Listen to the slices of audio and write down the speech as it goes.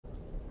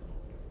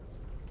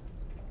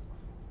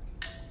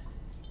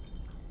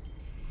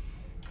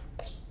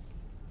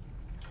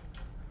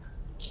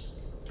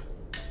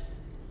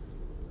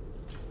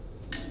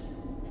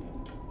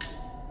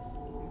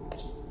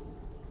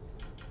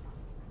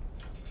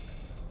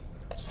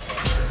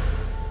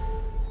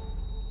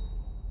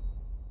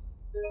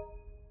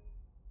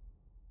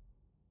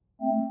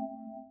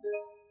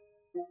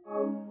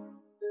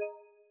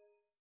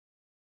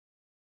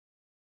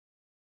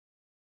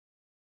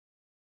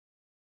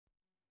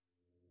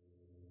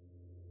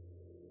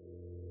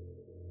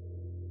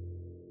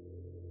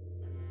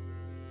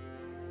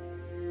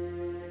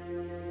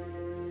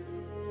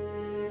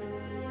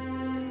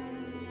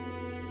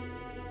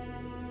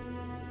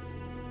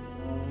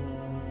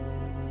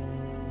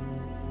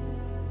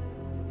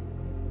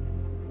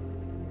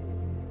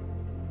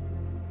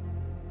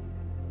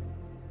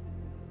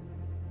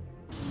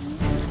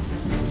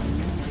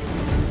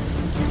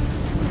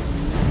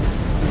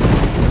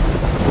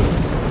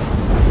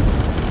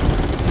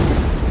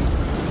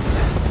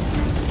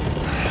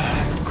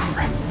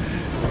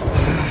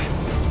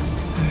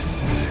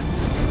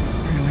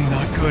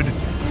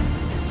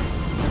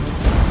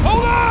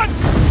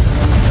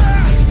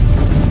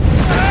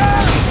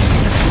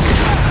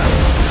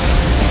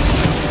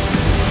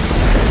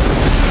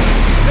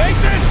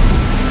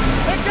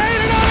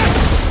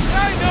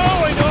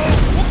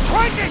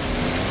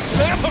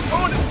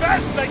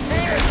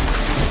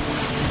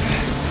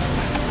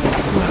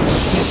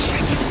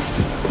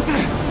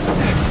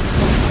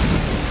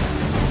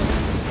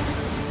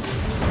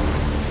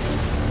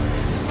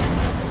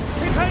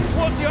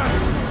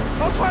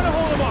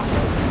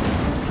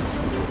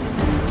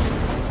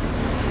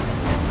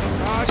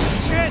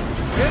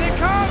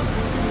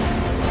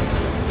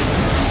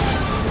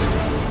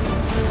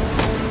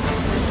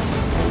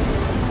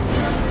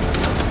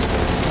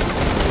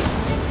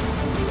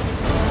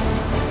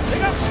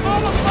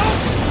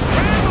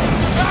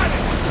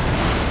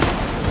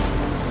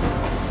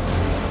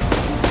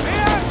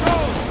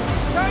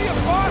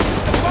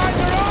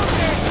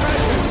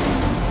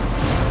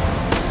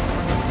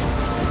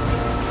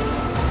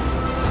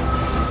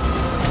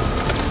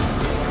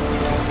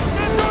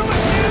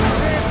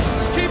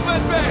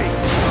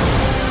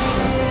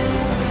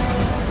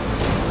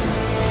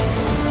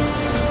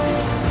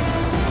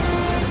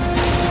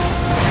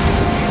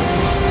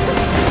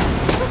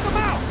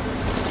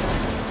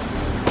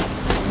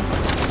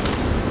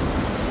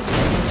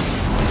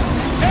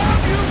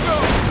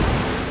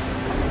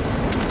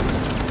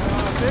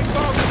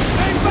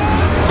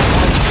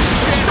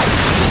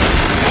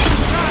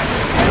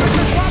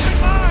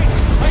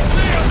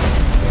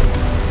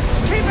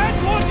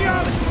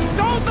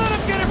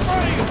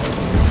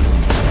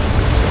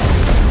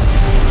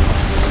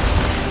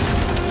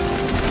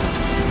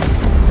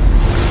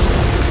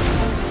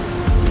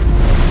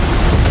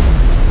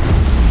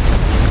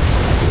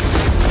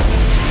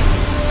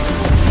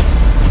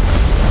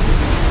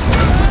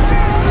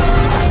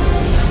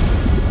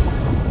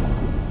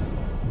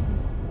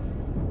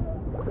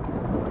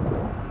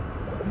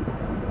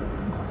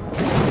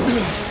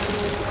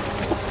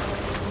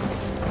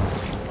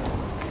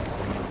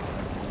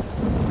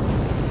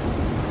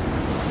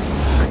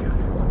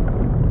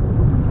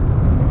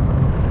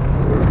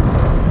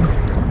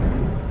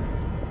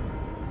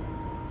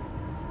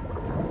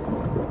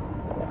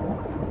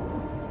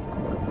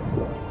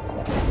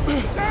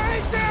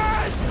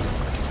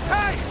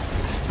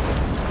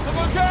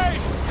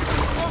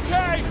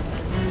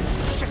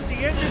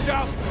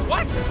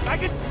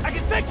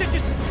Nathan,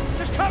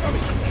 just cover me!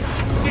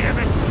 Damn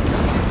it!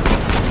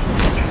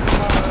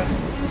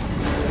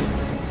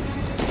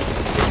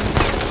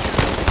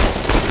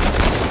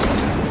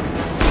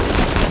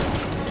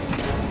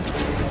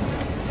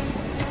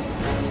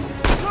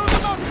 Throw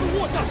them out of the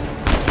water!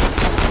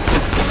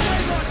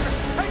 Hey, Roger!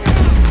 Hang on!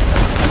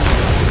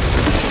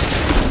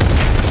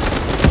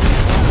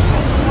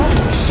 Oh,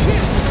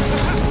 shit!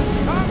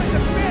 I'm in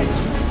the bitch!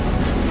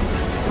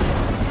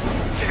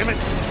 Damn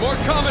it! More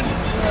coming!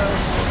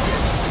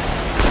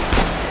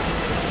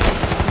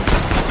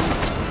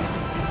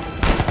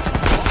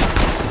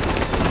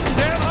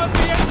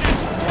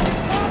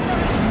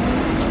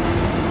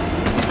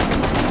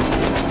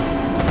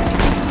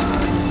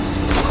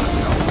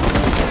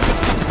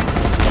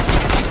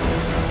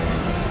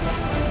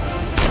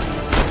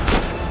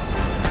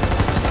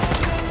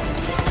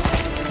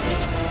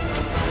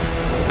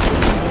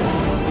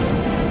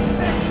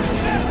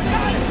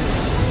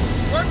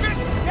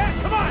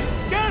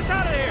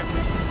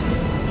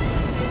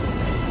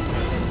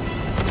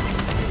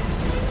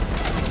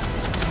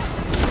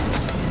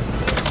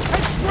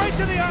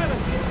 To the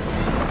island!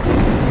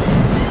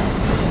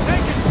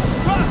 Nathan,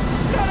 run!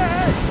 Dead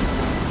ahead!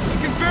 I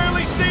can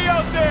barely see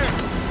out there!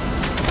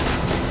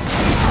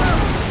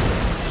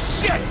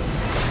 Shit!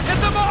 Get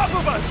them off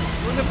of us!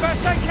 Doing the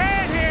best I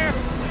can here!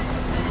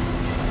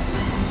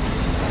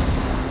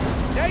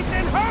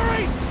 Nathan,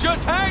 hurry!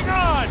 Just hang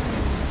on!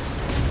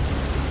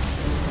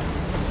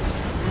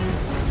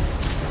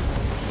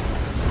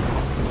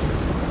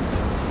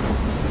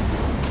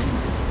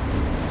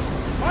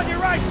 On your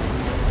right!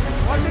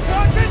 Watch it,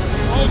 watch it!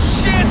 Oh,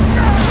 shit!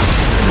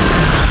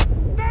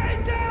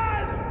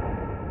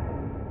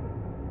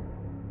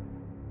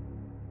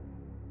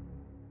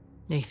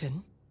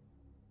 Nathan?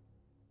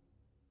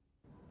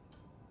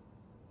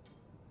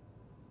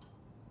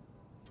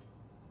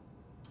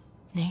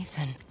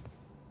 Nathan?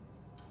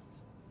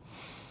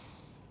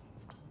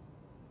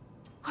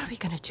 What are we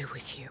gonna do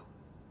with you?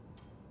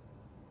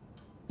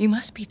 You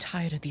must be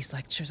tired of these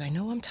lectures. I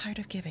know I'm tired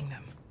of giving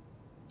them.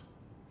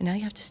 And now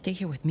you have to stay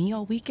here with me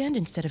all weekend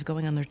instead of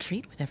going on the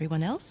retreat with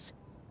everyone else?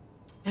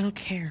 I don't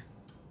care.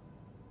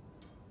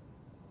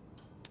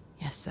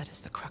 Yes, that is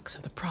the crux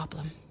of the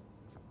problem.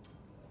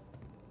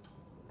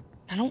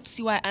 I don't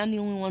see why I'm the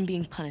only one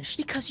being punished.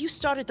 Because you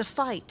started the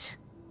fight.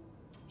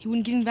 He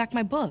wouldn't give me back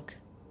my book.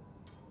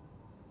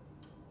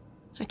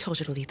 I told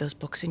you to leave those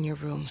books in your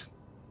room.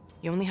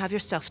 You only have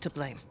yourself to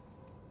blame.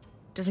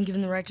 Doesn't give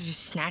him the right to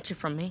just snatch it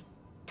from me.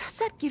 Does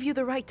that give you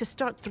the right to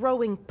start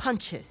throwing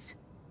punches?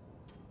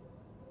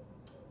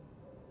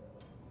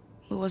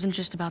 It wasn't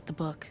just about the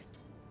book.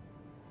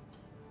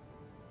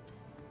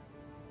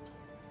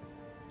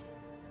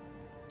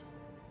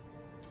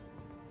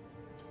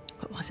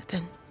 What was it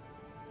then?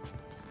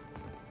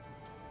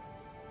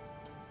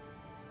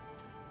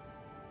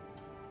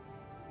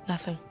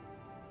 Nothing.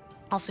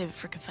 I'll save it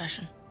for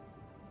confession.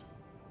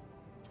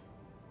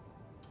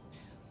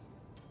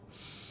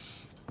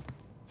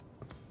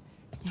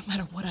 No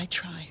matter what I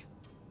try,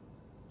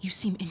 you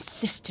seem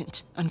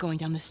insistent on going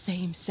down the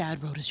same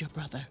sad road as your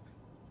brother.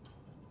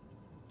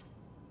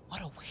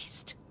 What a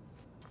waste.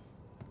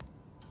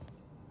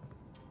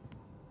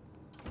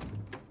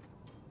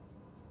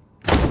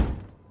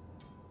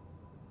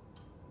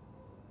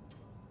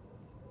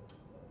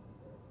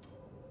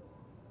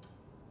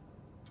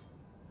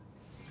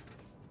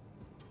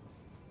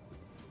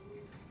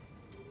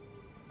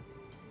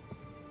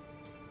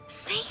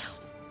 Sam!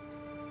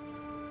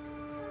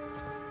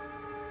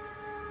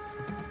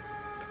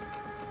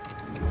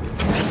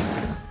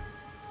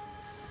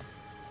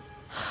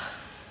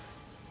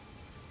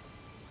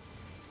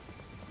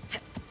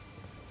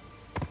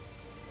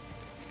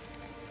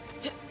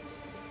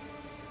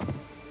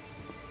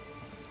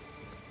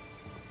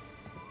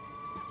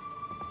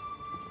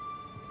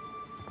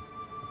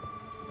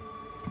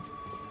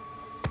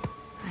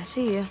 I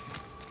see you.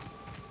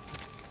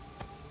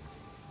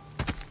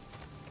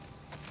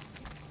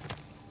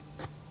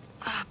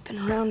 Up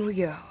and around we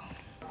go.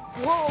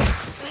 Whoa!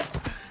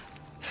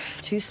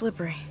 Too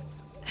slippery.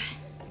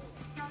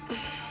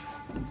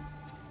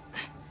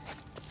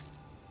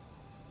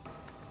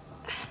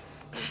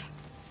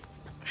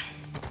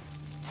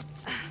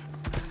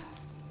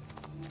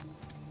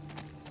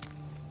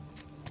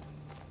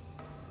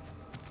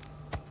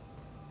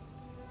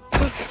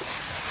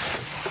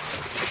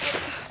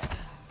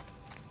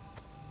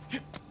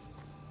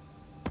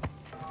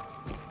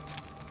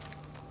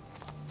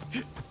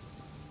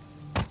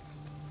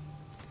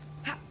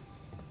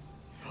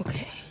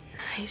 Okay,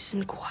 nice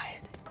and quiet.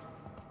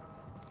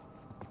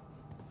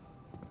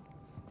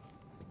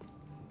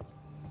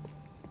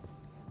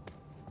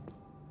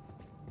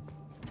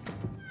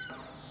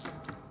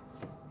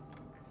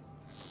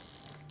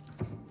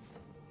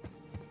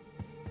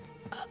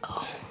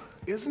 Uh-oh.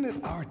 Isn't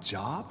it our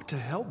job to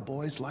help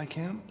boys like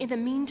him? In the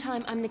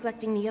meantime, I'm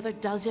neglecting the other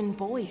dozen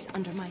boys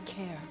under my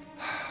care.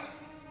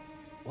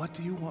 What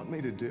do you want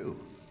me to do?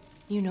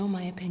 You know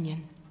my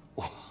opinion.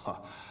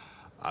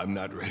 I'm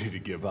not ready to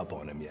give up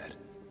on him yet.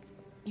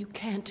 You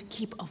can't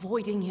keep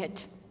avoiding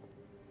it.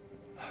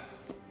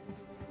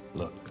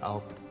 Look,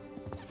 I'll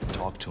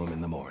talk to him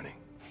in the morning.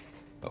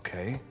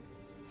 Okay?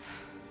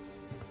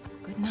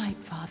 Good night,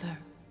 Father.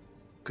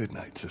 Good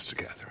night, Sister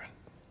Catherine.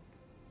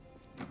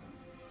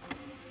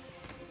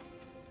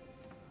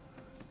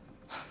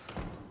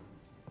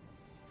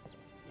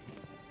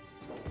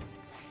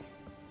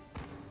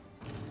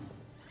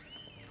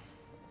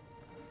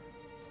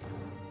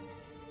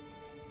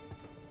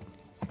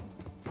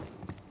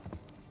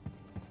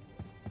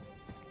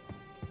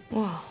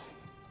 Whoa.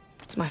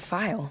 It's my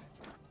file.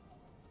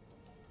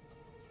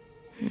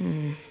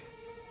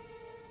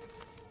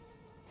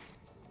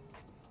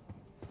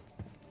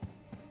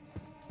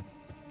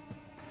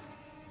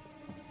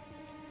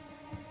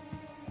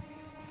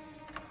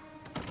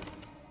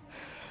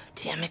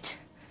 Damn it.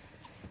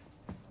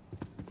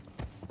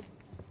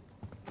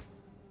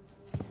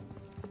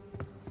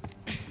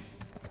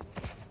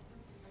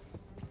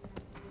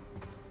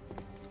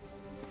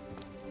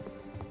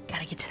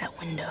 Gotta get to that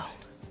window.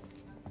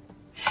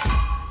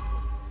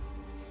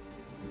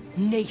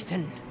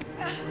 Nathan,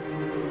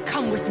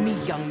 come with me,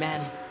 young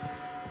man.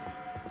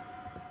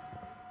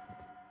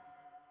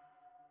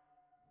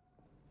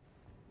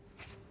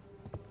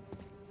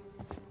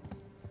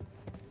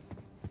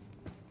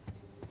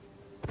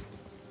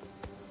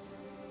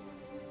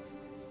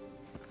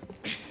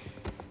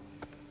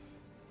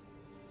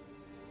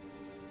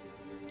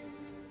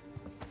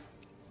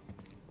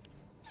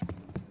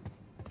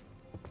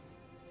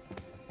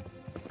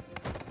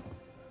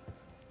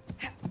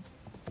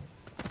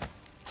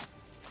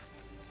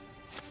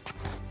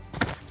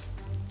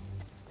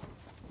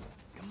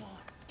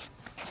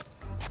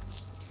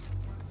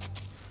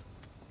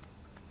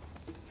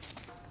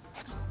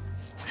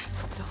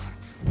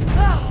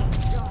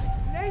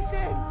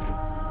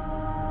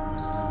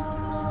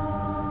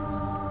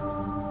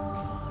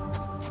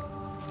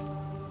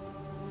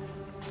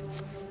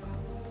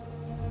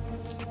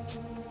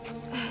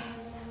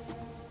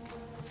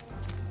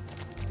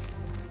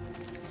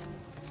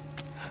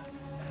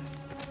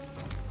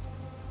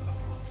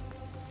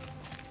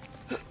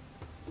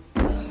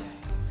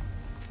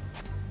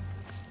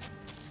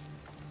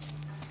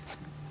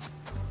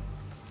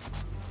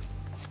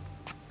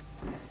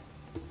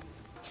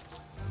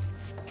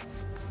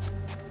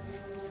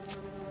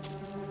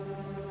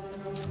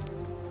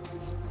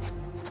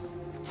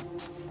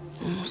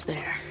 Almost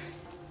there.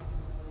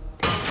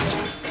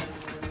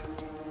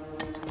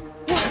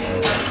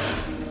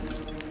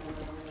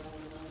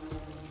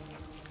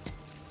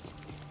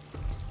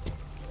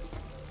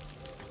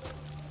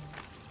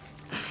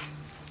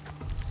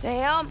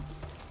 Sam?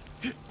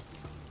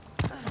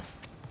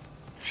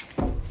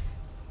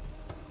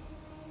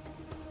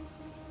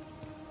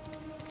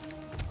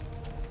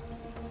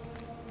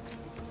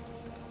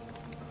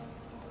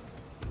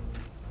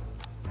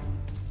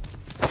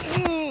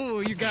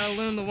 Ooh, you gotta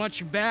learn to watch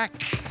your back.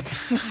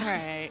 All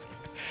right.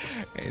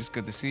 Hey, it's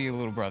good to see you,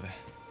 little brother.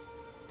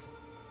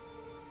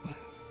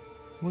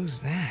 What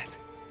was that?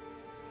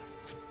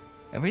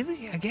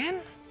 Really? Again?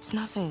 It's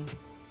nothing.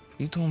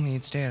 You told me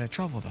you'd stay out of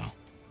trouble, though.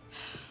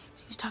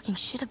 He was talking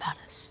shit about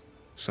us.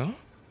 So?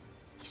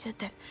 He said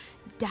that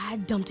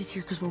Dad dumped us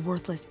here because we're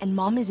worthless, and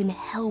Mom is in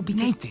hell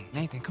because...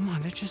 Nathan, come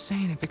on. They're just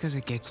saying it because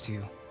it gets to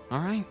you, all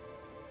right?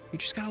 You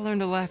just gotta learn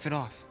to laugh it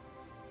off.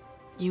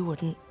 You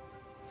wouldn't.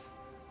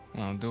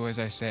 Well, do as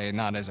I say,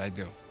 not as I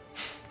do.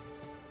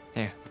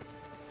 Here.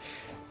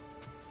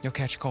 You'll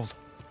catch a cold.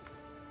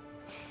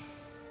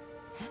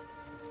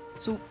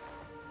 So,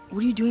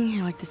 what are you doing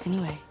here like this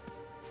anyway?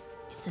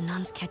 If the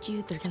nuns catch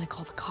you, they're gonna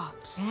call the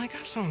cops. Well, I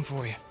got something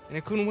for you, and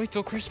it couldn't wait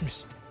till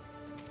Christmas.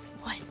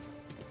 What?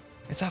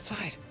 It's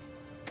outside.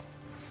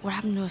 What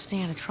happened to us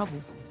staying out of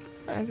trouble?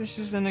 This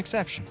is an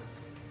exception.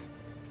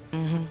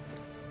 Mm-hmm.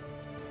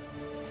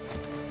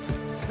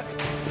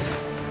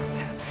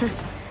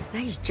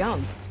 Nice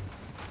jump.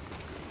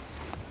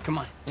 Come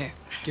on, yeah,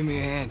 give me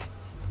a hand.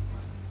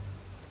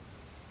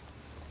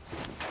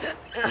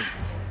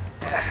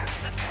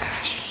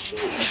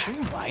 Sheesh,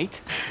 you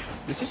right.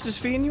 The sister's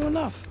feeding you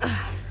enough. The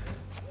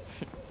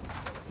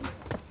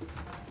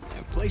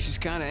place is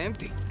kind of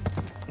empty.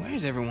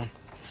 Where's everyone?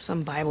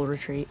 Some Bible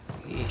retreat.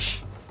 Yeesh,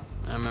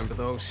 I remember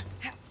those.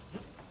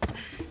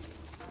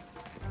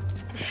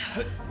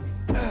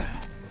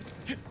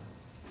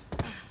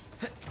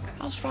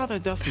 How's Father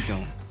Duffy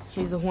doing?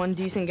 He's the one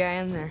decent guy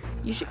in there.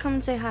 You should come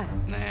and say hi.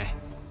 Nah, I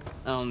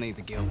don't need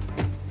the guilt.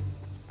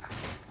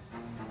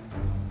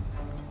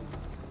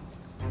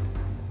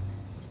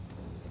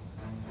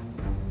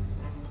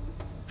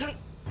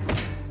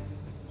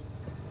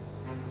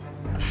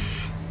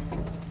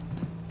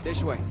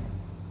 This way.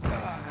 We're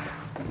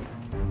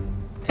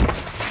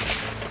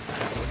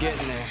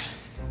getting there.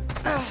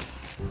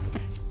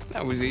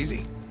 That was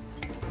easy.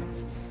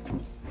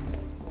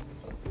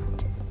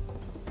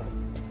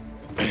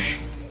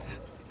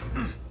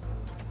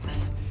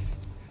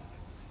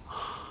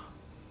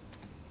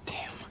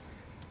 Damn.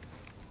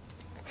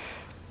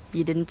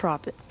 You didn't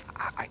prop it.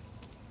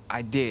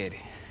 I did.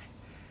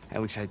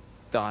 At least I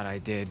thought I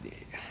did.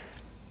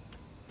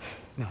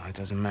 No, it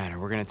doesn't matter.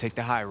 We're gonna take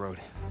the high road.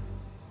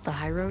 The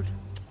high road?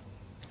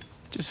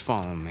 Just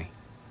follow me.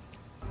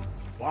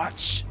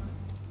 Watch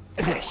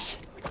this.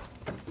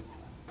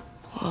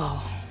 Whoa.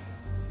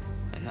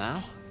 And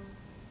now,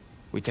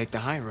 we take the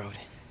high road.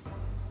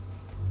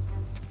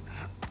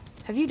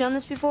 Have you done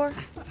this before?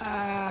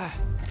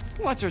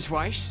 Once or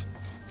twice.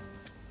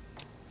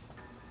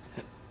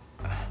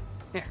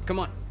 Here, come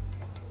on.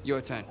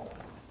 Your turn.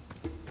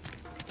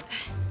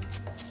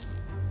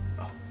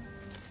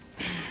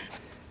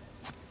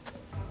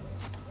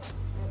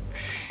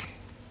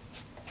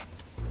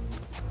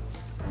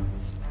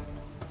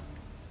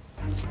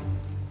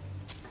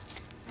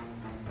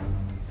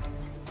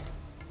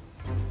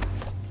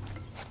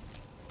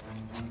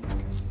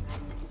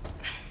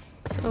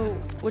 So,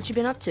 what you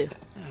been up to?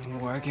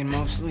 Working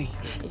mostly.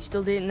 You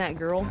still dating that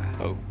girl?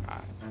 Oh,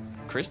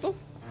 Crystal?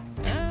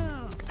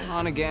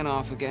 On again,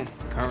 off again.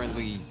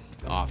 Currently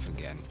off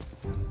again.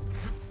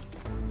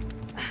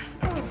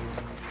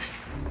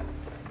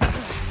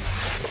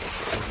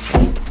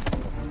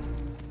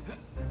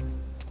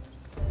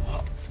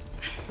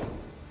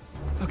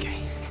 Okay.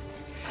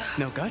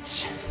 No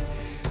guts.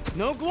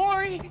 No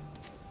glory.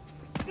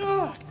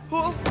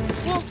 Whoa.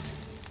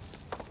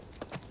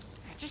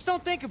 Just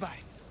don't think about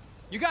it.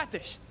 You got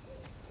this.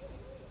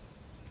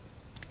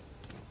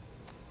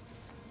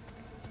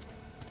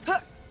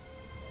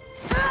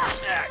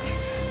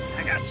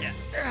 I gotcha.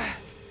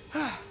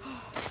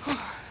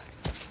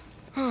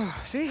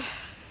 See?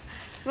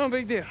 No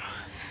big deal.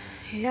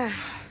 Yeah.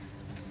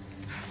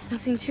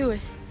 Nothing to it.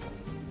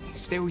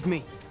 Stay with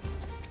me.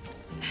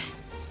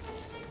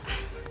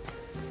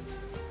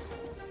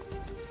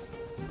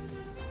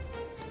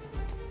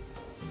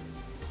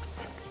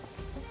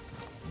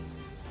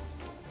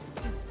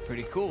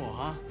 Pretty cool,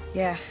 huh?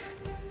 Yeah,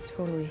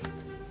 totally.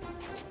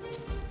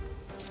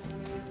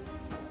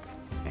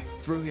 Hey,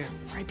 through here.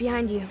 Right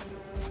behind you.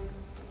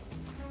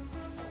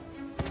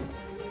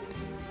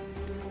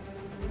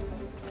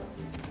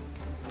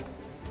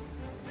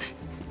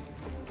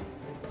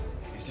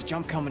 There's a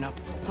jump coming up.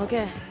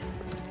 Okay.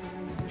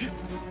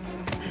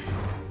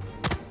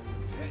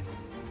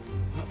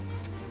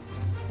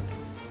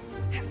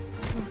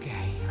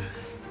 Okay.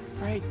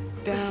 Right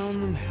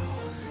down the middle.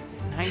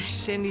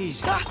 Nice and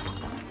easy.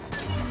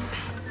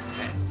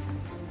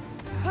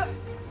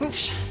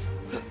 Oops.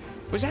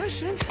 Was that a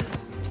sin?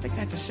 I think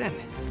that's a sin.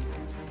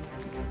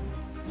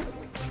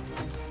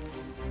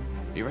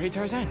 You ready,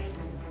 Tarzan?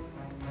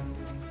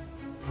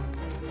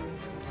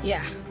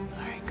 Yeah.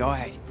 All right, go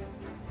ahead.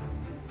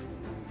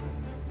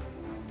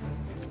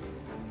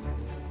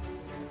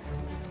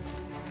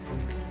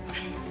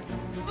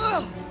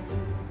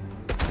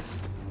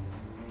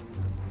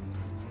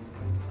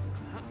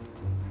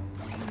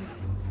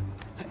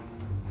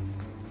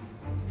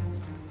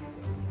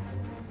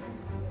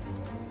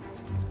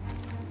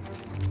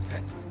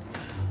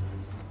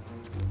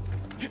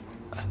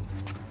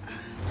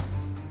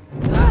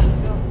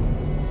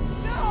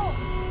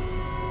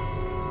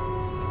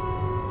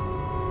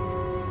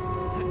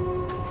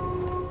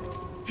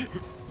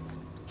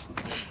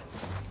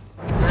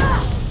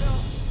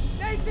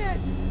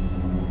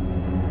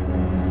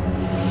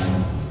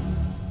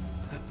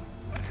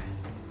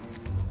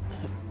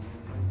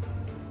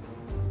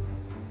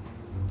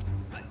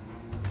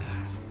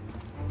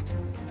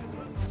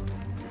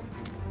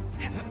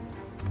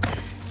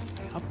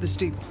 Up the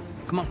steeple.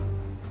 Come on.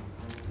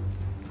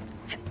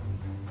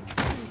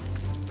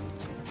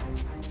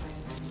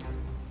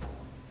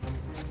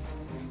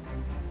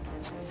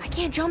 I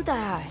can't jump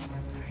that high.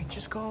 All right,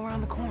 just go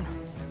around the corner.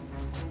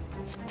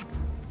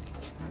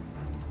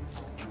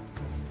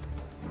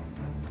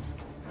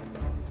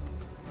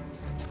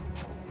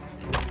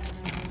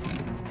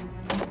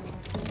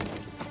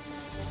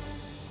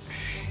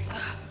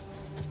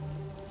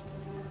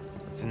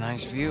 It's a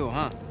nice view,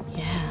 huh?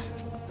 Yeah.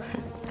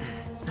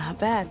 Not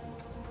bad.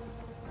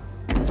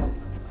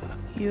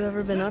 You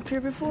ever been up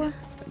here before?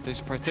 This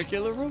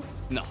particular roof?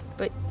 No.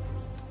 But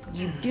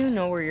you do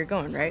know where you're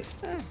going, right?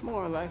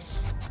 More or less.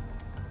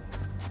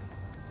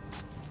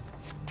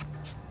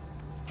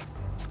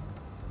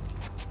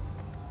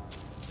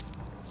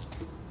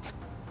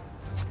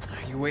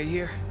 You wait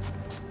here,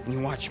 and you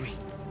watch me.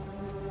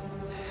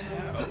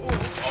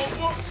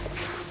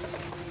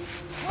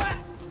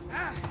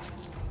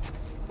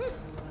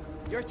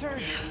 Your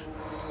turn.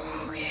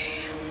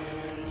 Okay.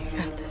 You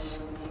got this.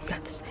 You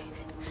got this, Nate.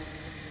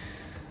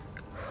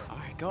 All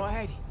right, go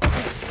ahead.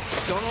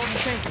 Don't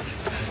overthink it.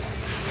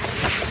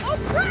 Oh,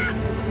 crap!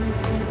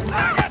 I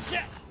got you!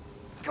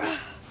 Come on.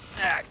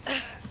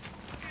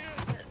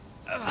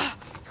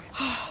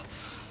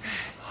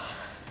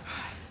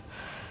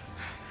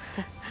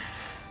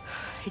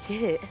 I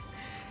did it.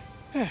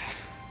 Of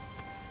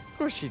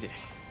course you did.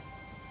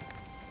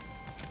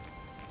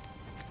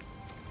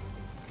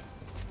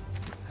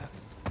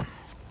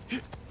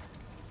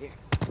 Here,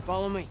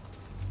 follow me.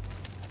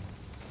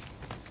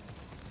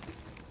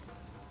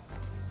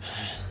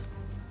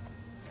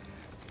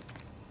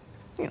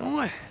 You know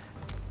what? How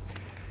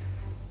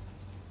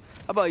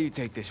about you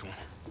take this one?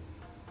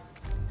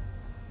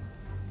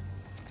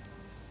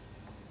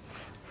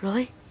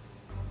 Really?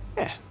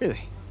 Yeah,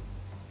 really.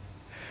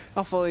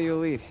 I'll follow your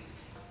lead.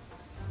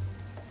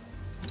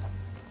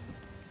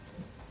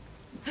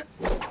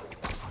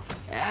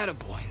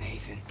 Attaboy,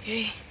 Nathan.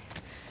 Okay.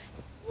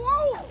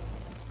 Whoa!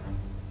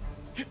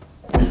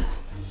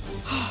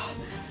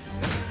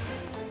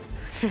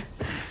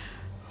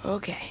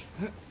 Okay.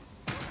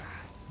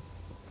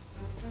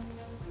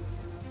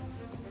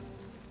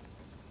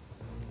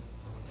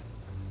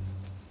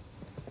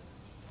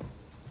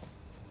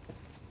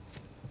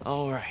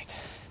 All right.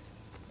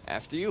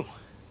 After you.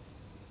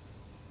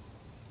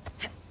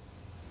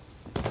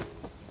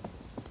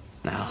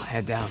 Now,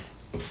 head down.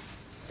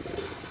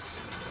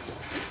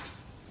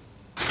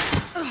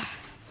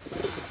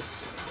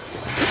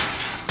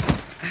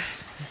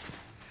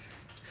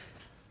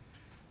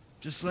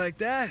 Just like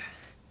that,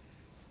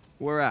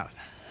 we're out.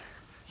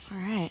 All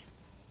right.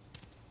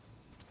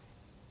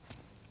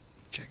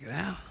 Check it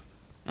out.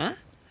 Huh?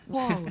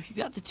 Whoa, you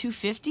got the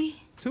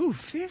 250?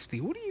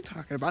 250? What are you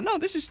talking about? No,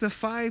 this is the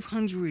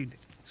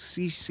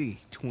 500cc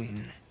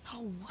twin.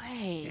 No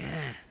way.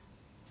 Yeah.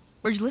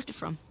 Where'd you lift it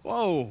from?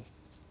 Whoa.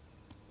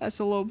 That's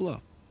a low blow.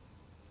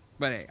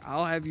 But hey,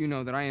 I'll have you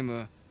know that I am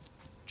a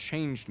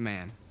changed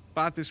man.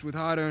 Bought this with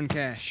hard-earned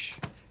cash.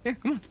 Here,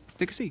 come on,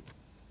 take a seat.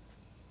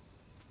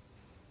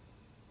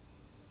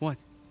 What?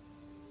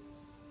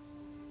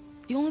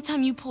 The only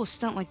time you pull a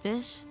stunt like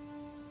this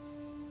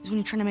is when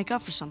you're trying to make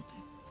up for something.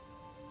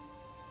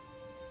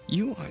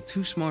 You are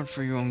too smart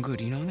for your own good,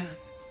 you know that?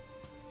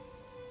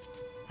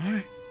 All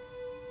right.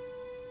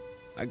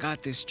 I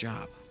got this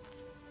job.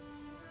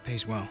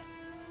 Pays well.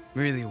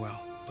 Really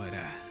well. But,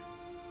 I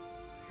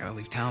gotta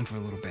leave town for a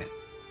little bit.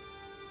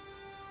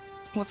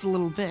 What's a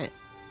little bit?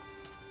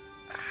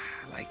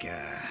 Like,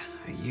 a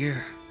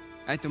year.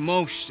 At the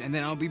most, and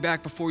then I'll be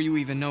back before you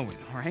even know it,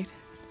 all right?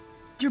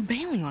 You're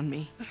bailing on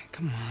me.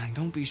 Come on,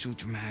 don't be so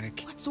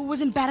dramatic. What, so it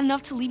wasn't bad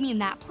enough to leave me in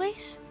that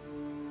place?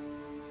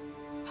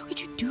 How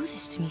could you do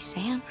this to me,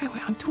 Sam? Wait,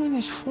 I'm doing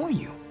this for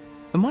you.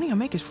 The money I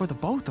make is for the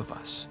both of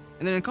us.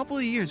 And then in a couple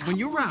of years, when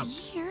you're out...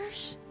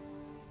 Years?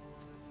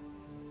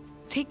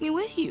 Take me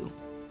with you.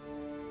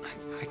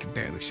 I can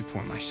barely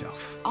support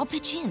myself. I'll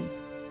pitch in.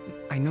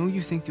 I know you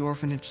think the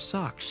orphanage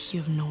sucks.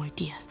 You have no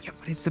idea. Yeah,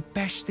 but it's the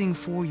best thing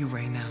for you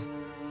right now.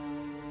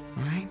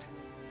 All right?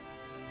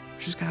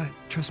 Just gotta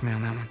trust me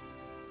on that one.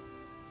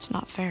 It's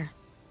not fair.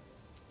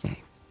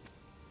 Hey,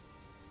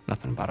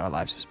 nothing about our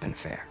lives has been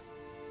fair.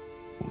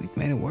 But we've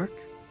made it work,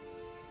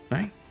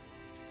 right?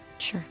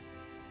 Sure.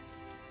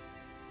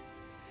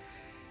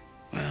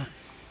 Well,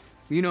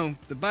 you know,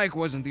 the bike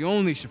wasn't the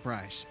only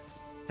surprise.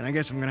 And I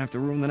guess I'm gonna have to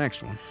ruin the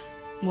next one.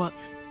 What?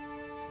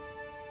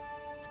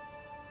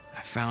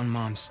 I found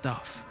Mom's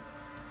stuff.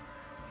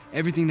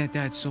 Everything that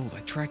Dad sold, I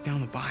tracked down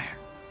the buyer.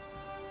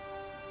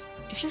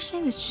 If you're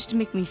saying this just to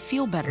make me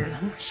feel better...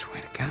 No, I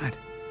swear to God.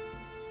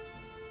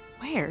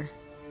 Where?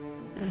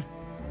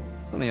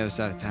 On the other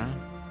side of town.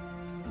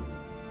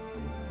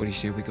 What do you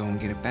say we go and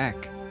get it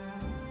back?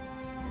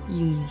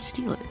 You mean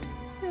steal it?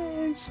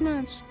 It's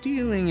not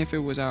stealing if it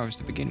was ours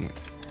to begin with.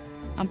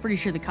 I'm pretty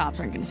sure the cops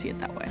aren't gonna see it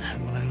that way.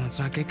 Well, then let's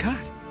not get caught.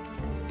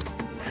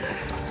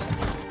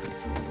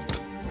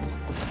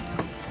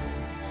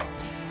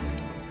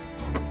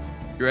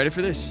 You ready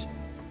for this?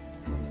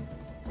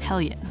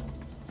 Hell yeah.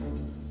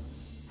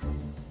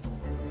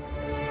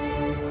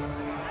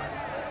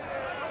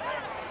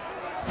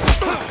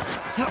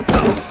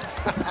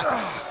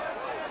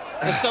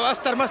 Esto va a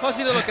estar más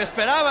fácil de lo que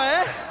esperaba,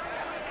 ¿eh?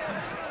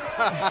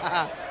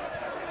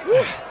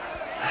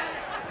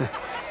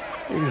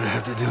 You're gonna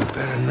have to do it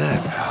better than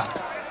that, pal.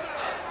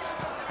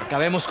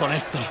 Acabemos con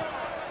esto.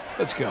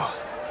 Let's go.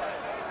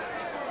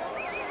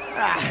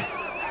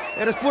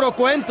 Eres puro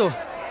cuento.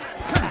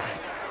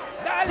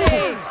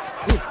 ¡Dale!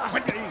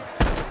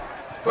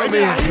 Put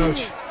me in,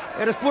 coach.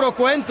 Eres puro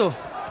cuento.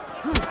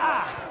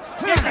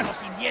 ¡Déjanos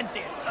sin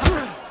dientes!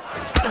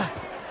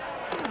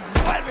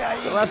 ¡Vuelve ahí!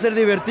 Esto va a ser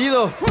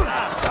divertido.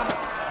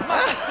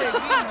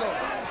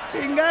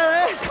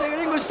 Chingada, este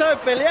gringo sabe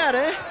pelear,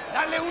 ¿eh?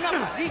 ¡Dale una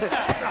paliza!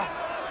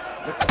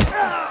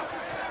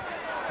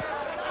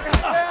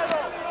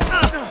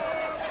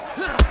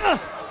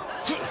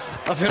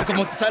 A ver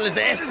cómo te sales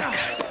de esta.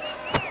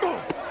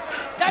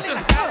 ¡Dale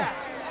la cara!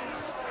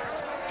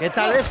 ¿Qué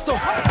tal esto?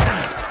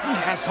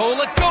 Asshole,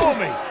 let go of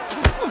me!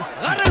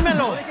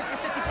 ¡Agárrenmelo!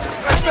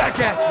 Right back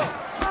at you!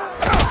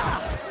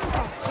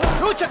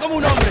 ¡Lucha como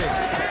un hombre!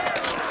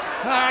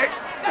 All right.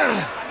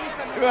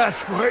 Go out,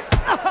 sport.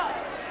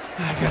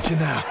 I got you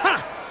now.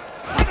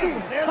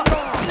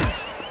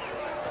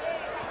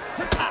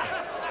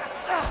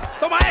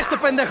 ¡Toma esto,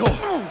 pendejo!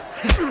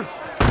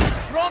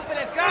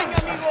 ¡Rómpele el caño,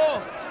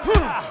 amigo!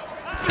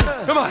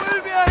 Come on.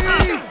 ¡Vuelve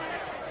ahí!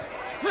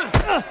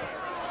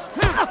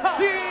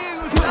 ¡Sí,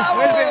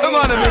 Gustavo! Come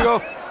on,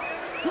 amigo.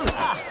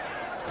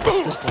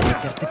 Esto es por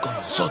meterte con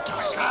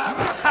nosotros.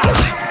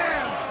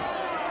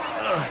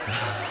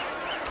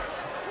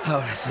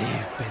 Ahora sí,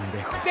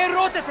 pendejo.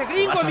 ¡Derrota a ese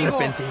gringo, Vas a amigo!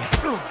 arrepentir.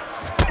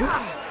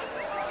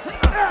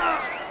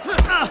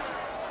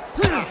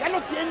 ¡Ya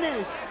lo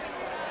tienes!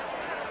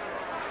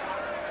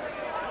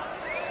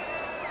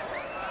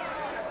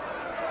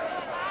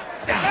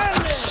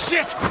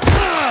 shit!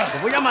 Te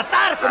voy a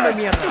matar, come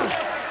mierda.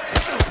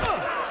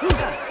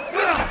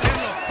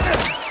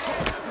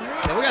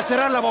 Te voy a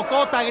cerrar la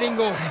bocota,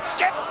 gringo.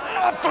 Get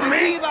off of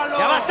me!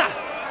 ¡Ya basta!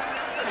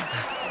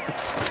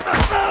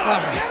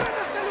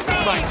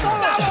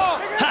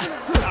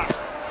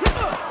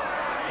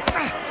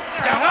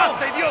 ¡Ya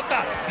basta,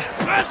 idiota!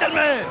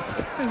 ¡Suéltame!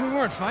 Hey, we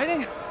weren't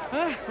fighting.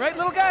 Huh? Right,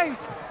 little guy?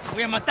 Te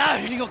voy a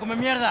matar, gringo, come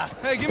mierda.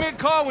 Hey, give me a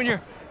call when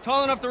you're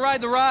tall enough to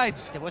ride the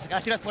rides. Te voy a sacar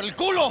a tiras por el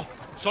culo.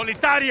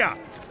 ¡Solitaria!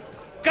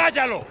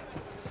 ¡Cállalo!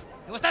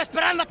 Te voy a estar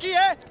esperando aquí,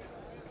 ¿eh?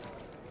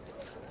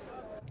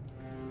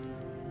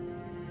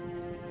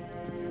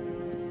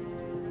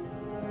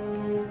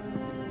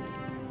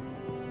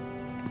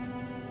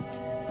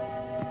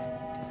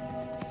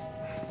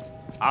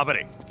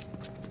 Abre.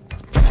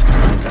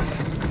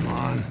 Come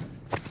on.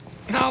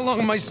 How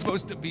long am I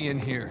supposed to be in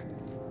here?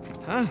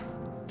 Huh?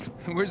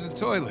 Where's the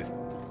toilet?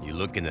 You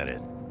looking at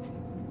it?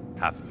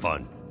 Have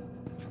fun.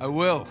 I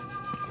will.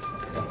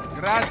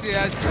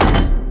 Gracias.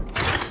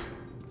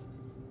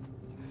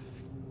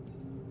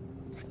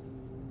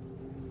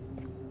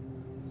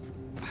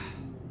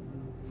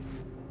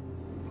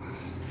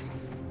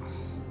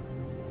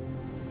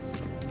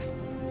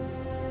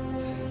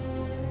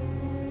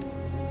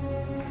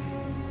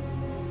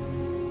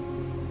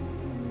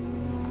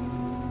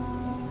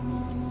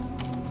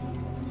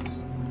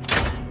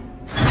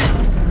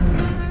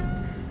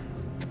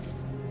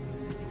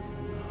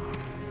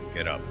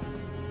 Get up.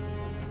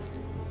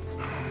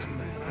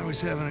 Man, I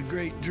was having a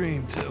great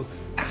dream, too.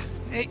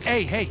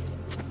 Hey.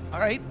 All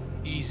right,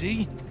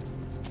 easy.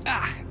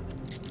 Ah.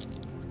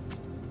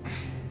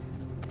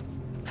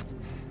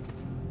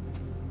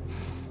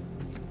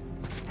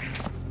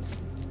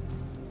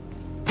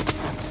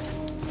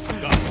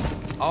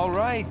 All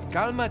right,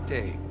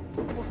 cálmate.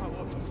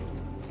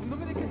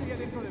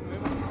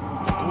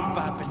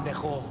 Culpa,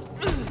 pendejo.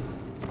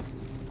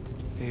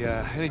 Hey,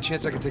 any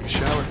chance I can take a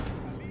shower?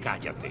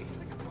 Cállate.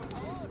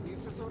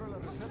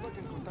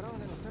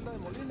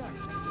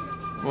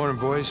 Morning,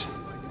 boys.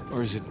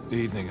 Or is it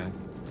evening?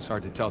 It's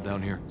hard to tell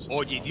down here.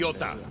 Oye,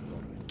 idiota.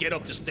 Get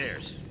up the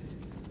stairs.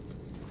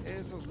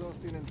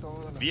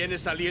 Viene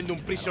saliendo un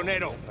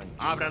prisionero.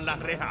 Abran la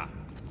reja.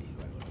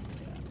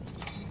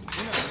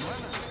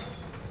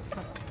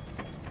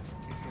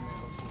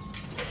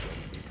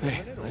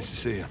 Hey, nice to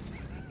see you.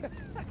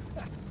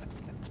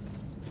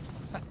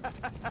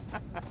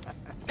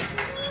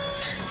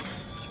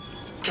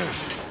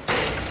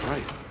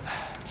 Right.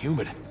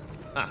 Humid.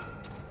 Ah,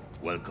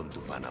 welcome to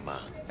Panama.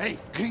 Hey,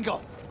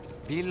 gringo.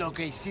 Vi lo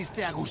que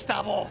hiciste a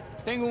Gustavo.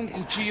 Tengo un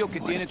cuchillo que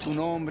tiene tu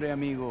nombre,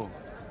 amigo.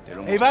 Te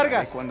lo mostraré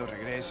Vargas. cuando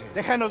regreses.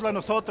 Déjanoslo a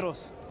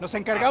nosotros. Nos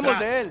encargamos Atrás.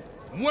 de él.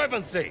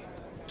 Muévanse.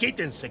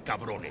 Quítense,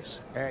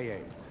 cabrones.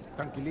 Hey,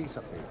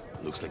 tranquilízate.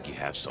 Looks like you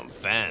have some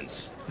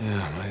fans.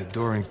 Yeah, my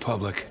adoring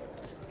public.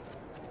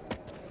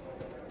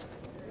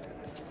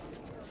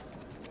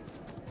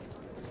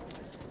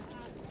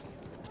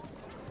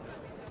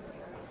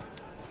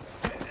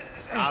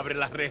 Abre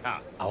la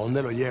reja. ¿A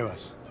dónde lo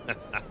llevas?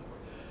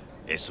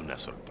 Es una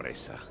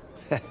sorpresa.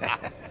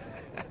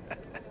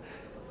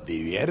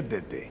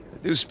 Diviértete. I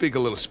do speak a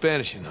little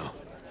Spanish, you know.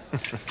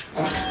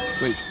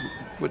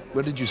 Wait,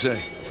 what did you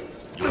say?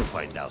 You'll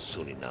find out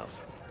soon enough.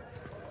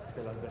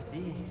 Pero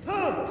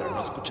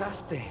no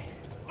escuchaste.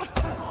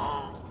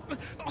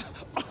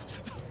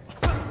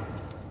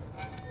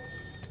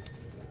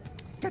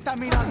 ¿Qué está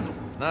mirando?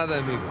 Nada,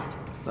 amigo.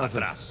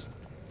 Nothing. Atrás.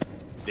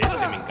 De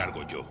este me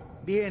encargo yo.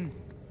 Bien.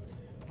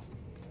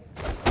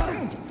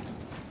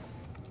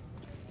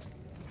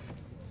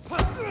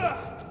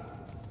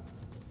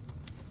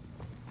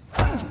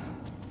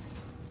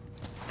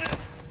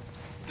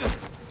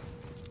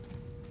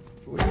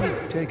 Where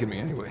are you taking me,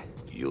 anyway?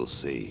 You'll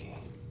see.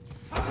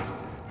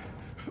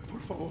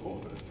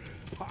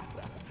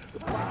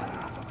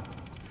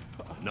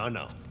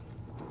 No.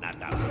 Not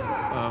that one.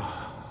 Oh,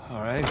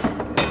 all right.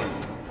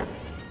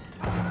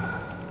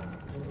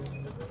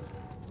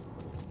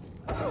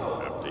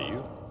 After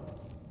you.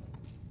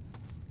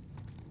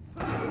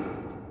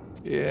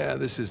 Yeah,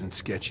 this isn't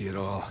sketchy at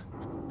all.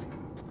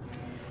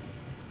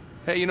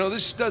 Hey, you know,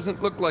 this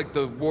doesn't look like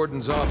the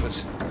warden's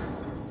office.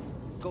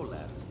 Go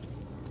left.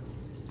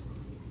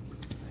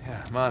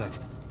 Yeah, I'm on it.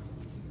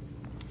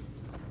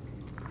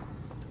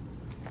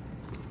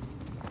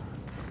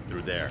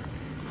 Through there.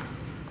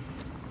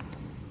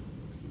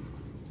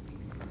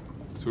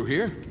 Through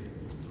here?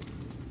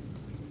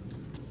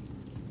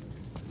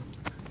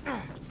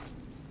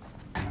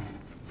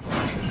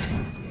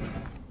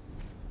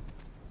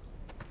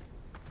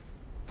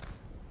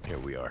 Here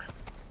we are.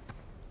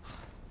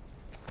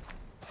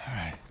 All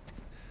right.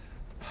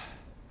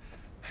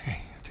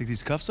 Hey, take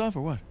these cuffs off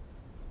or what?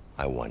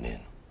 I want in.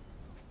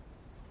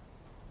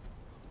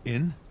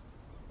 In?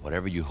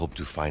 Whatever you hope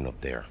to find up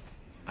there,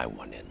 I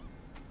want in.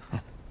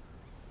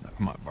 Now,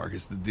 come on,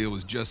 Vargas. The deal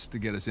was just to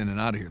get us in and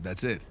out of here.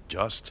 That's it.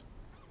 Just?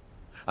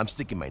 I'm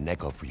sticking my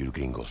neck out for you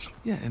gringos.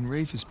 Yeah, and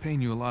Rafe is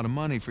paying you a lot of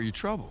money for your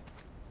trouble.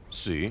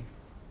 See?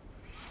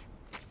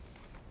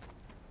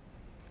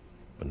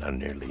 But not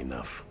nearly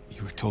enough.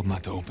 You were told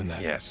not to open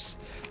that. Yes.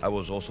 I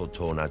was also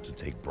told not to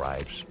take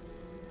bribes,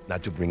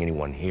 not to bring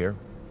anyone here,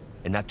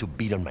 and not to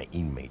beat on my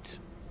inmates.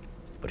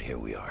 But here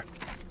we are.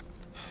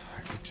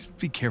 Just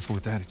be careful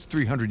with that. It's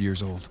 300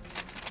 years old.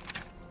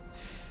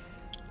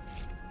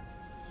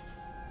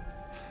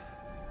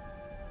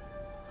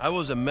 I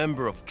was a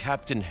member of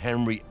Captain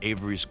Henry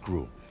Avery's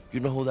crew. You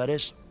know who that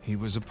is? He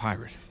was a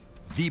pirate.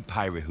 The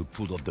pirate who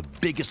pulled off the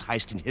biggest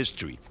heist in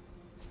history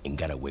and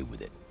got away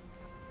with it.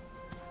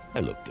 I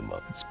looked him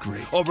up. That's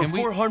great. Over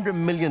 $400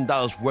 million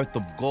worth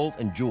of gold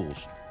and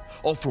jewels,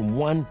 all from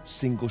one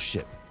single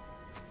ship.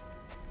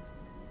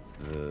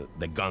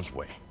 The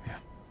Gunsway. Yeah.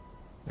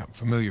 I'm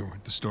familiar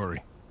with the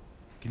story.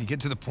 Can you get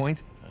to the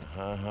point?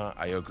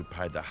 I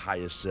occupied the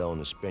highest cell in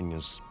the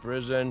Spaniards'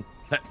 prison.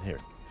 Here.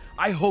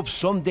 I hope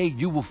someday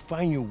you will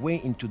find your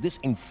way into this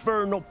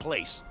infernal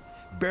place,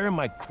 bear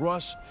my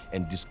cross,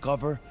 and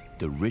discover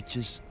the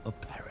riches of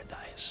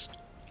paradise.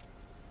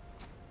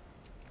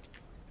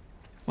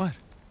 What?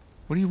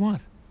 What do you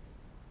want?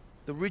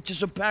 The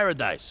riches of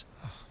paradise.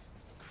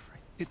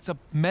 It's a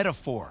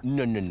metaphor.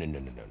 No.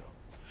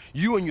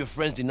 You and your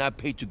friends did not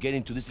pay to get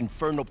into this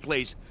infernal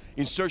place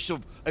in search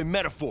of a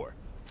metaphor.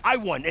 I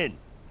want in.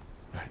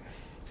 Right.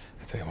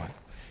 I'll tell you what.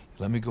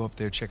 Let me go up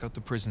there, check out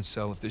the prison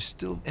cell. If there's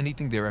still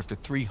anything there after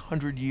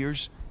 300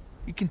 years,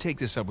 you can take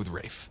this up with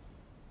Rafe.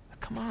 Now,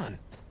 come on.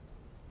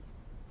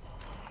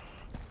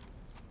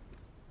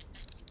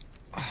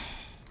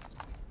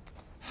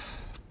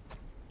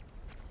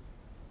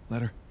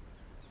 Letter.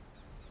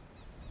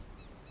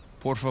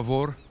 Por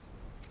favor.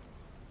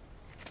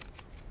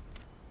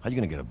 How you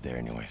gonna get up there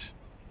anyways?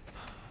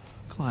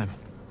 Climb.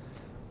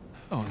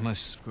 Oh,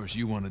 unless, of course,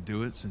 you want to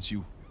do it, since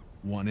you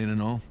want in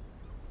and all.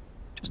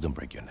 Just don't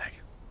break your neck.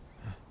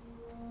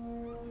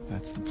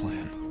 That's the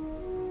plan.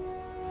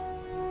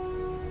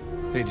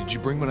 Hey, did you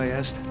bring what I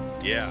asked?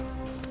 Yeah.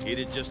 Hid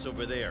it just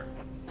over there.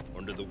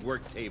 Under the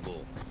work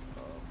table.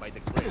 By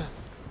the crate.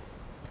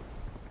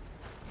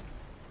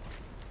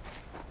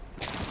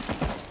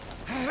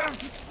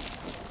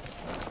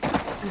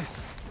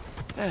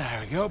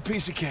 There we go,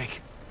 piece of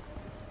cake.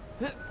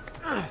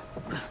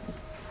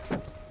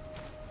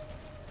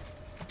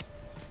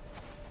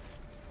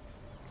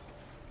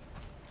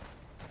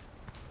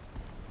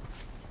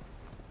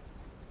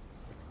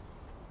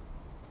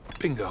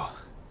 Bingo.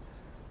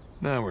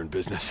 Now we're in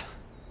business.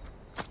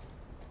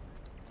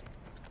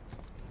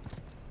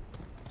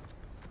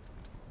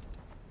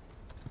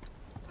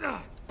 All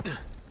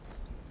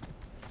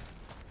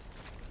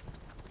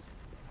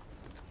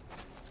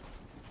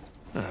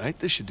right,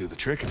 this should do the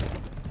trick.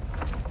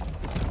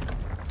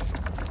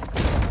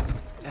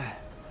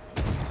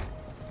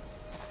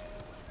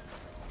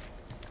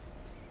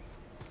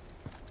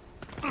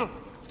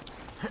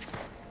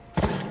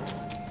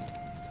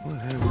 What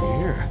have we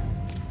here?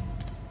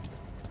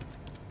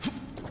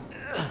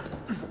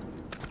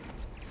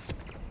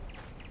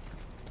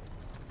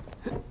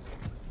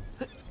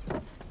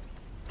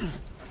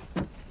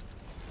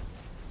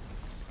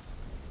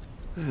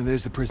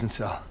 There's the prison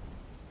cell.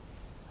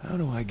 How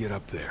do I get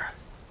up there?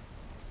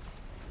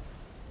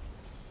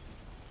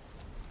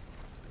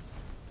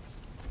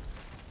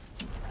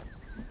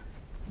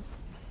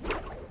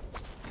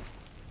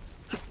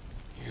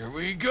 Here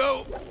we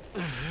go.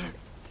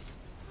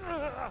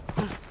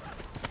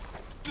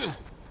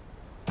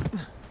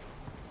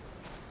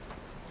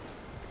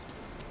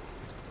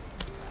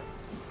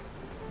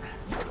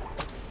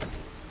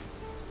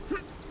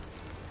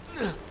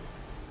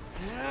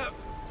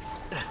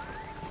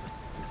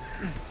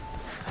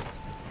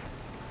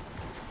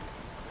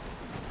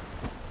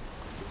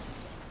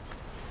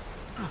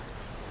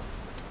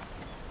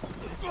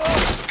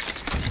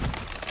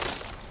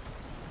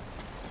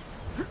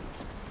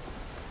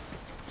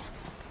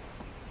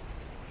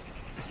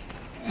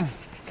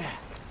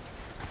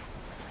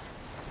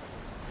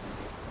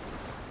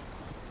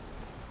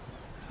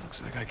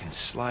 Looks like I can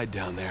slide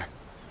down there.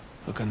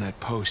 Hook on that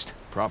post,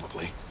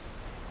 probably.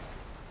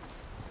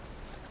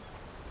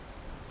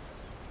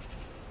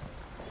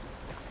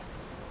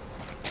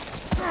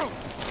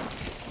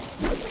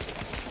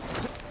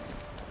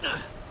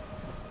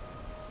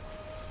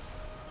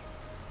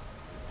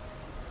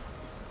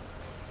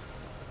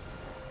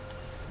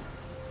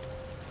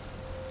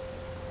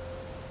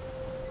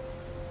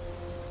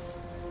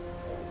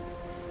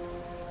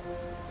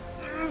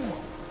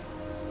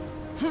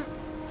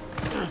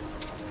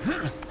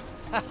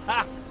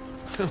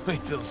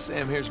 Wait till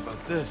Sam hears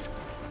about this.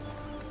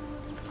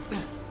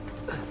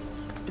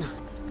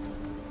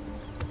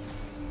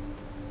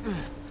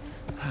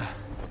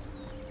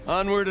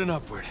 Onward and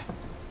upward.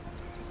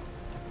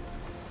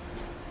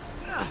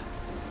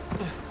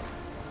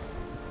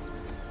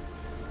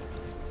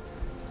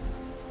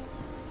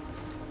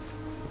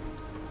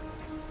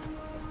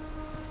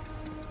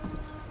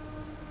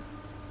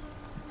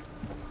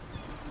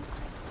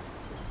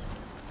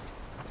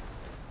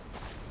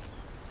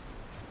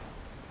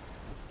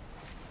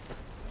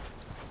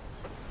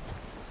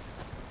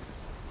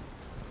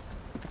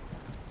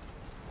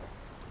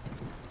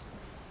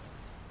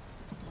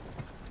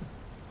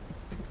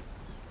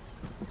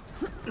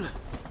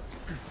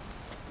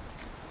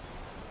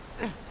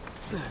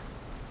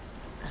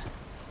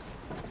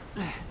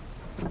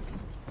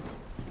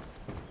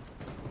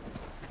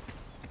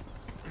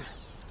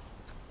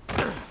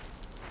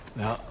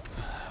 Now,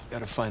 I've got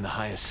to find the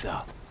highest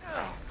cell.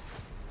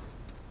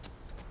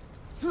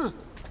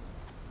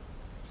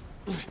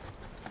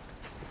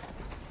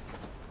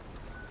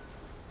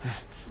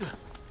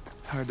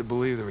 Hard to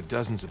believe there were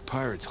dozens of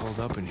pirates holed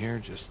up in here,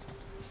 just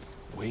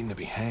waiting to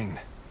be hanged.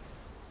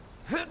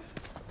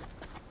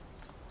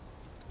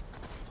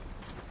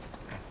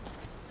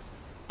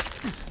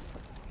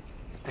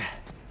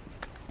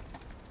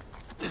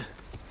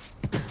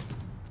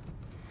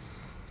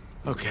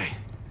 Okay,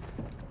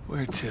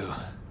 where to?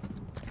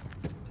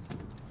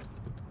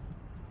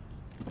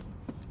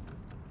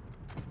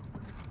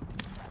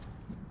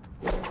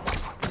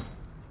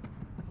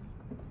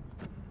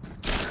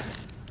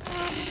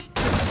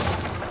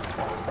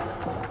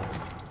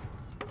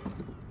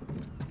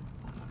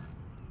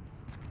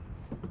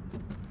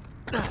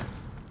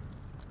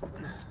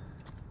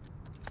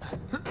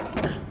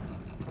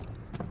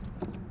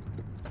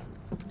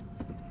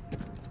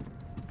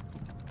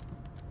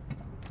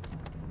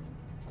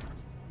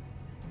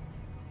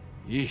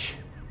 Yeesh.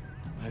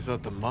 I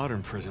thought the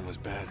modern prison was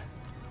bad.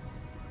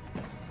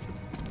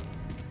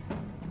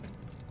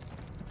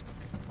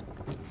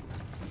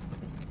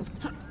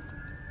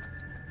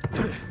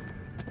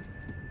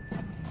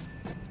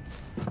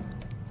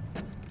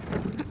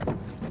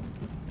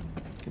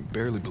 Can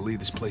barely believe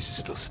this place is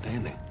still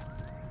standing.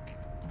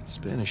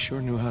 Spanish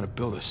sure knew how to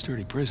build a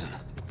sturdy prison.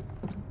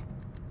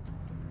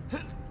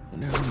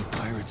 Wonder how many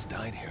pirates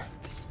died here.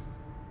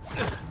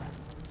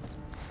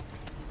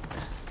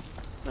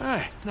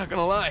 Alright, not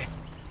gonna lie.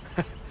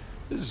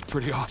 This is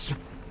pretty awesome.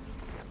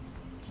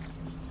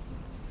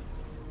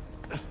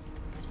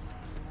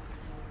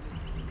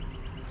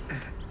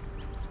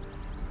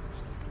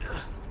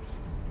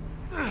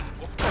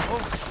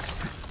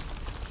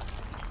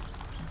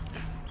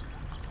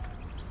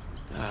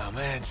 Oh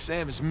man,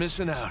 Sam is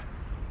missing out.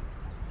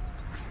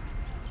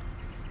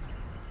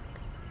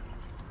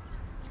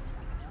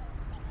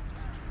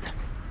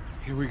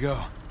 Here we go.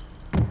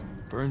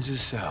 Burns'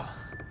 cell.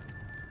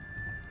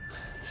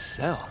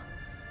 Cell?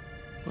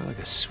 More like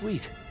a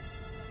suite.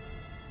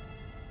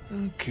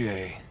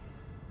 Okay.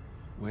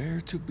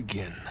 Where to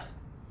begin?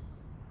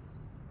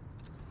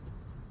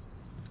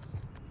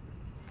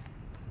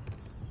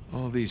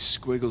 All these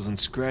squiggles and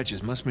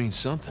scratches must mean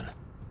something.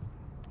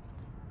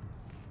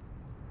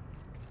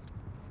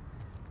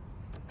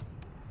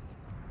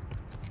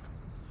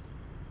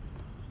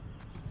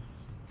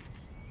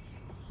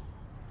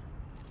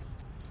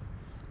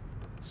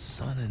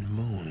 Sun and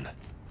moon.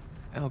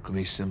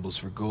 Alchemy symbols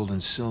for gold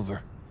and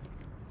silver.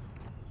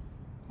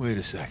 Wait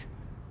a sec.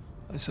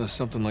 I saw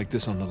something like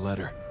this on the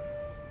letter.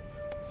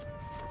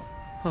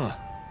 Huh.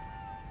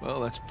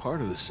 Well, that's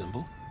part of the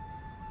symbol.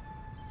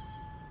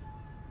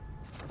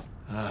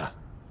 Ah.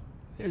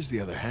 There's the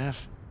other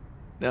half.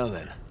 Now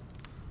then.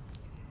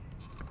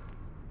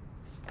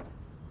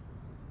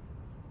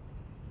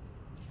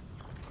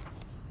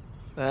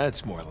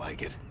 That's more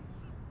like it.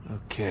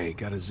 Okay,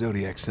 got a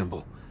zodiac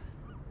symbol.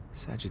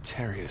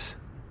 Sagittarius.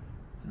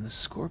 And the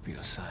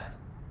Scorpio sign.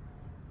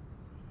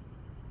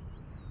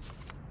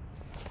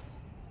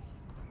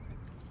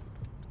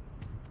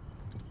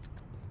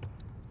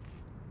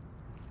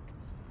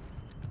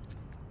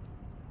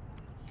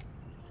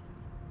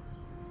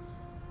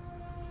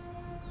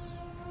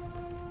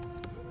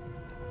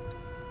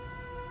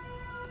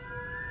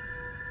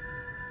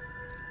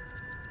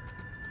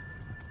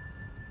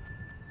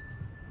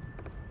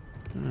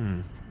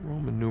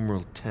 Roman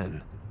numeral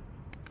 10.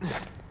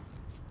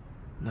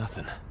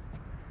 Nothing.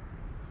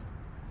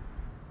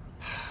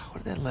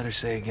 What did that letter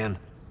say again?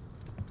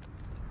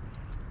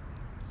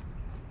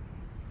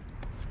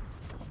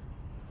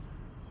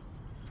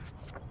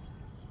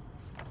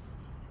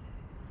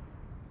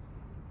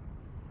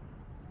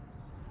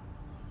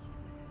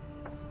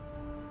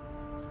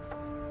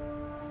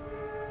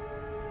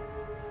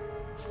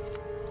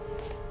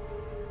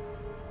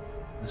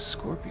 The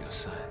Scorpio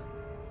sign.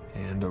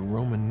 And a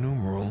Roman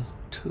numeral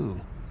 2.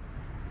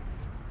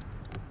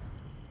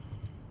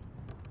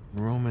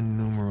 Roman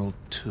numeral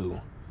 2.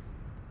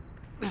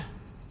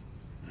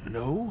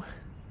 No?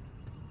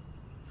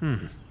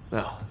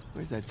 Now,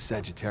 where's that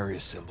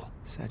Sagittarius symbol?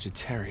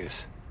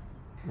 Sagittarius.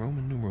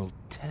 Roman numeral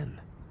 10.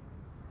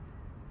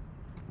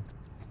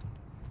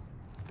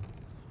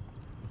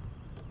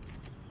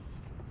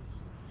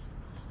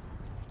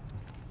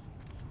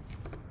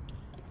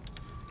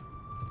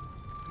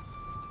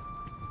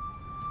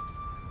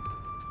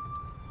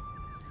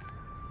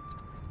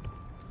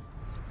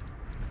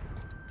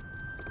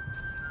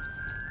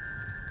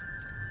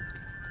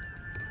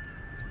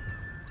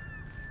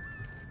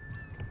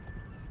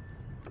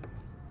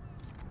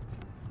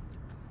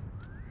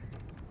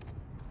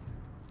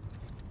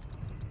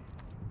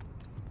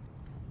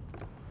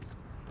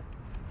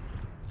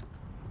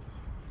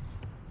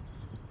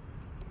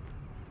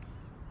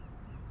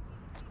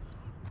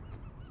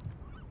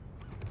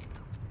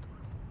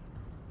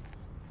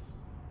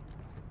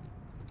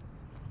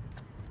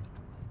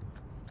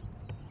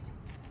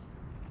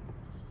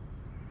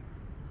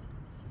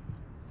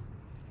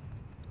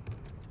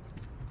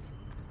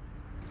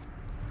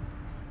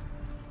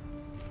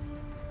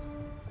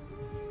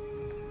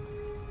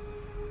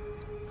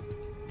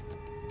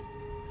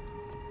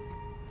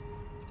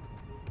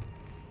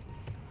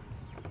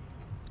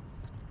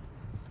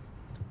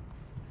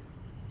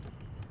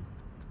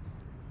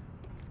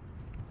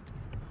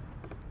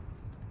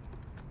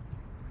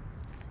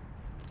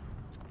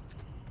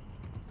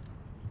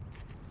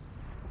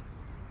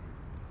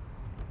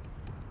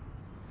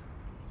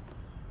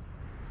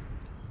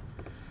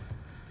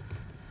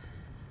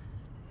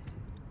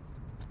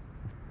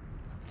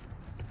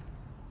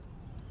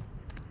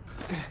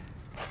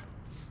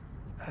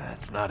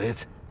 That's not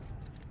it.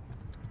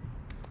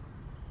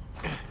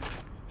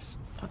 It's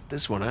not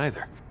this one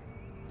either.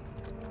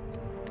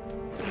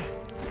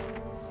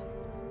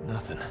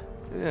 Nothing.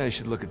 Yeah, I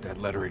should look at that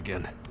letter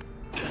again.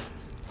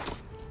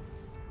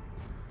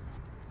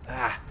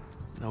 Ah,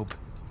 nope.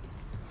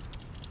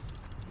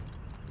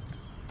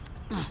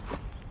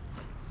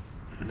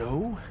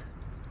 No?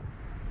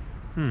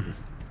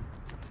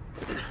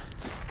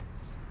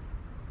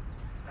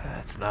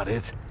 That's not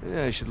it.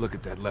 Yeah, I should look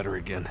at that letter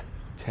again.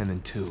 10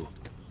 and 2.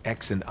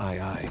 X and II.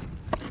 Would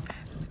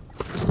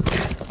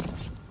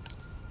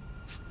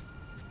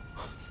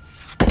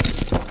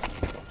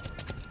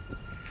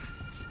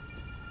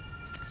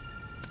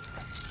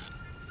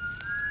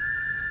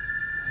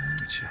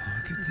you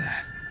look at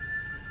that?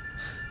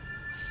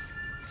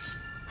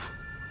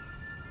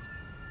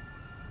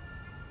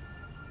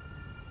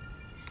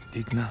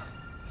 Digna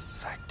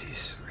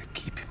factis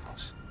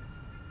recipimus.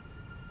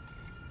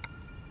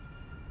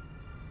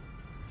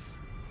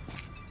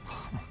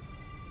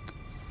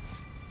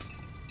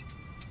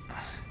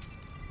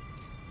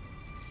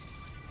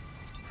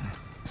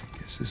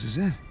 Guess this is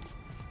it. All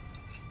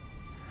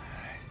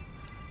right.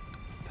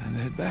 Time to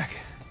head back.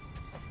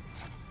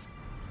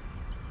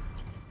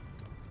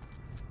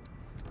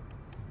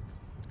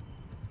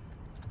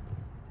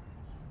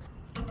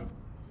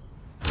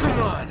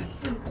 Come on!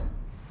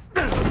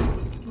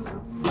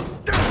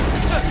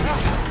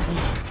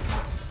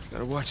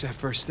 Gotta watch that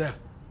first step.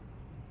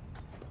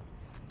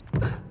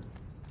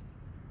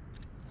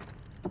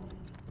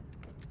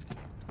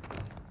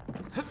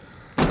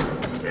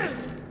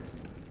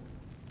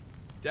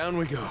 Down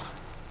we go.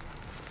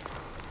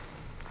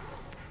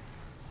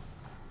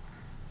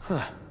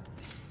 Huh.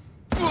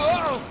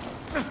 Whoa!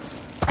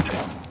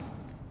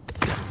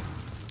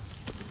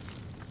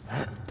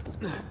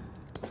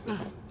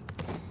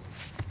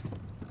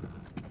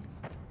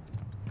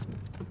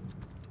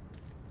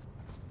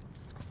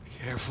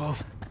 Careful.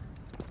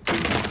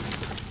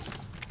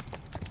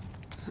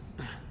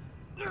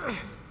 All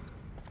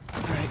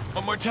right,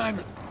 one more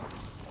time.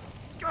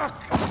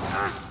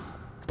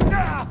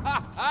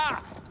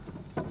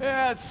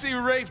 Yeah, let's see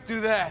Rafe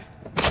do that.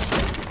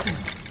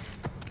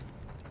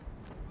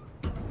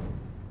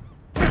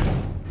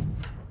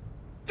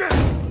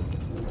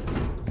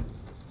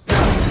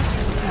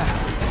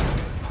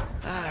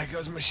 There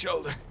goes my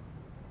shoulder.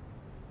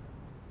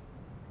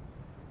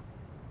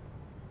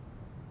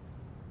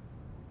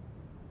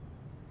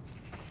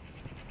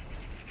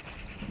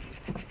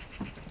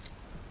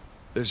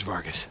 There's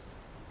Vargas.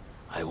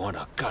 I want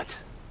a cut.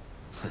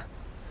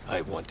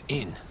 I want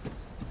in.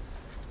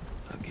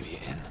 I'll give you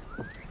in.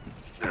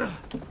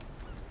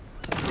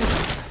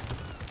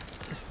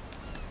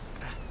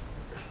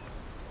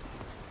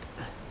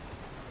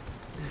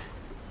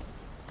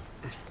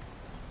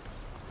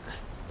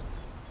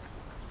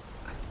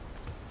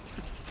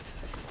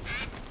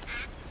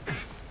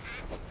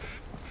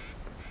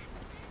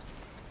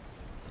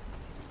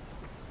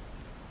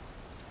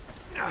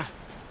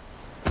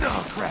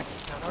 Oh, crap.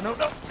 No.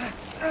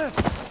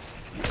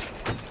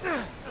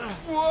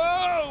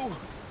 Whoa!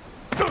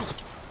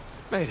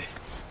 Made it.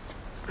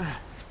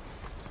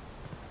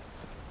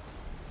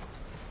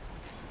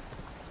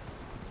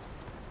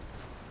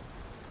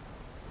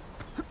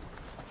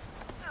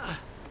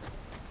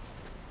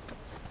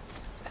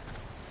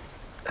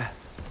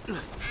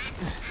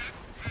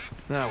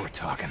 Now we're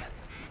talking.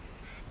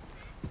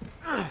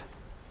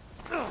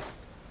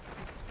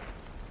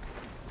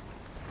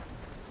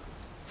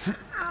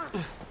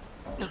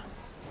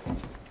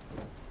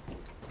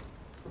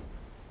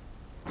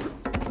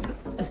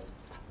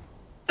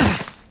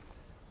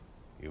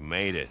 You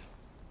made it.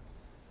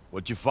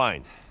 What'd you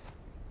find?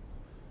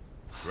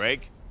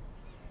 Greg?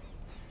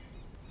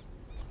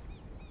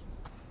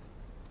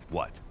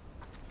 What?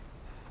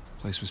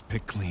 Place was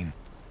picked clean.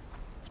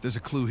 If there's a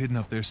clue hidden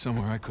up there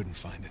somewhere, I couldn't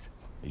find it.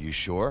 Are you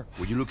sure?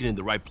 Were you looking in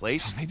the right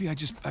place? Maybe I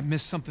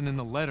missed something in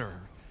the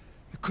letter.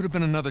 It could have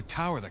been another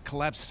tower that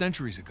collapsed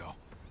centuries ago.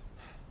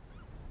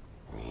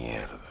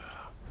 Mierda.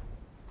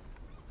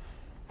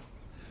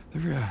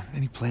 There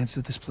any plans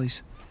to this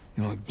place?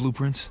 You know, like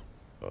blueprints?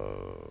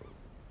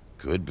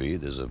 Could be.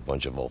 There's a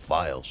bunch of old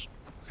files.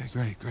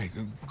 Okay, great.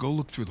 Go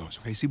look through those,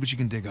 okay? See what you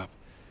can dig up.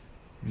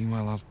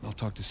 Meanwhile, I'll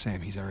talk to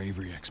Sam. He's our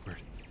Avery expert.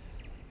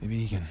 Maybe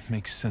he can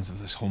make sense of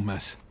this whole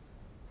mess.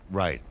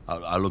 Right.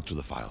 I'll look through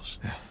the files.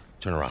 Yeah.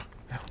 Turn around.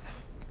 Yeah.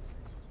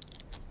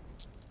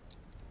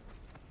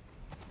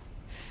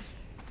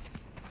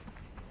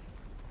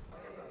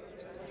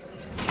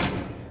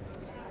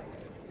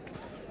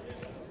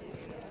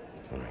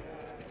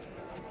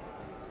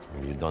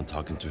 When you're done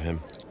talking to him,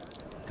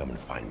 come and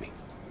find me.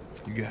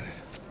 You got it.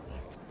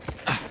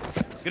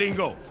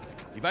 Gringo,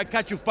 if I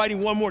catch you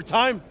fighting one more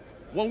time,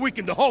 1 week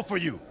in the hole for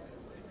you.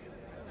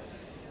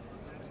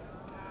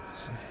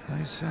 It's a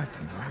nice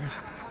acting, Vargas.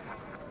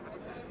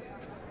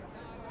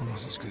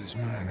 Almost as good as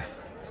mine.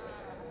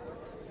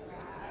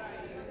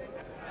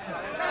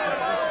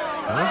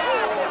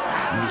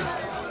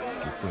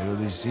 ¿Qué puedo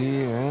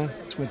decir, eh?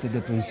 Suerte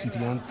de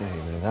principiante,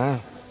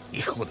 ¿verdad?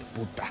 Hijo de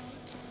puta.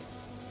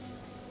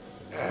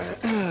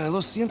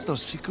 Lo siento,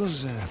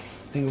 chicos.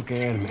 Tengo que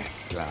irme.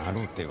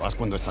 Claro, te vas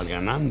cuando estás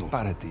ganando.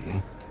 Para ti,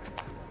 ¿eh?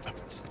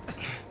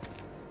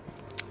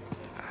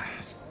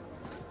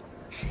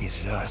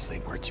 Jesus, they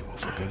worked you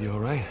over good. You all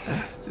right?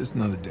 Just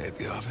another day at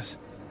the office.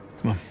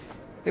 Come on.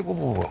 Hey, whoa,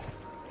 whoa, whoa.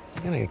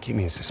 You're not gonna keep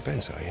me in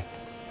suspense, are you?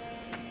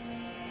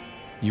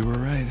 You were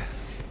right.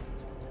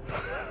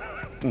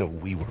 No,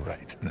 we were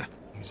right. No.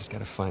 You just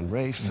gotta find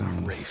Rafe. No,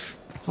 Rafe.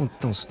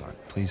 Don't start,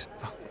 please.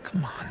 Oh,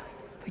 come on.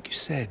 Like you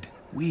said,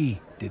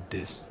 we did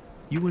this.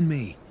 You and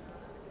me.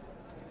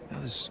 Now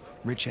this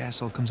rich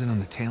asshole comes in on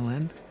the tail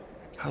end?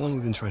 How long have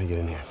we been trying to get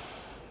in here?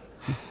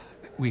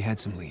 We had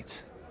some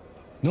leads.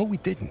 No, we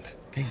didn't.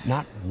 Okay,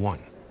 not one.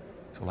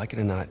 So like it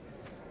or not,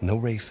 no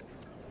Rafe,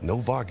 no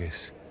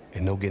Vargas,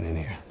 and no getting in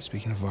here.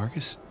 Speaking of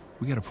Vargas,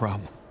 we got a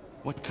problem.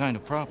 What kind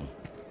of problem?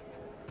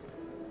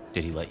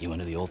 Did he let you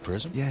into the old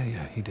prison? Yeah,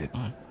 he did.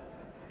 All right.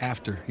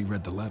 After he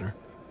read the letter.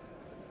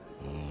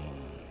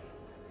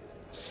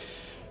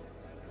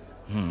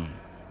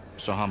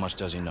 So how much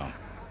does he know?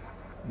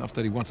 Enough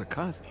that he wants a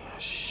cut. Oh,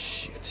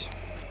 shit.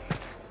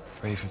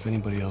 Rafe, if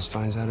anybody else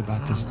finds out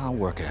about this... I'll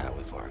work it out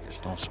with Vargas.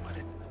 Don't sweat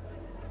it.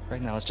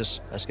 Right now,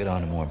 let's get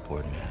on to more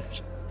important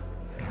matters.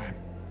 All right.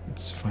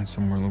 Let's find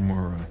somewhere a little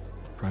more,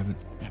 private.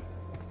 Yeah.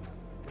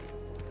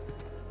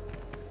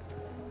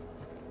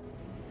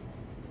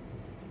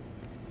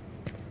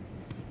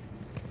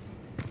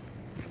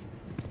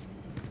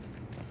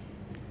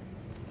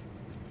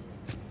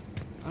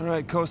 All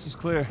right, coast is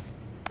clear.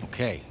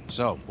 Okay,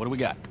 so, what do we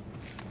got?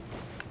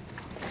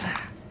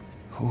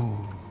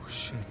 Oh,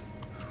 shit.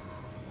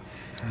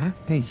 Huh?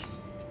 Hey.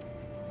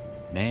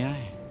 May I?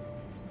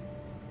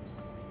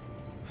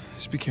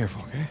 Just be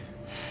careful, okay?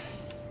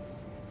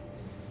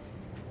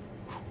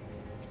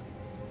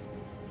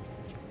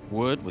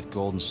 Wood with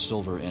gold and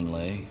silver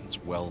inlay.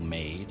 It's well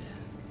made.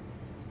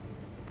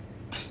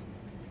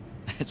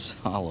 It's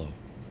hollow.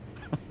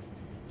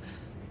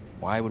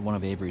 Why would one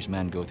of Avery's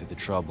men go through the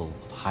trouble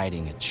of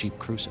hiding a cheap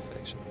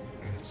crucifix?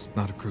 It's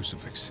not a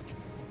crucifix.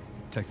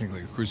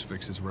 Technically, a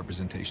crucifix is a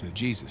representation of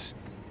Jesus.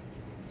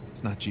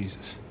 It's not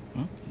Jesus.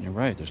 Well, you're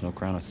right. There's no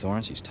crown of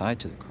thorns. He's tied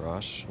to the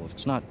cross. Well, if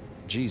it's not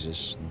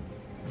Jesus, then...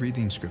 Read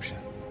the inscription.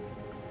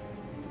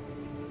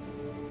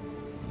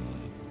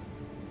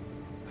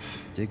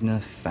 Digna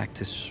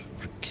factus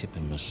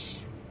recipimus.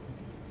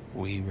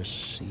 We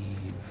receive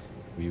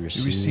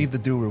the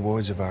due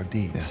rewards of our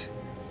deeds.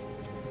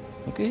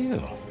 Yeah. Look at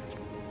you.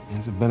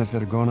 It's a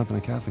benefit of growing up in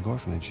a Catholic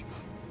orphanage.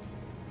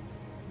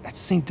 That's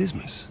St.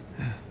 Dismas.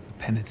 Yeah, the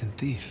penitent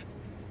thief.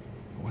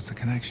 What's the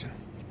connection?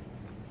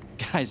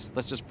 Guys,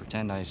 let's just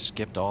pretend I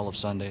skipped all of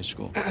Sunday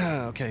school.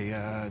 Okay,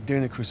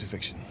 during the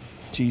crucifixion,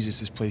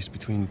 Jesus is placed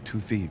between two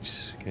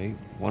thieves, okay?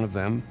 One of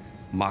them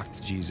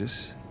mocked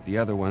Jesus. The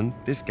other one,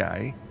 this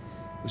guy,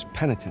 was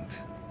penitent.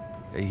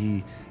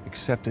 He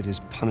accepted his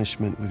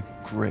punishment with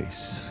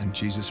grace. And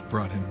Jesus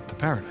brought him to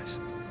paradise.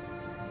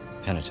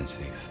 Penitent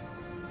thief.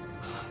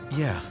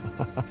 Yeah.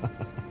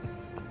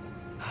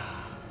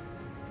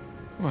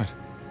 What?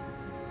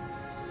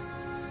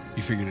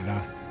 You figured it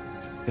out?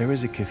 There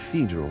is a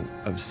cathedral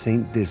of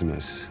St.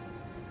 Dismas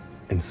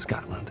in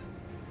Scotland.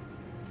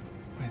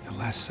 Wait, the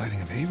last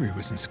sighting of Avery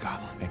was in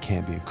Scotland. That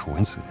can't be a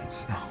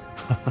coincidence. No.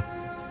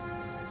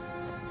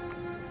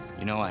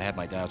 You know, I had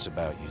my doubts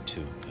about you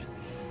too, but...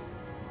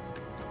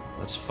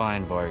 Let's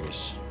find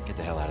Vargas. Get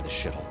the hell out of this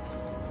shithole.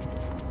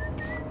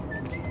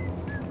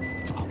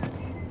 Oh.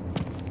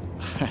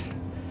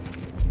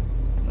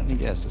 Let me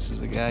guess, this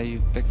is the guy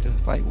you picked a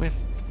fight with?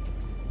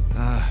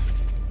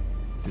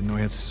 Didn't know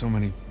he had so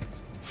many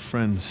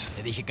friends.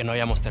 Te dije que no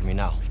hayamos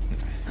terminado.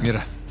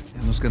 Mira,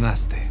 ya nos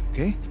ganaste, ¿ok?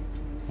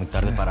 Muy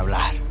tarde para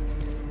hablar.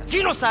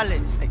 ¡Aquí no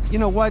sales! Hey, you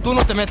know what? Tú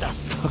no te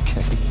metas.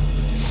 Okay.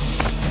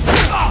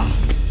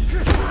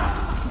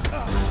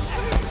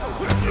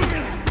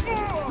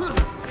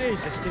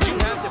 Jesus, did you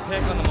have to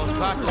pick on the most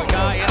popular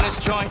guy in this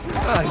joint?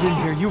 I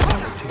didn't hear you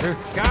volunteer.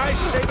 Guys,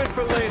 save it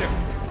for later.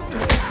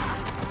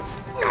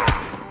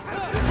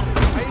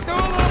 How you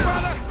doing, little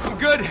brother?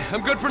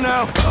 I'm good for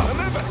now.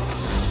 Remember,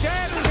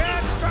 jab,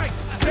 strike.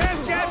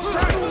 Jab,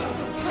 strike.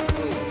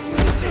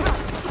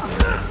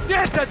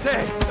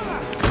 Siéntate.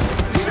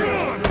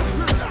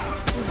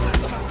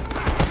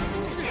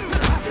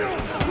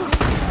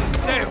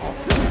 Damn.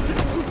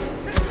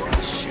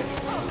 Shit.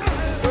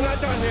 We're not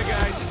done here,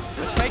 guys.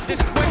 Let's make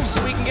this quick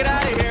so we can get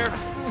out of here.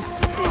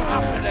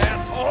 Stop it,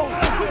 asshole.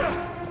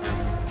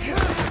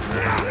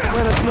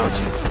 Buenas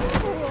noches.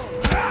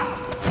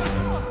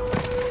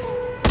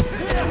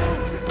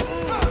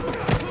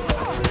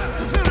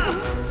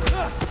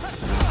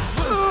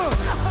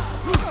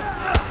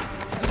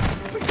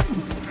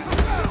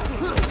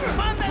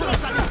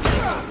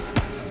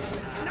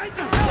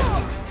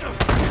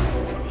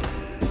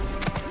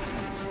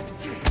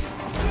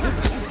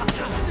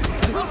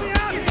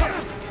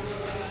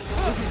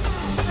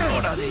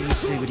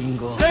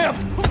 Damn!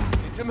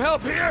 Need some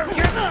help here!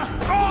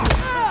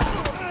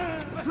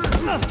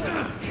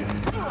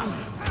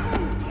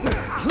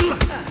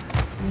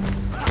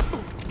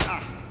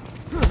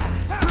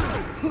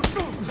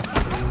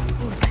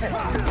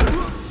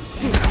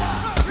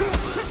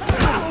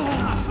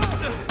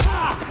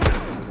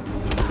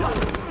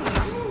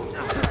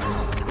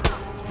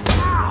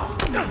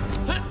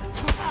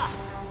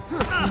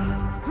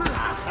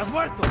 ¡Has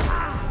muerto!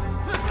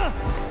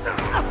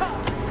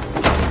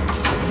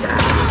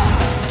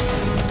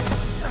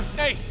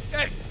 Hey,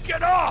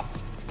 get off!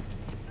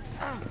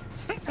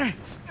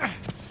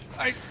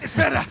 Ay,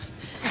 espera.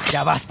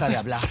 Ya basta de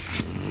hablar.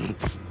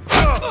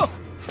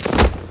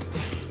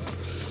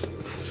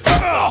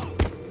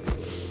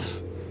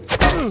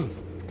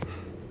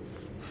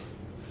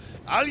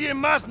 Alguien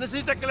más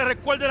necesita que le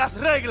recuerde las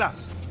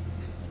reglas.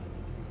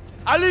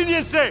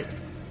 ¡Alíñense!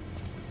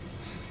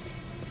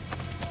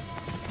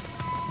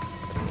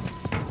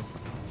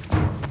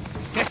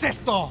 ¿Qué es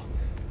esto?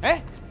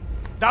 ¿Eh?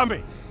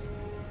 Dame.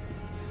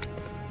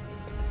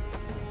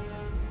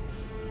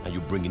 Are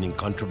you bringing in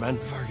contraband?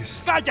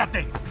 Vargas.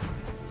 ¡Cállate!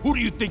 Who do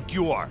you think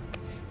you are?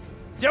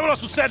 Llévalo a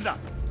su celda.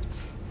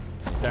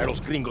 Trae a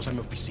los gringos a mi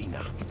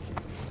oficina.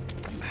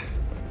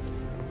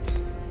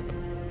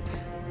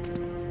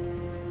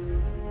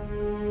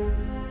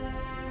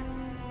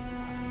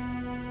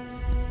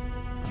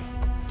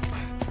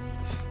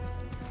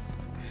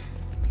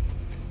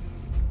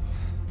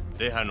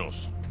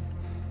 Déjanos.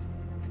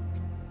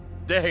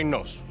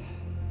 Déjennos.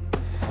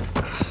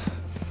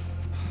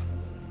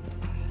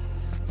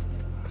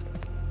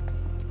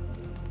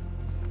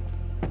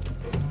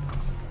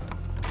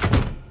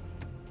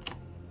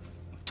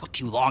 Took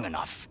you long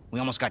enough. We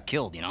almost got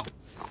killed, you know?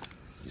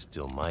 You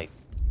still might.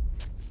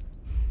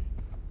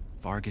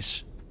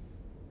 Vargas?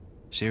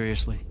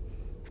 Seriously?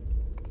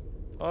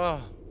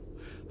 Oh,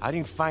 I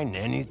didn't find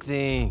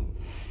anything.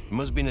 It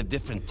must be in a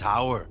different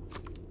tower.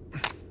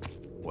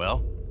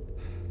 Well?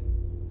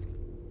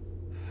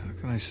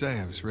 What can I say?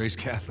 I was raised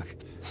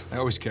Catholic. I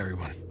always carry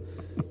one.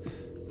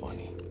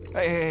 Funny.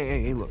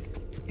 Hey, look.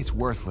 It's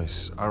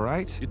worthless, all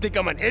right? You think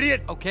I'm an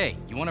idiot? Okay,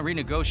 you want to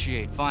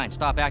renegotiate, fine.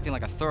 Stop acting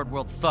like a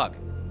third-world thug.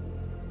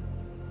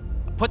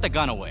 Put the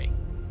gun away.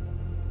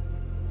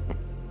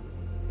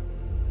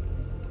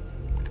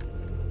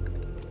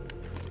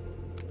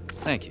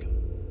 Thank you.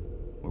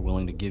 We're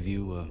willing to give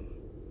you,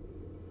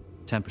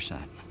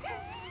 10%.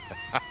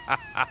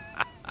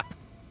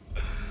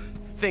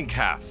 Think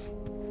half.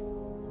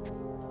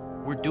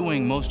 We're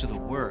doing most of the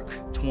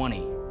work,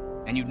 20,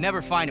 and you'd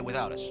never find it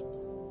without us.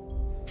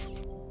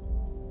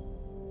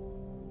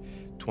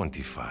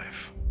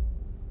 25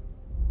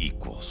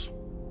 equals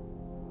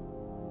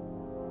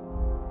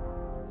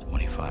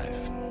 25.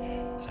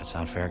 Does that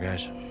sound fair,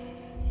 guys?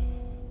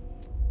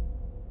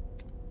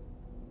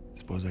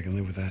 Suppose I can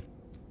live with that.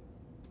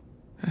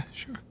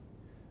 Sure.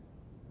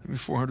 I mean,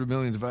 400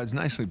 million divides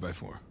nicely by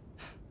 4.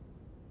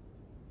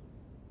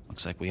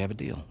 Looks like we have a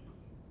deal.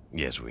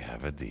 Yes, we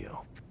have a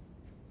deal.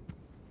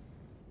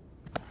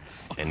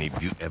 And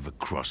if you ever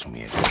cross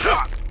me again...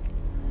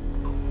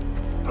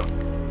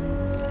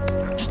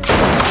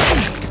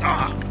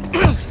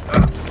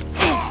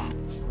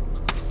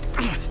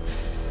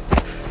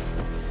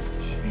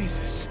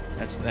 Jesus.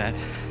 That's that.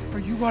 Are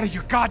you out of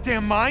your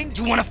goddamn mind?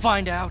 Do you want to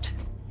find out?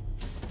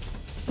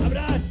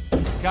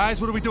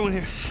 Guys, what are we doing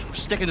here? We're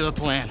sticking to the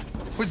plan.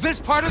 Was this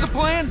part of the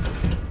plan?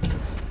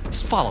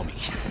 Just follow me.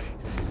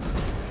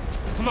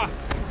 Come on!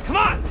 Come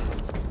on!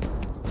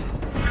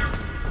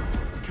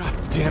 God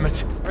damn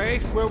it.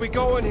 Rafe, where are we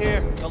going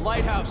here? The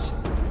lighthouse.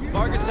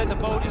 Vargas said the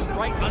boat is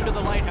right under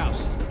the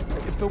lighthouse.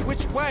 But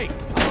which way?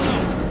 I don't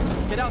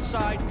know. Get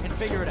outside and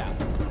figure it out.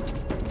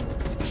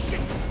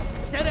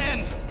 Get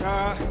in!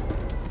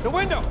 The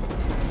window!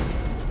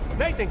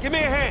 Nathan, give me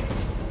a hand.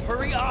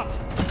 Hurry up!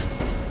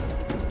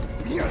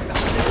 Mierda!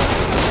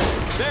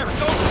 There,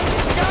 it's open!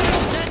 Got it!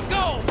 Let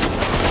go!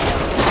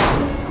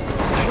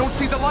 I don't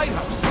see the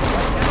lighthouse.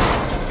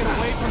 Just get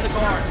away from the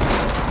guard.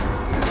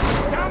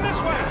 Down this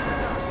way!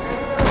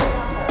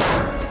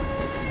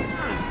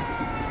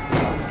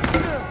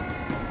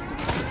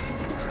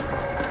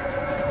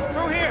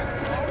 Through here!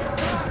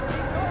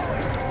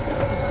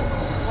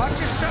 Watch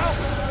yourself!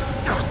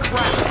 Oh,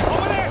 crap!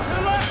 Over there, to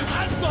the left!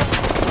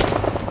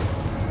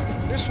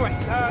 This way.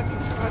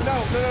 No,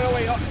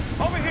 wait.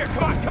 Over here,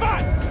 come on!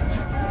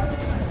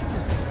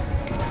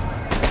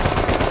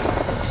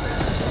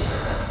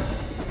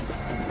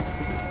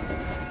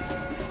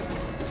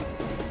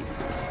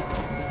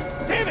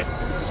 Damn it!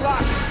 It's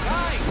locked.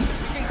 Guys,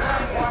 we can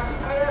climb this.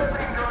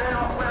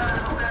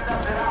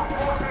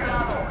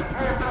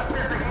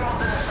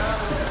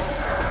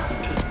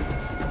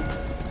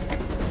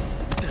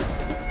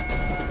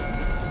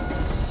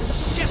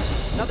 Shit!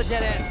 Another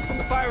dead end.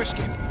 The fire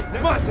escape.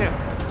 Come on, Sam.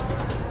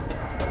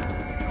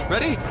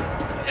 Ready?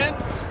 And...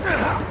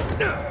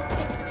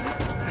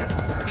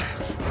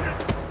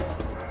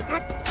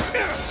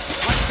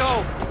 Let's go.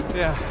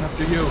 Yeah,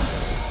 after you.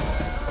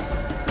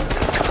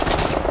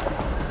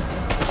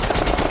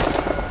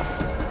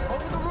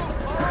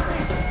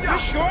 You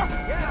sure?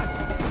 Yeah.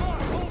 Come on,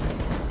 move.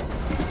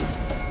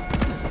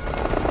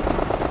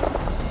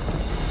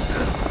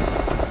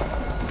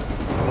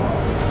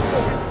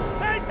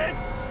 Nathan!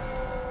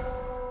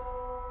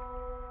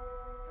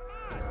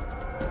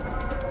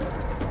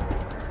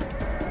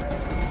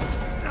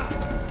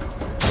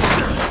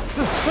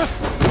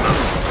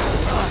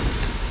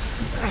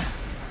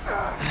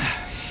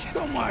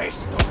 Toma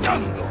esto,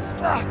 Django.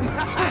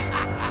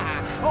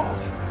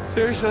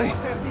 Seriously?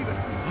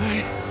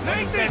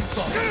 Nathan!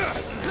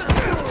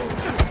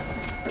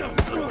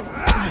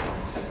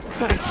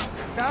 Thanks.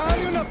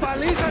 ¡Dale una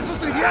paliza a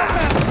esos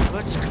idiotas!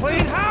 Let's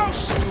clean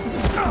house!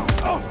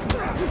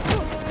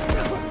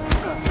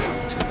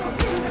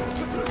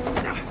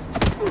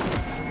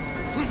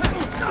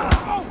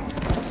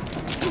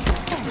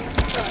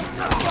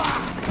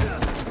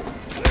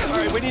 All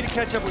right, we need to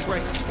catch up with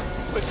Ray.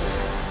 But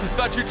I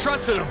thought you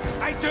trusted him.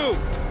 I do.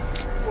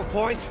 To a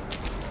point.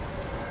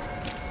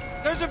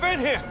 There's a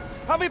vent here.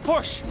 Help me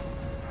push.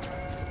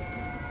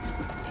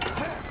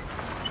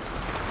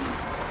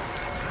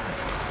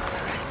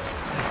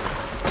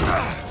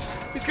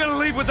 He's gonna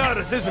leave without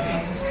us, isn't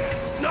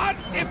he? Not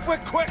if we're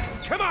quick.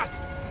 Come on.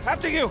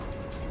 After you.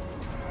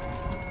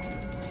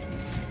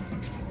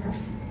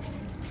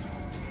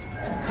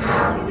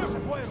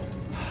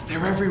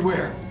 They're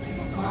everywhere.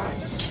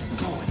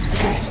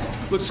 Okay,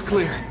 looks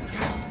clear.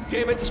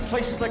 Damn it, this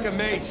place is like a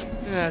maze.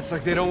 Yeah, it's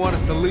like they don't want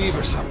us to leave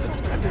or something.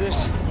 After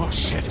this, Oh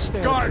shit!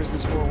 stay Guard! out of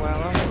business for a while,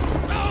 huh?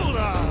 Hold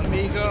on,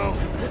 amigo.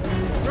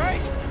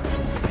 Right?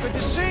 Good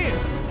to see you.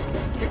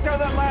 Kick down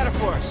that ladder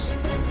for us.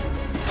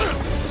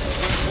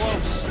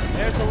 Close.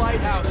 There's the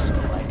lighthouse.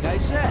 Like I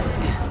said,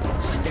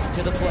 stick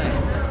to the plan.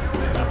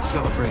 Not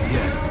celebrate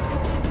yet.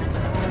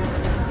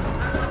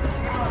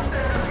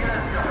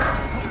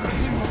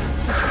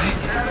 This way.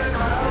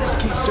 Just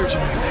keep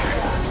searching over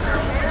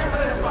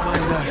there.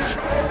 Mind us.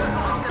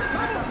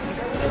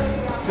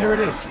 There it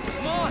is.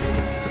 Come on.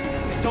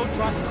 And don't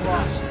drop the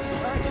cross.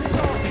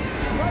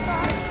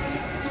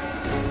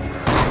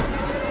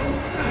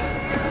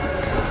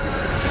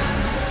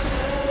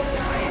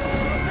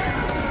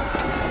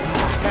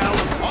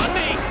 On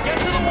me! Get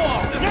to the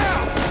wall!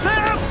 Now!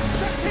 Sam!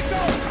 Keep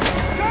going!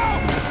 Go!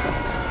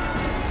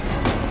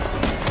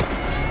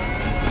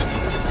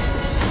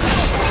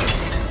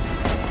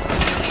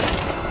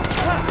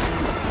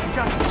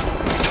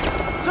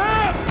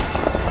 Sam!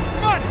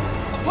 Come on!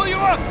 I'll pull you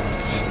up!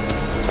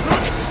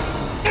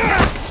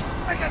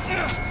 I got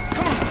you!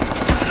 Come on!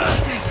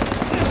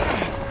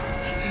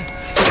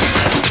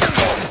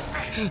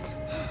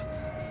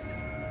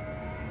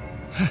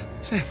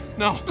 Sam,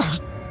 no.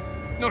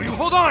 No, you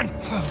hold on!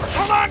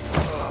 Hold on!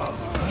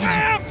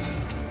 Sam!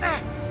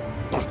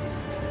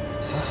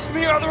 Give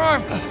me your other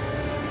arm!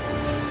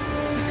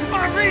 Come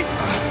on, reach!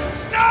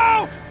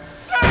 No!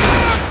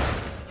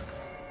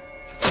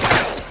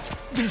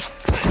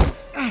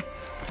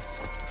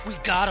 We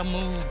gotta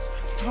move.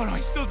 Oh no,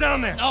 he's still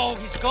down there! No,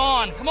 he's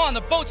gone. Come on,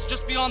 the boat's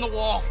just beyond the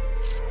wall.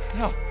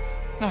 No,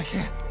 I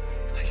can't.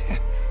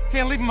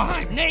 Can't leave him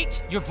behind.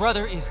 Nate! Your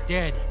brother is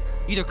dead.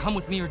 Either come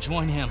with me or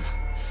join him.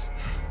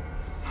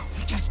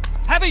 Just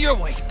have it your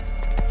way.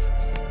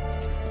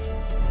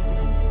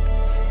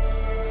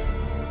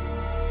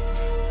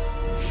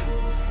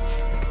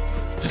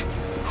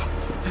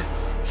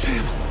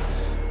 Sam!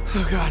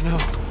 Oh God, no.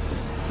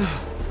 No.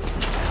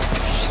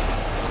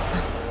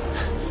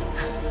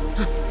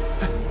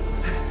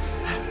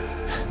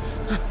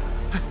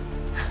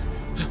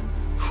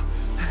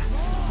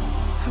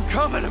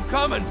 I'm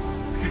coming.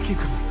 Okay, keep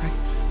coming, right?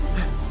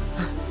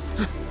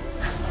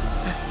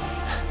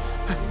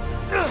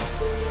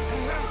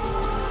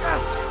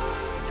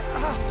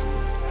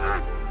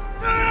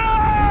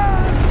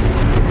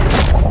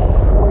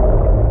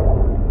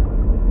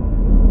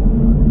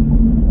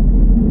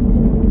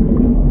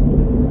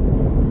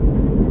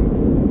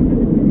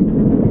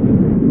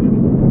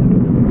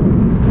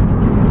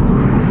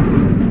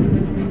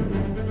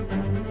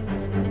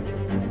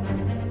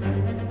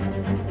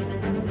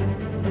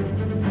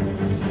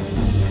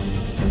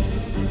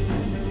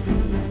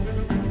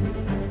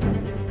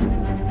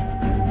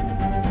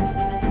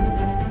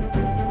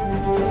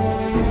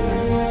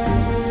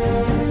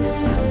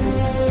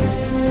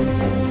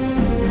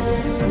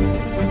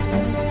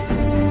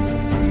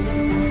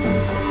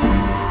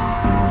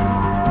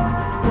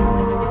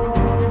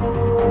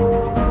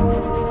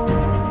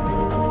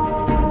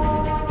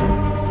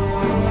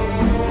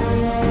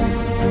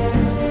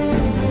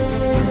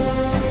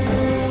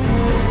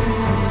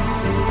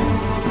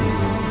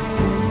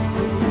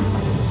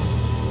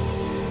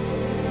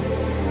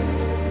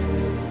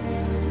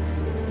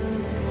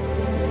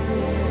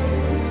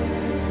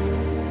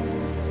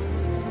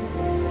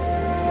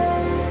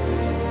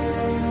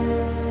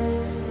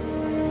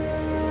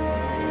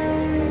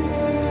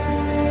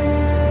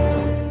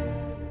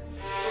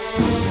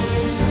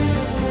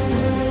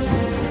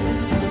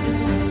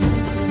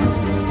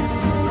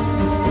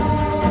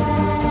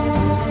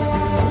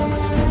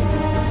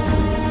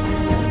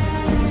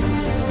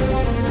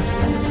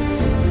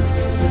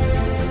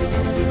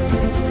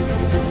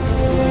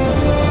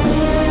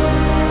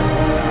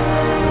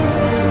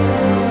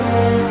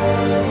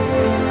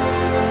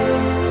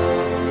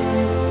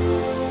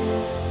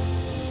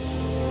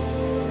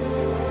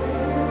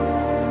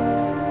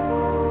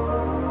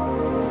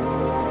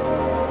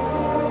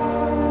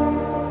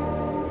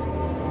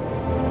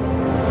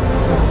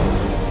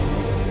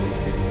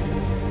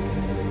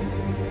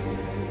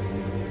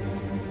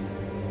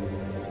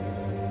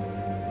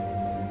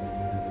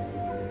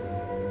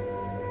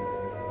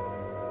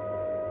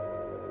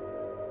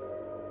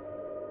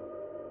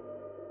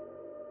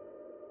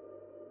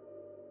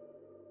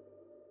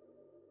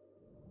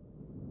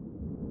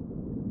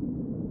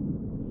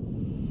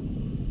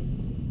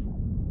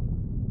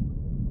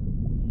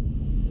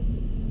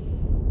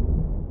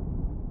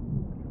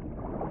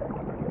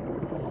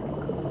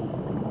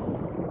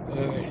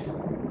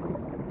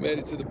 Made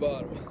it to the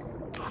bottom.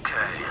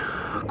 Okay.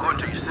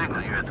 According to your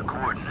signal, you're at the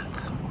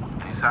coordinates.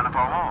 Any sign of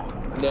our haul?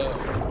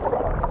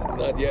 No.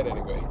 Not yet,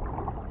 anyway.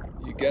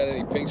 You got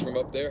any pings from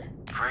up there?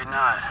 Afraid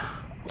not.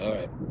 All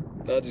right.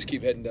 I'll just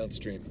keep heading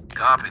downstream.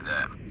 Copy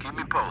that. Keep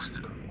me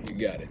posted. You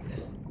got it.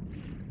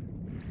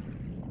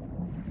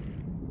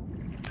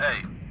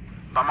 Hey,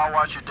 by my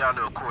watch, you're down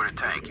to a quarter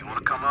tank. You want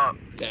to come up?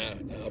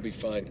 Nah, I'll be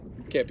fine.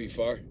 Can't be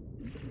far.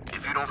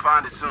 If you don't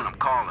find it soon, I'm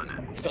calling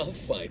it. I'll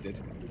find it.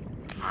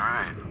 All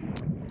right.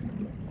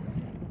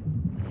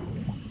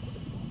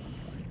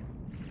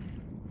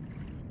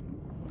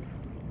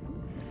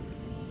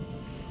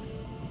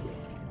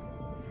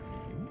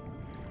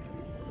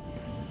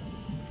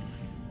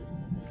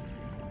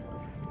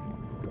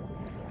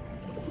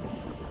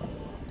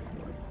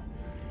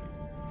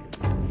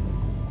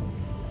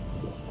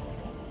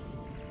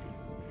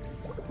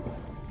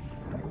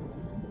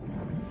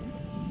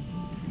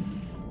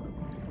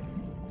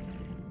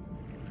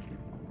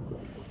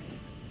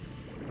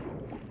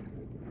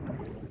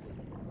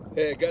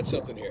 Hey, I got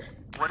something here.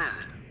 What is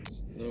it?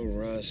 No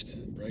rust,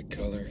 bright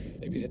color.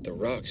 Maybe it hit the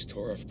rocks,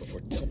 tore off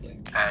before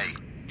tumbling. Hey,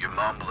 you're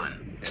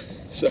mumbling.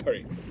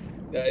 Sorry.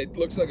 It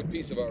looks like a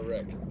piece of our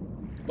wreck.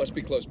 Must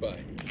be close by.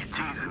 You're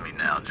teasing me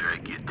now,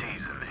 Drake. You're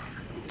teasing me.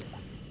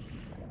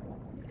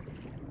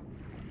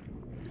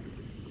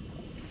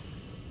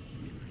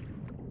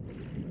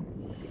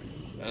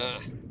 Ah,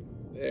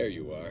 there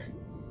you are.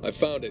 I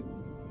found it.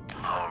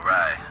 All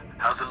right.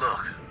 How's it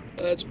look?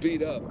 It's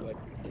beat up, but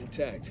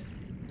intact.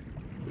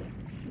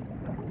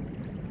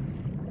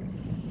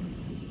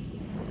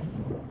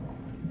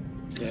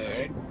 All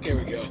right, here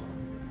we go.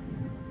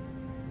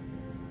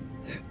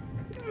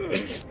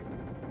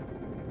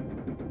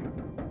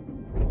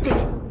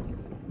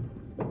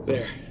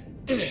 There.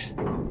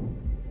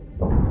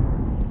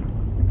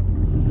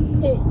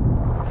 Whoa!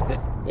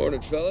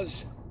 Morning,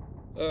 fellas.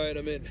 All right,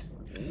 I'm in.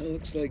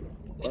 Looks like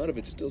a lot of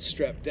it's still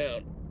strapped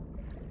down.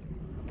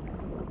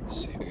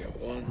 Let's see, we got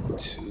 1,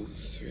 2,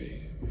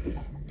 3,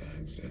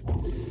 5, 6.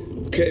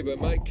 Okay, by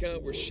my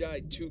count, we're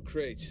shy 2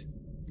 crates.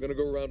 I'm gonna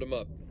go round them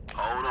up.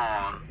 Hold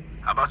on.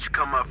 How about you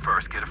come up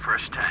first, get a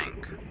fresh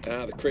tank?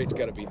 Ah, the crate's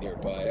gotta be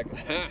nearby.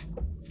 Ha!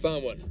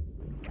 Found one.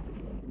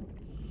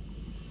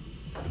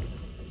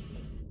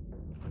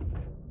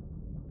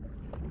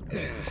 Ah,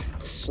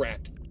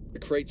 crap. The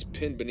crate's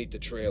pinned beneath the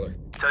trailer.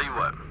 Tell you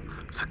what,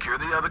 secure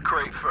the other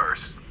crate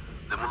first,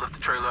 then we'll lift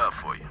the trailer up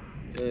for you.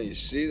 You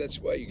see, that's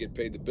why you get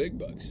paid the big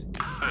bucks.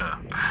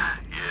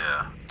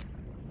 Yeah.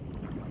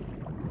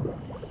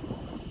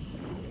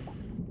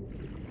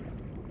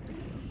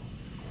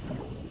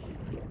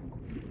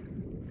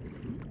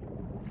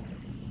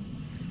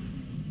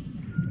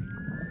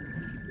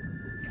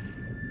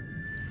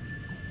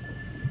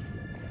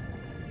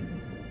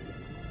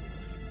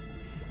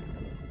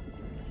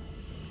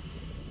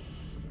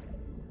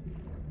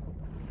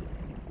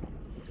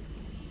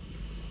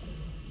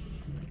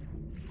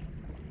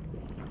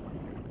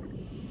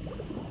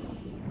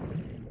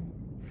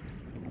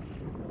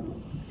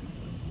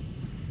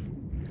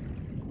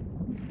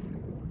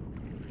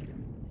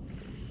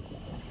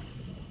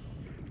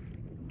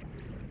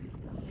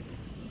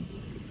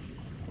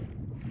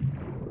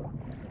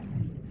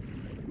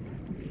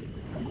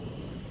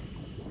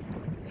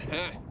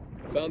 Ha!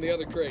 Found the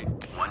other crate.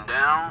 One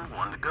down,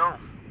 one to go.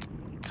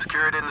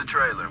 Secure it in the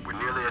trailer. We're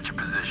nearly at your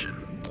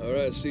position. All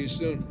right, see you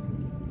soon.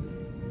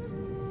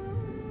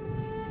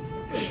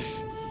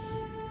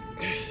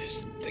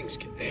 This thing's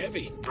getting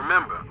heavy.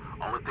 Remember,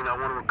 only thing I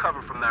want to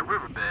recover from that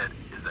riverbed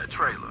is that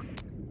trailer.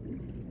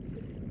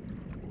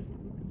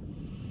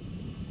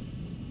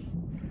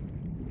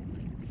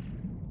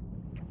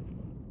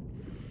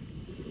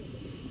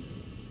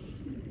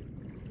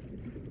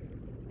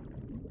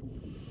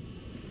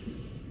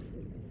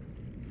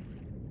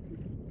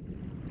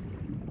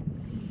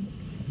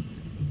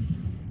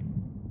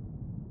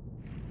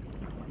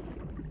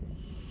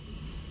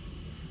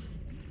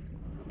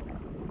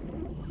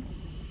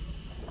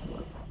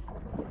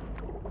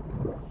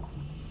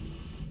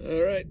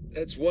 All right,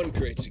 that's one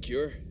crate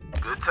secure.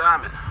 Good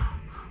timing.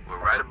 We're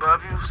right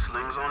above you.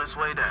 Sling's on its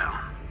way down.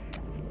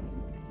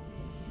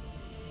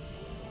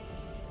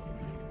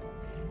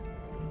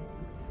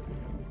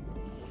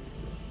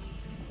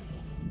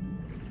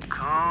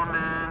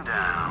 Coming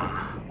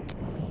down.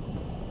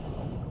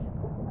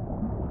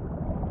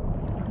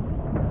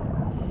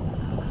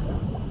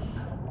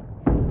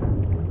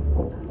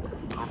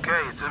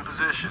 Okay, it's in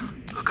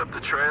position. Look up the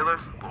trailer.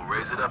 We'll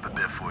raise it up a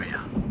bit for you.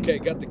 Okay,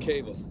 got the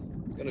cable.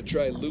 Gonna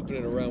try looping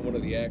it around one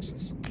of the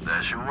axles.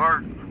 That should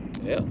work.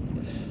 Yeah.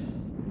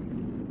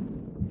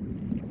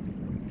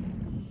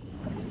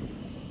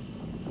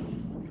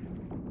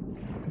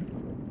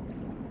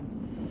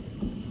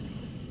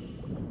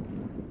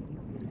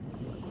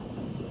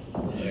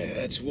 Alright,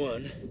 that's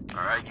one.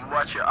 Alright, you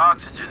watch your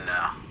oxygen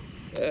now.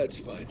 That's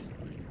fine.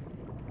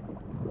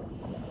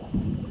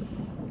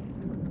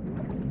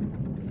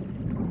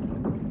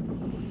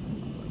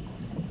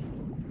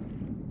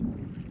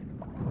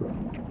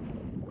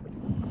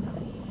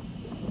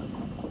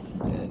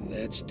 And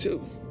that's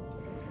two.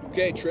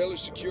 Okay, trailer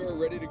secure,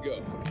 ready to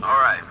go. All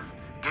right.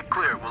 Get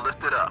clear. We'll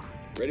lift it up.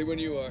 Ready when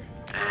you are.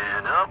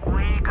 And up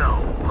we go.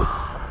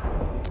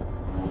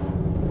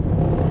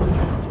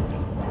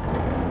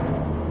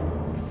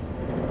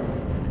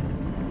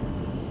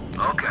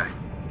 Okay.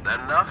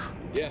 That enough?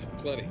 Yeah,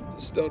 plenty.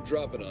 Just don't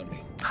drop it on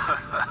me.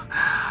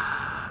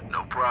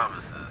 No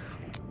promises.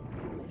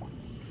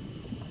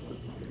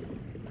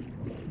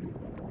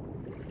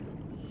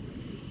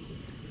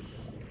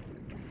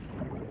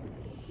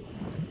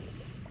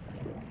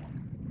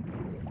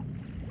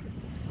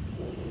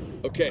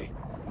 Okay,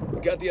 we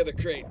got the other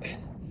crate.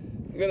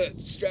 I'm gonna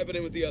strap it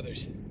in with the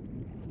others.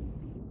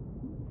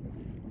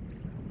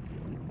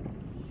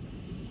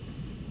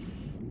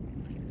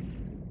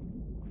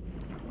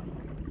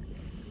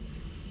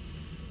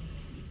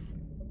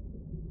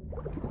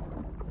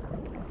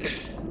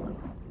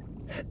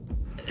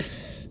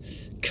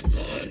 Come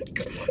on,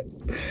 come on.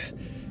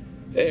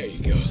 There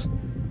you go.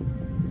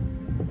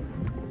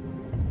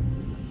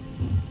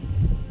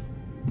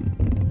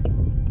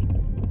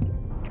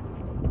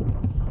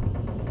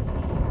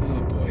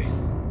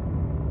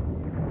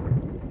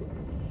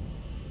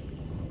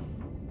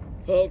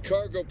 All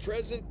cargo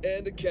present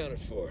and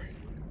accounted for.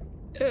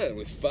 And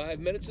with 5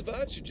 minutes of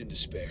oxygen to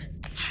spare.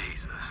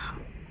 Jesus.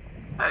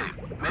 Hey,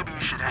 maybe you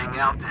should hang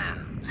out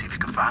then. See if you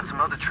can find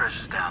some other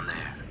treasures down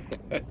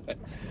there.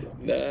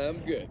 Nah, I'm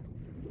good.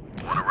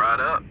 Wanna ride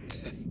up?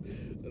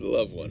 I'd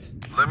love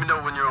one. Let me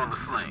know when you're on the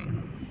sling.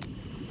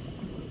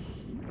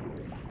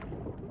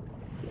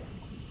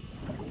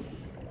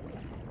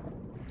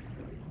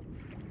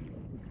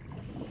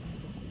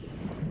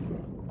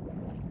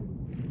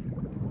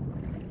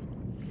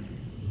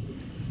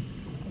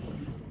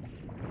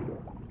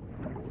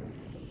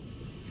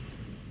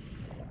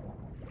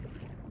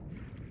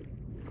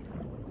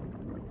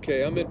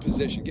 Okay, I'm in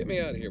position. Get me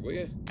out of here, will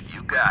you?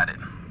 You got it.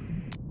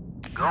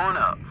 Going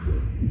up.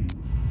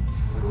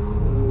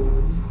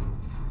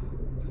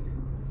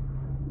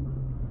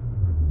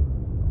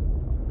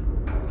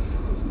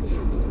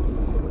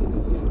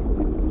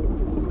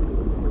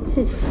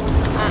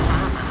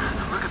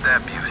 Look at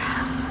that beauty.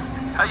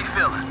 How you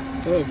feeling?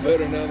 Oh,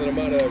 better now that I'm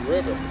out of that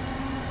river.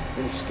 I'm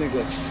gonna stink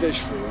like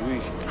fish for a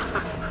week.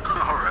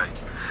 All right.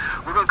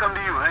 We're gonna come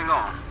to you. Hang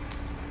on.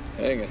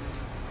 Hang it.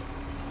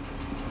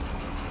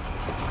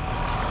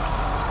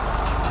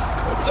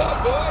 What's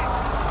up, boys?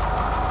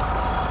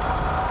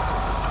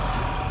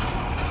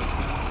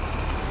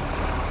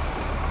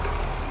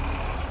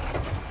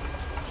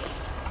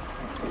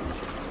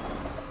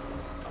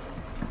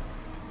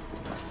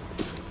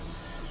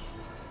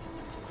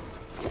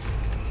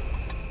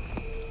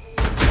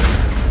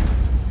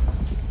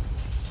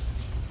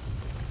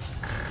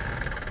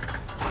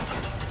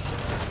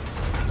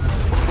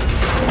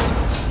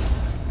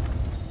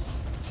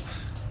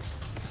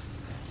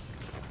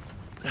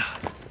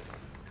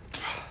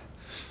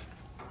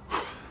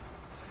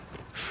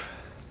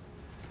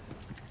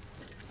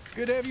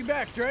 Good to have you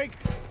back, Drake.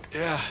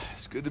 Yeah,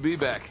 it's good to be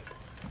back.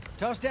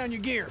 Toss down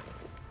your gear.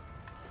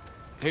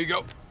 Here you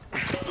go.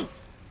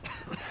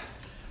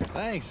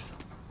 Thanks.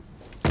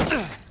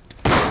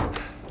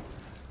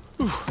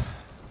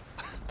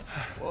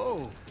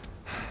 Whoa,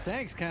 this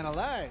tank's kind of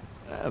light.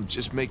 I'm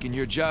just making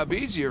your job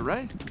easier,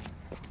 right?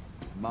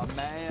 My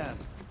man.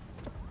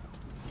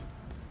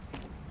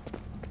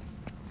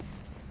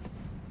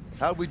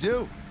 How'd we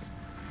do?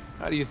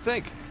 How do you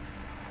think?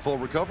 Full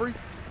recovery?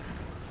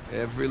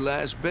 Every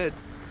last bit.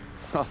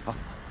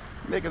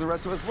 Making the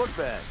rest of us look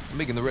bad.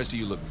 Making the rest of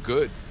you look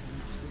good.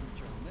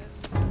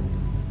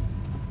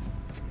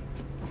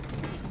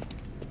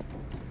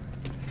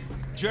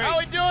 Drake, How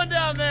we doing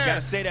down there?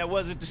 gotta say that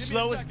wasn't the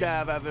slowest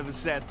dive I've ever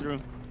sat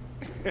through.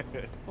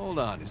 Hold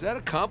on, is that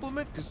a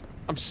compliment? Because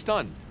I'm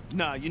stunned.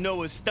 Nah, you know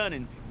what's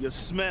stunning? Your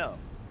smell.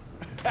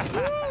 I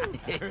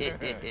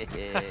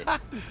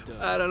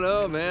don't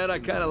know, man. I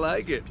kind of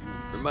like it.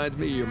 Reminds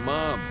me of your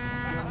mom.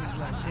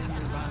 Like 10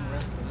 years behind the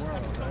rest of the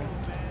world, right?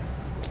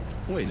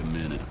 Wait a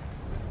minute.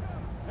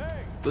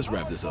 Let's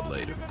wrap this up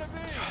later.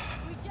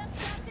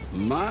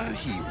 My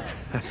hero.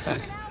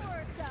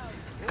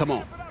 Come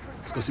on.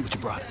 Let's go see what you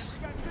brought us.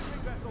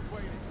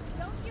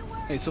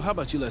 Hey, so how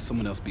about you let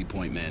someone else be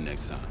point man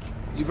next time?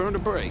 You've earned a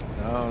break.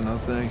 Oh, no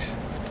thanks.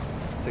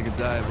 Take a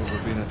dive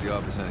over being at the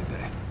office any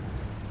day.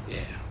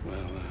 Yeah,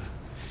 well,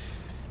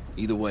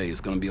 either way,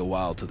 it's gonna be a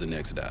while to the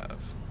next dive. What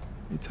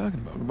are you talking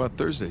about? What about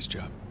Thursday's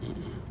job?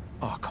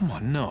 Oh, come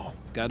on, no.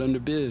 Got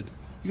underbid.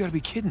 You gotta be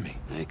kidding me.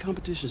 Hey,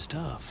 competition's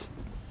tough.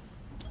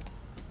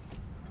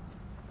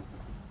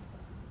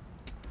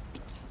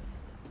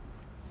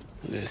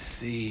 Let's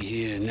see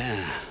here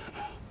now.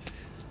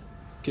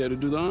 Care to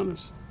do the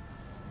honors?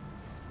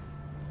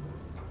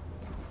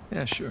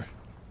 Yeah, sure.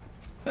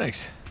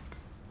 Thanks.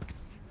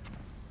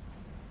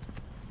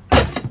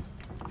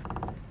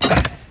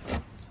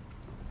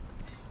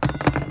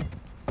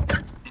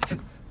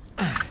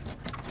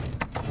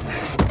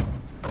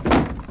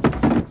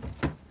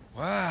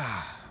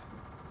 Wow.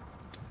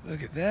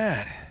 Look at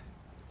that.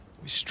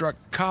 We struck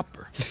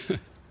copper.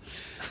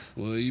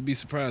 Well, you'd be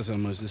surprised how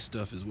much this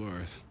stuff is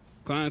worth.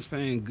 Client's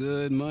paying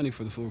good money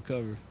for the full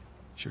cover.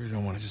 Sure you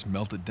don't want to just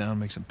melt it down,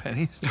 make some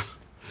pennies?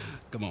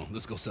 Come on,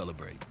 let's go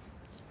celebrate.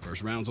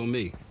 First round's on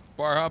me.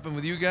 Bar hopping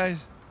with you guys?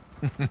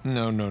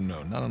 No,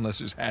 not unless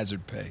there's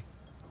hazard pay.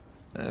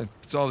 If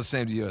it's all the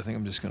same to you, I think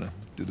I'm just gonna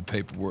do the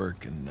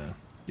paperwork and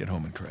get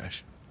home and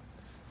crash.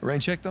 A rain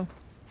check, though?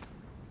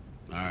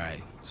 All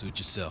right, suit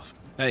yourself.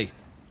 Hey,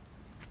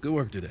 good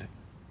work today.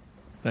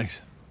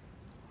 Thanks.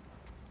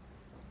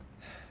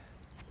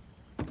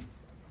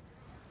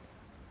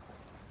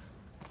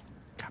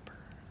 Copper.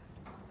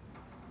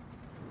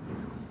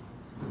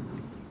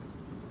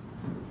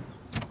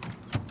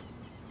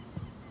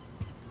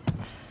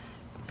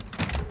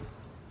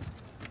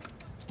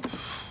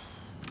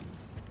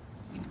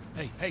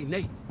 Hey,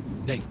 Nate.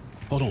 Nate,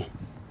 hold on.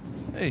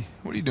 Hey,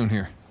 what are you doing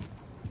here?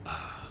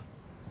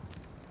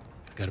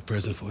 Got a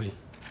present for you.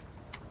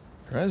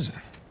 Present?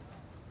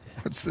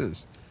 What's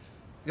this?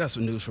 Got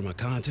some news from my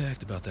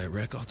contact about that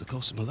wreck off the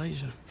coast of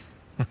Malaysia.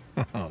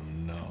 Oh,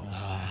 no.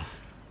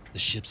 The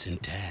ship's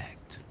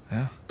intact.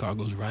 Yeah?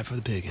 Cargo's right for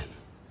the picking.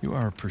 You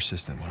are a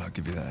persistent one, I'll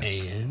give you that.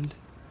 And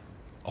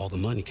all the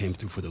money came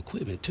through for the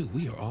equipment, too.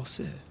 We are all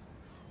set.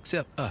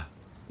 Except,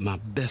 my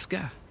best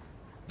guy.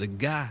 The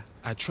guy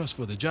I trust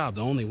for the job,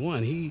 the only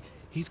one.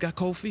 He's got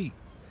cold feet.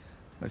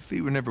 My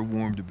feet were never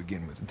warm to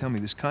begin with. And tell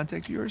me, this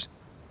contact of yours,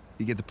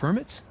 you get the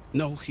permits?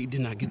 No, he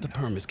did not get the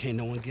permits. Can't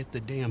no one get the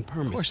damn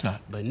permits. Of course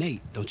not. But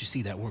Nate, don't you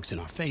see that works in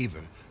our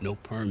favor? No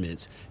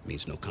permits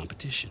means no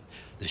competition.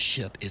 The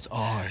ship is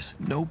ours.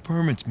 No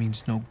permits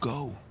means no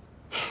go.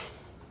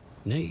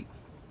 Nate,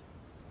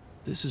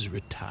 this is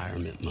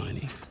retirement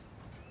money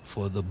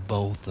for the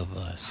both of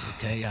us,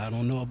 okay? I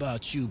don't know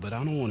about you, but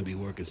I don't want to be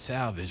working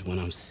salvage when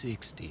I'm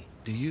 60.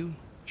 Do you?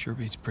 Sure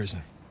beats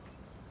prison.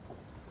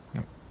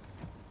 No.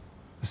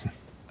 Listen,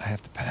 I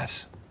have to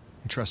pass.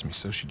 And trust me,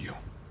 so should you.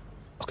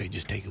 Okay,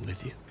 just take it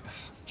with you.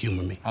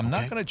 Humor me. I'm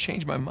okay? not gonna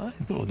change my mind.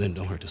 No, then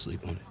don't hurt to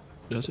sleep on it.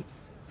 Does it?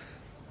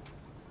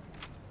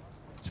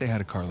 Say hi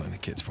to Carla and the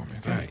kids for me,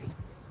 okay? All right.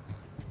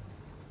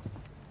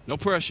 No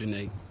pressure,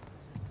 Nate.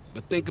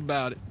 But think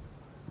about it.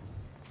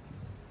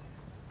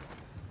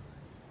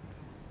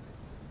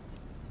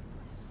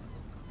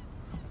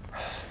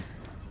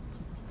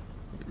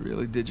 You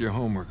really did your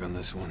homework on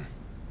this one.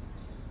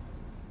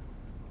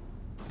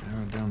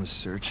 Narrowed down the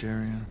search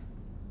area.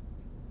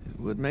 It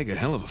would make a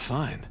hell of a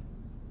find.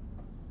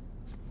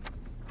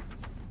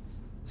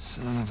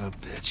 Son of a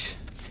bitch.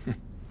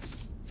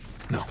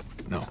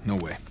 No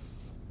way.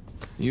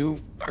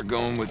 You are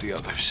going with the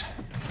others.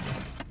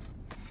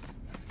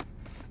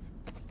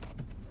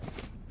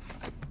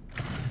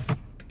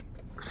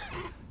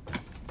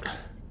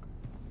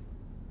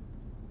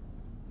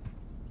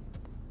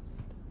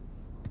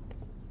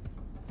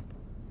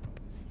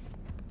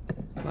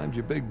 Climbed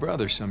your big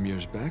brother some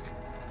years back.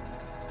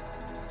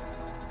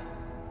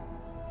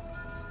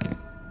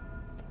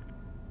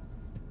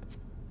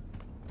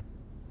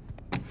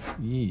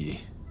 Yee.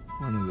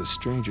 One of the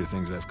stranger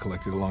things I've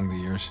collected along the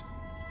years.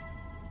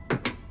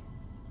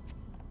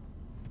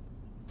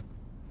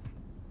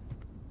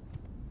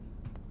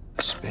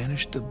 A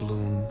Spanish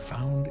doubloon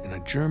found in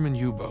a German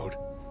U-boat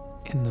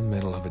in the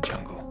middle of a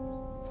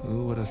jungle.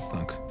 Who would have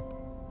thunk?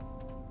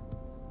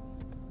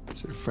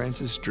 Sir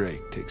Francis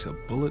Drake takes a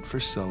bullet for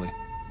Sully.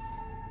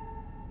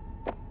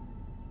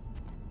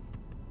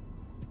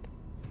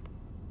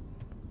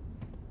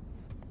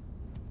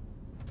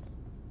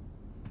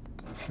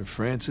 Sir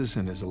Francis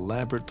and his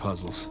elaborate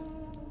puzzles.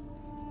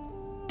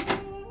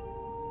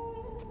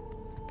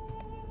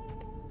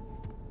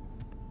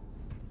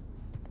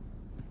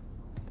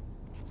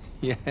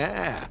 Yeah!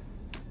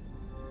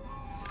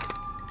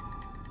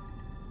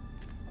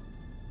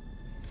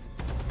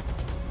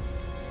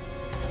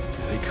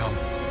 Here they come.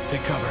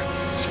 Take cover.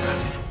 I'm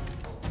surrounded.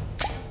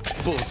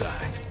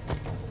 Bullseye.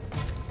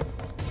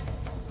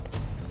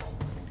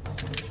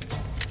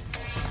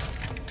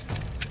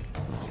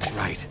 All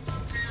right.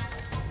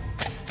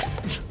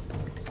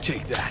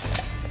 Take that.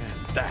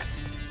 And that.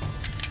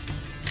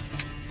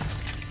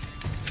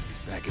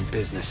 Back in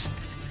business.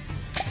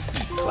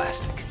 Eat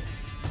plastic.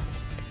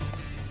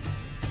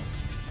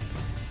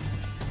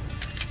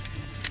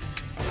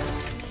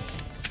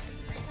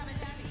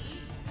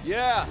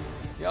 Yeah,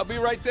 I'll be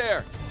right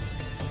there.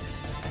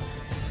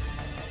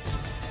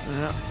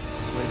 Well,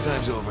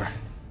 playtime's over.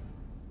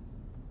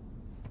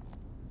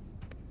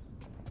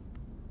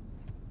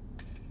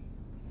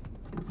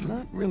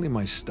 Not really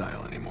my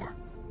style anymore.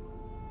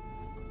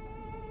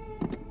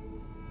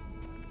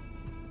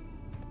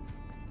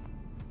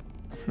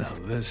 Now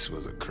this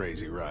was a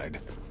crazy ride.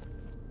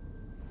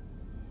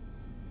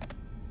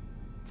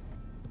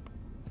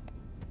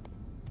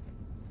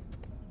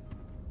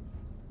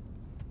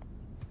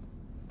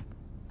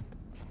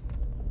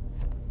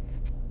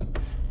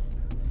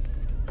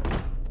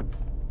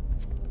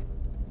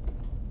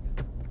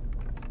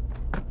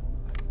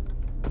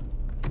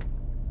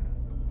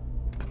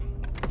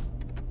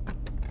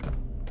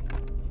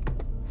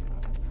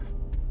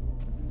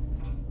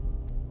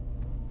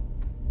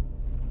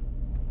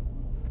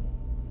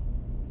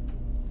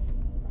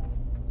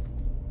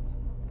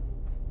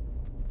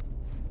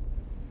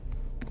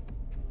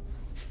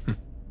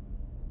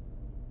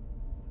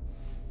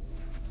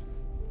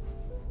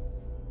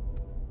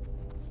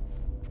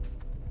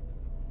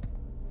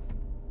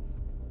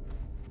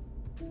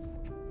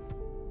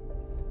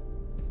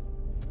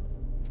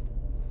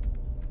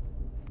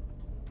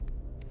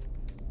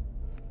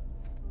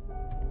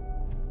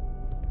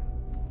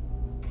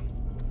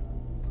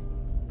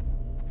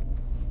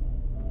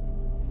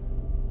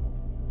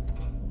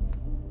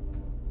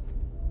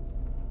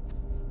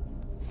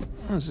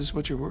 Oh, is this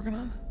what you're working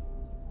on?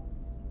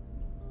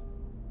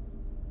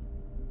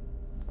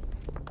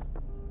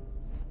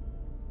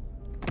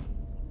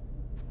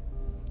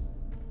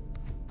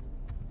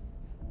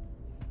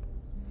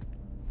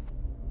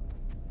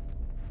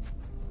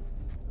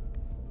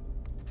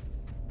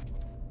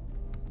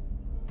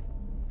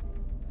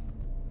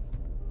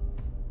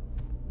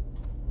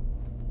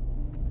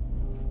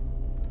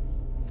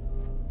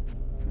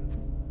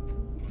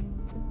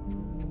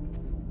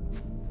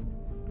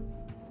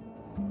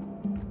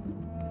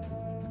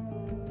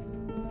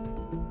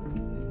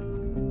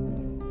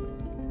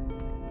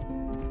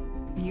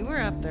 You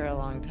were up there a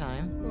long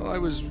time. Well, I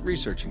was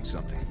researching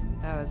something.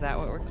 Oh, is that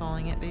what we're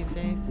calling it these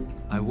days?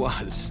 I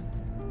was.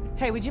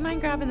 Hey, would you mind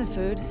grabbing the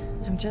food?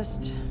 I'm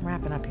just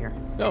wrapping up here.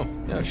 Oh,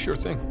 yeah, sure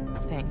thing.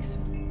 Thanks.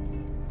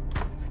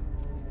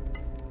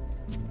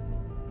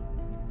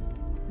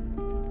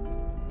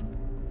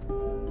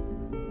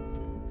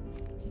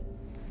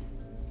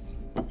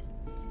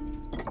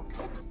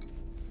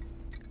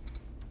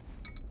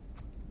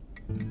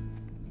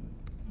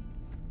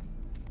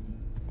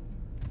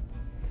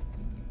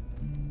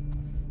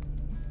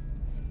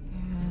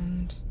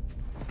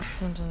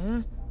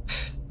 And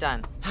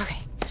done. Okay.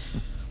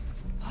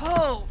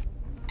 Oh.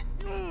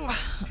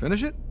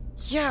 Finish it?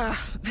 Yeah.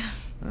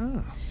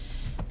 Oh.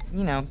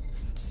 You know,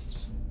 it's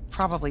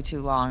probably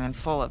too long and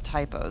full of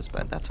typos,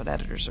 but that's what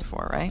editors are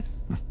for, right?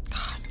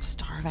 God, I'm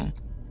starving.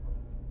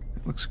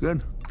 It looks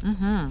good.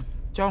 Mm-hmm.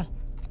 So,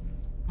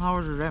 how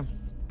was your day?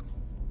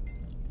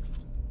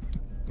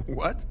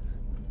 What?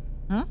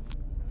 Hmm?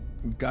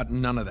 Got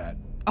none of that.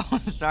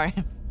 Oh, sorry.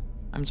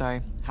 I'm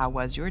sorry. How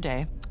was your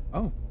day?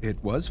 Oh, it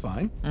was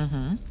fine.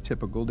 Mm-hmm.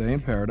 Typical day in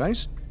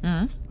paradise.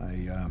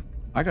 Mm-hmm.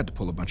 I got to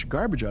pull a bunch of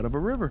garbage out of a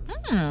river.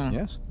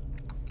 Yes.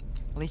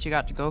 At least you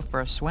got to go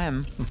for a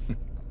swim.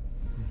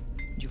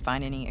 Did you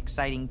find any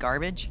exciting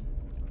garbage?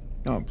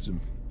 No, it was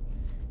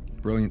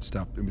brilliant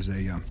stuff. It was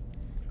a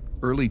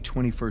early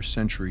 21st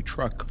century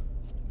truck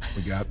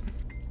we got.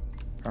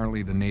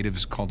 Apparently the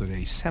natives called it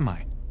a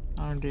semi.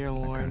 Oh, dear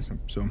Lord. So,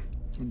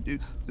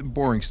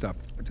 boring stuff.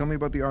 Tell me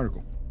about the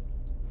article.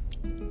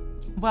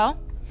 Well,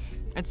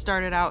 it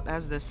started out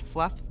as this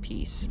fluff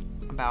piece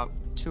about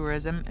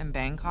tourism in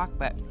Bangkok,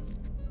 but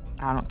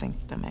I don't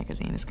think the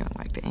magazine is gonna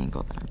like the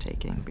angle that I'm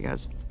taking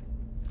because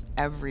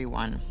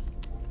everyone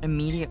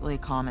immediately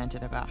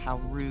commented about how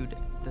rude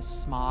the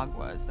smog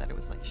was, that it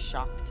was like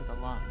shock to the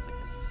lungs,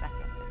 like the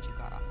second that you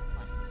got off the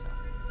plane. So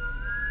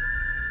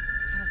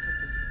kind of took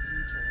this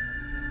U-turn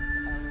and became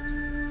this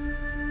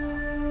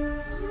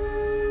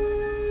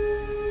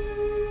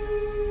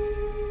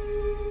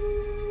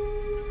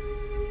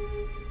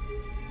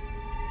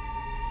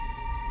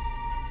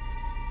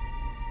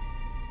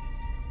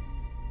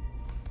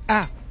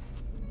Ah!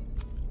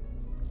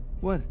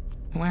 What?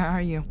 Where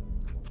are you?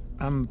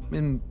 I'm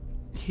in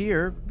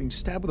here, being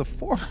stabbed with a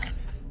fork.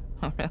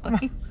 Oh,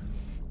 really?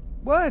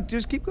 What?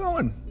 Just keep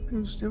going.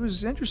 It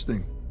was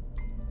interesting.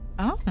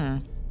 Oh. Yeah.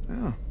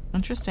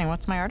 Interesting.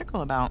 What's my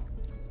article about?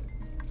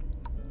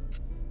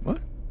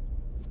 What?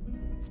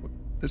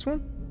 This one?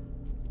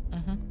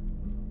 Mm-hmm.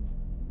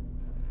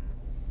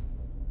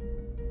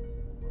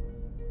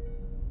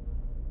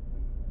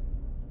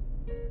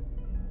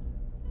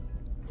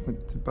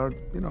 It's about,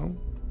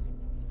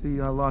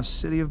 the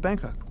lost city of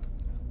Bangkok.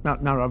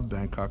 Not of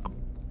Bangkok.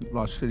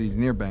 Lost city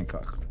near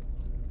Bangkok.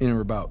 In or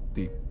about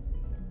the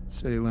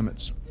city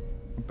limits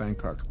of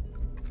Bangkok.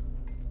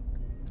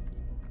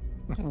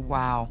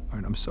 Wow. All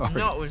right, I'm sorry.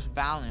 No, it was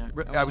valiant.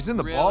 I was in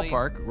the really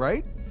ballpark,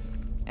 right?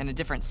 In a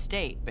different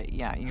state, but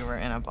yeah, you were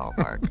in a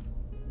ballpark.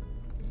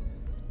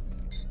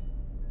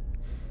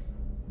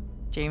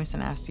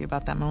 Jameson asked you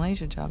about that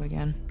Malaysia job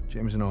again.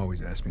 Jameson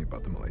always asks me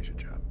about the Malaysia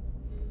job.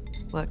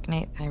 Look,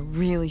 Nate, I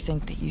really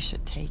think that you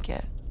should take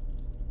it.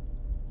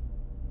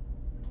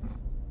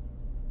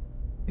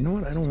 You know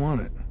what? I don't want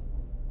it.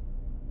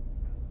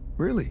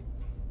 Really.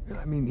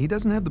 I mean, he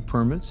doesn't have the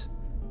permits.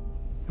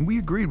 And we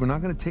agreed we're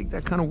not going to take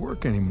that kind of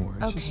work anymore.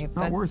 It's just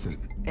not worth it.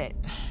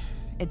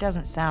 It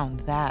doesn't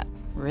sound that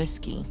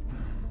risky.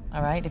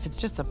 All right? If it's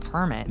just a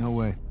permit. No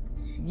way.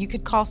 You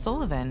could call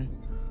Sullivan.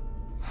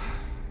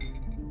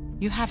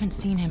 You haven't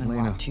seen him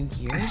in what, 2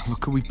 years? Look,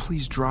 could we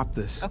please drop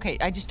this? Okay,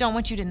 I just don't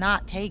want you to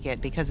not take it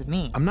because of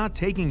me. I'm not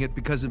taking it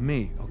because of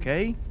me,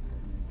 okay?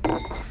 I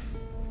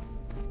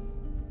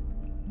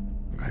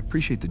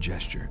appreciate the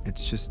gesture.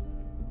 It's just...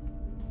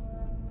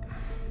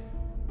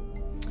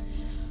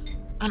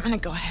 I'm gonna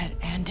go ahead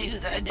and do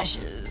the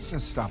dishes.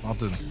 Stop, I'll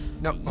do them.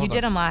 No, You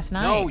did them last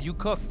night. No, you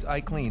cooked.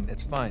 I cleaned.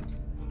 It's fine.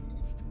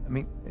 I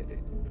mean,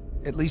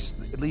 at least,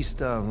 let me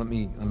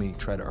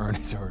try to earn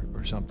it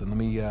or something. Let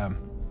me,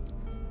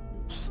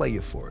 play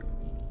you for it.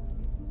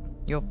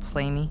 You'll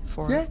play me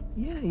for it?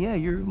 Yeah,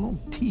 your little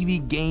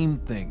TV game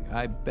thing.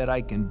 I bet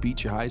I can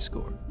beat your high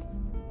score.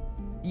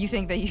 You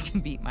think that you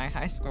can beat my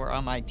high score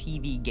on my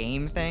TV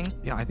game thing?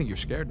 Yeah, I think you're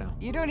scared now.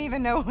 You don't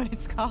even know what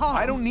it's called.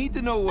 I don't need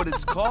to know what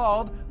it's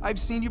called. I've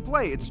seen you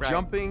play. It's right.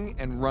 Jumping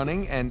and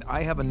running, and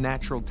I have a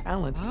natural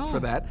talent for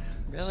that.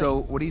 Really?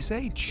 So, what do you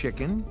say,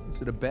 chicken?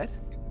 Is it a bet?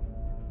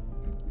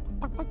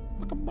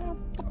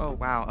 Oh,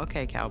 wow.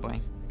 Okay, cowboy.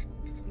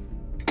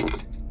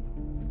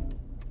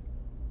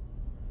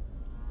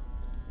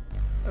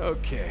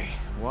 Okay,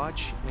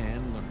 watch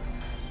and learn.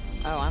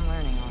 Oh, I'm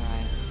learning, all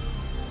right.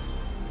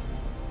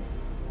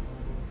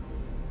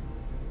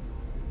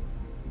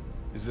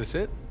 Is this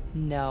it?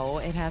 No,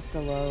 it has to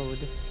load.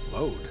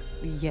 Load?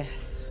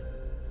 Yes.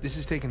 This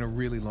is taking a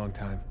really long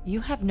time. You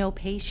have no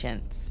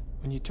patience.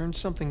 When you turn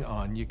something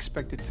on, you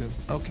expect it to...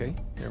 Okay,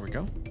 there we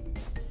go.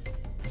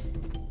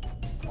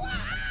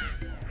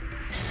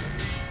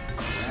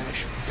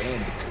 Crash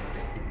Bandicoot.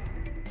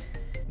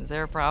 Is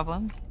there a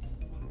problem?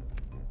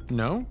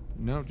 No,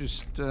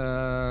 just,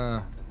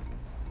 how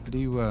do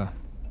you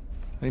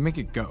make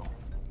it go?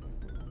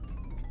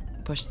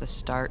 Push the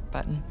start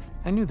button.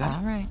 I knew that.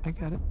 All right. I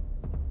got it.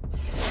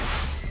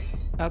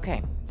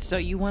 Okay, so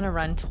you want to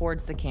run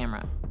towards the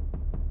camera.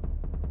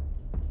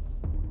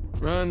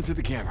 Run to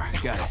the camera.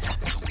 Got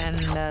it. And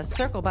the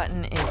circle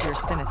button is your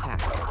spin attack.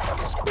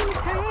 Spin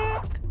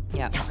attack!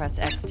 Yep, press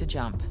X to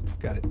jump.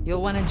 Got it.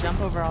 You'll want to jump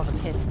over all the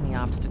pits and the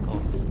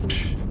obstacles.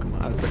 Come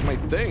on, that's like my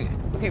thing.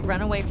 Okay,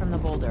 run away from the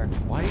boulder.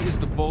 Why is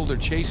the boulder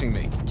chasing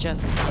me?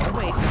 Just run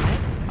away from it.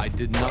 I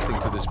did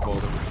nothing to this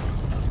boulder.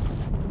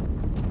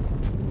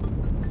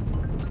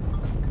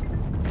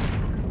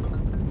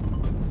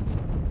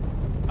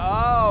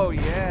 Oh,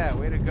 yeah,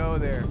 way to go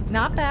there.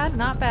 Not bad,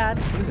 not bad.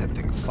 What is that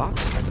thing, a fox?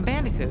 A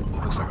bandicoot.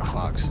 Looks like a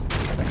fox.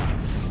 It's like a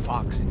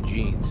fox in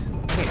jeans.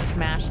 Okay,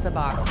 smash the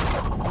boxes.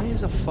 Why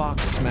is a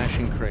fox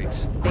smashing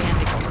crates?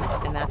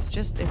 Bandicoot, and that's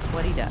just, it's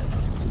what he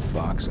does. It's a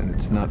fox, and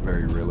it's not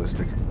very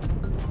realistic.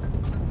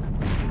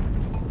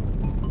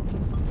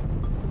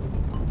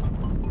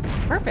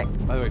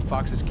 Perfect. By the way,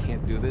 foxes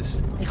can't do this.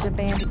 It's a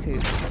bandicoot.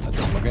 That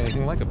don't look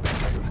anything like a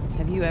bandicoot.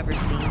 Have you ever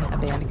seen a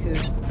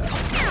bandicoot?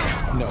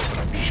 No, but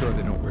I'm sure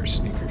they don't wear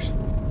sneakers.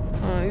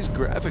 These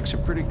graphics are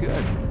pretty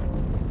good,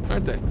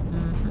 aren't they?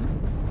 Mm-hmm.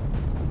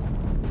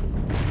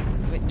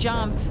 But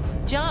jump!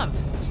 Jump!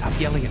 Stop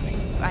yelling at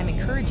me. I'm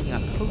encouraging you,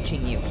 I'm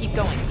coaching you. Keep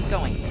going, keep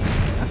going.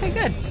 Okay,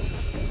 good.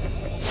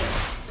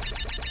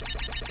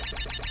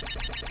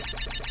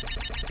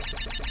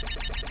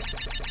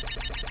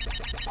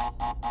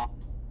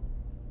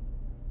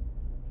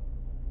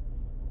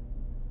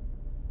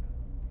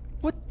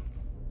 What?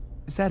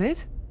 Is that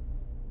it?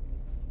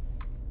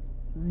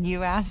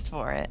 You asked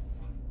for it.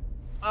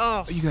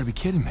 Oh, you gotta be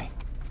kidding me.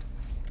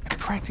 I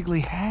practically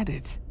had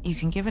it. You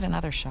can give it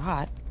another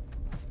shot.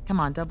 Come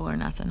on, double or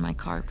nothing. My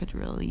car could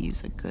really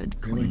use a good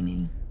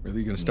cleaning. Really?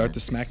 You gonna start the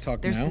smack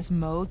talk There's now? this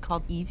mode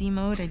called easy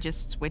mode. I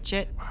just switch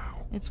it.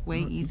 Wow. It's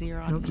way easier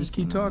on No, just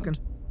keep easy mode. talking.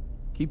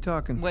 Keep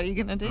talking. What are you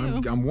gonna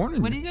do? I'm warning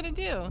you. What are you gonna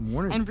do? I'm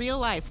warning In you. real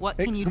life, what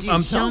Hey, can you do?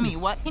 I'm Show telling me. you.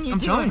 What can you I'm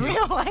do telling in you.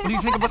 real life? What do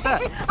you think about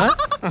that?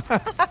 Huh?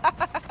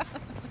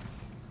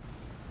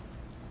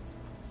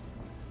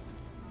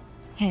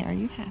 Hey, are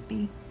you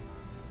happy?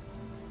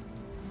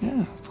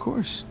 Yeah, of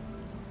course.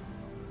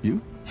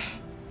 You?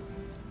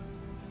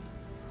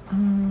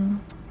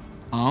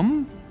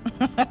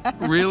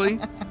 Really?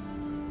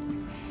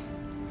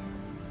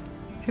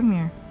 Come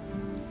here.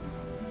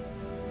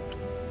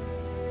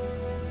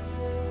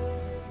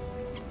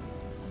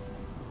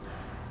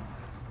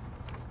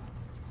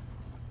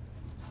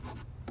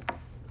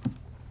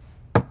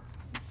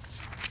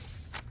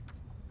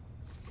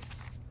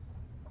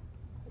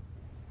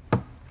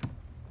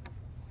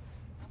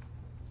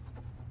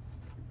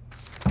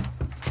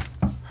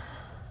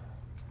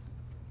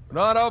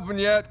 Not open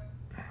yet.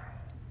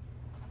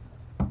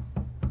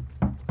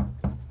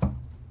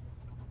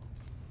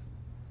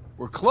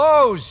 We're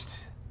closed.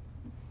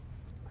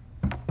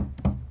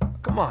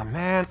 Come on,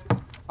 man.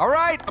 All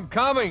right, I'm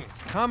coming.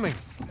 Coming.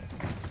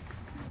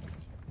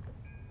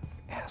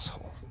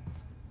 Asshole.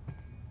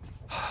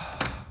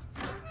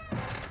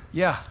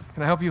 Yeah,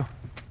 can I help you?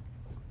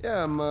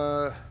 Yeah, I'm,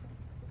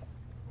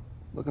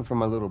 looking for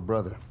my little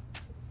brother.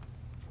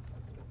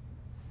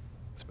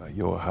 It's about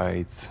your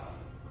height,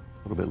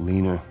 a little bit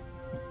leaner.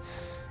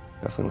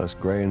 Definitely less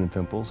gray in the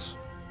temples.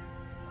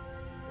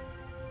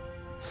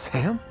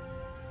 Sam?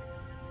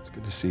 It's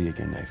good to see you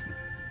again, Nathan.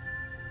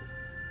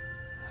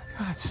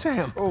 God,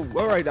 Sam. Oh,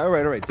 all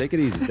right. Take it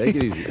easy, take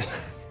it easy.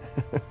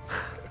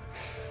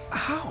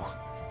 How?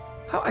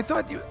 I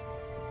thought you...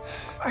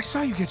 I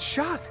saw you get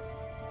shot.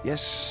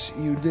 Yes,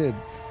 you did.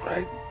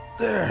 Right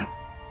there.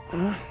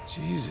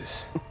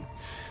 Jesus.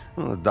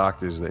 Well, the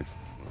doctors, they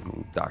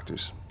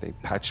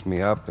patched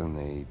me up and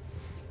they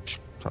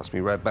tossed me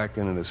right back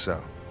into the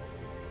cell.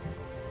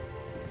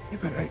 Yeah,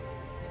 but I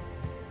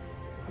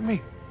made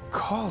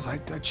calls. I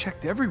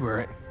checked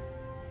everywhere.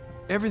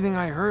 Everything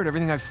I heard,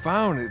 everything I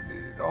found,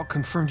 it all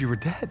confirmed you were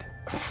dead.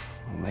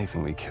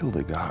 Nathan, we killed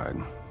a guard.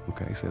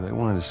 Okay, so they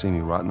wanted to see me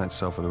rot in that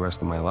cell for the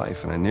rest of my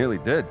life, and I nearly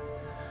did.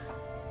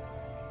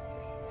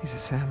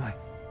 Jesus, Sam, man,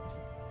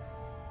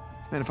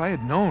 if I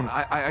had known,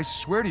 I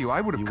swear to you,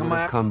 I would have come You would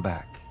out. have come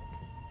back.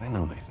 I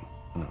know, Nathan.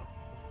 I know.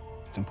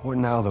 What's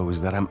important now, though,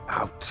 is that I'm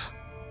out.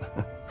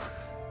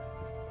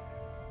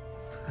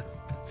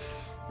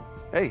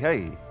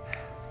 Hey,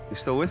 you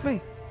still with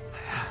me?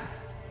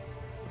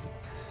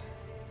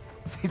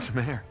 need some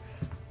air.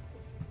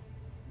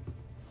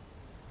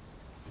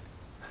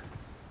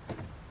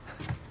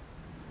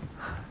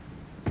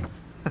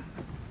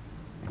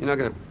 You're not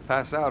gonna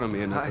pass out on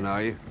me or nothing,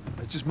 are you?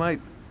 I just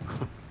might.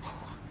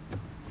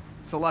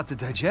 It's a lot to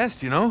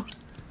digest, you know?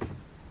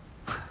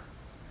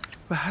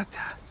 But how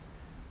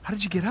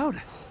did you get out?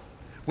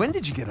 When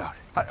did you get out?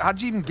 How'd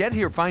you even get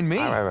here? Find me?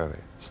 All right.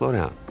 Slow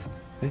down.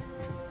 Okay?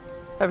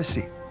 Have a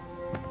seat.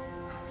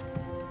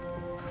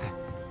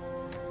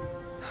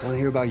 I want to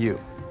hear about you.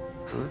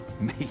 Huh?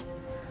 Me?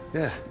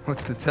 Yeah.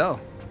 What's to tell?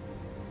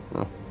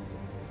 Well,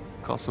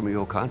 call some of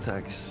your old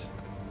contacts.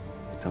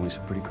 Tell me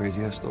some pretty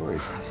crazy-ass stories.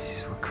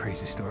 Jeez, what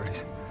crazy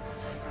stories?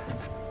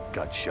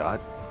 Got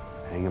shot,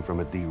 hanging from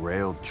a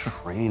derailed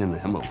train in the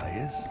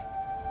Himalayas.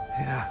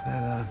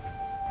 Yeah,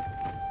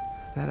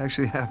 that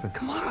actually happened.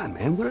 Come on,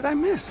 man. What did I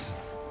miss?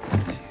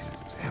 Jeez,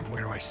 Sam,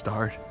 where do I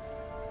start?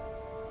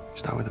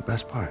 Start with the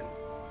best part.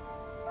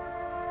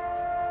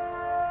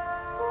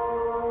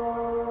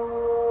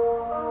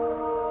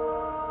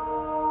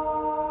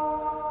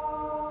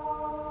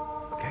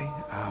 Okay,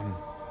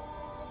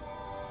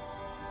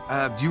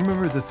 do you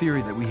remember the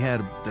theory that we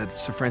had that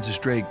Sir Francis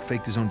Drake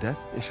faked his own death?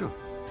 Yeah, sure.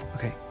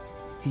 Okay,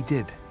 he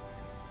did.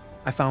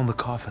 I found the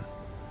coffin.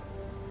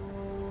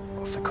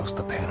 Off the coast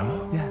of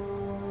Panama?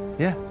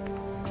 Yeah.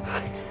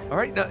 All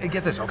right, now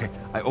get this. Okay,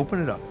 I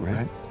open it up,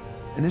 right?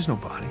 And there's no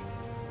body.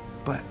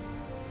 But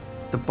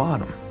the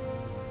bottom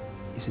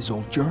is his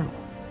old journal.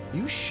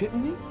 You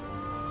shitting me?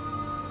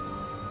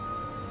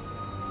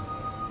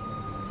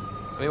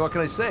 I mean, what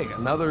can I say?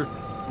 Another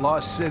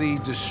lost city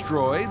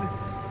destroyed,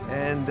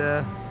 and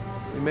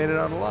we made it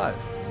out alive.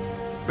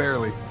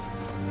 Barely.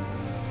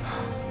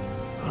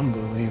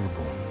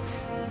 Unbelievable.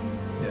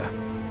 Yeah,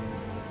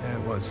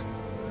 it was.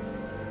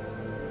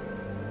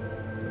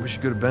 I wish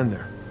you could have been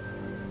there.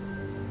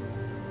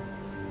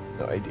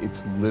 No,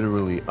 it's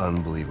literally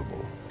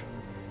unbelievable.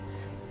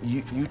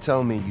 You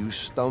tell me you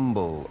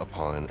stumble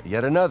upon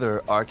yet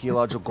another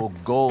archaeological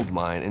gold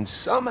mine, and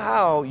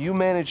somehow you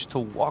manage to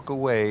walk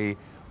away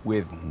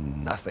with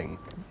nothing.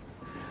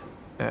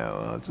 Yeah,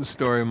 well, it's a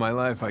story of my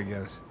life, I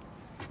guess.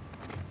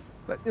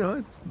 But, you know,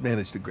 I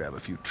managed to grab a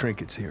few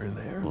trinkets here and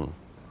there.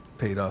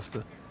 Paid off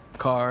the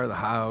car, the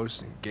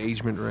house,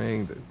 engagement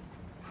ring,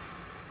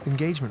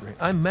 engagement ring.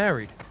 I'm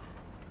married.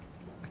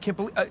 I can't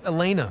believe...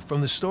 Elena from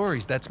the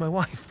stories, that's my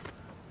wife.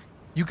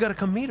 You gotta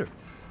come meet her.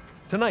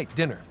 Tonight,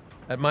 dinner,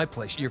 at my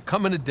place. You're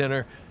coming to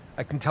dinner.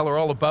 I can tell her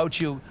all about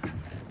you.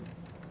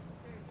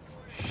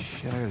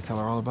 Shit, I gotta tell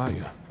her all about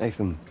you.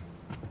 Nathan,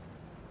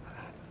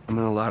 I'm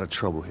in a lot of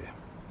trouble here.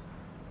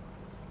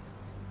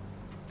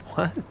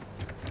 What? What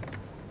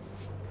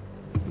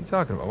are you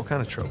talking about? What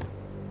kind of trouble?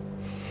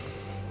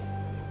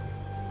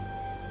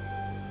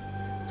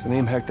 Does the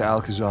name Hector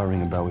Alcazar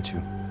ring a bell with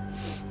you?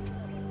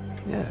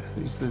 Yeah,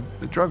 he's the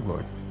drug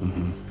lord.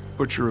 Mm-hmm.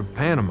 Butcher of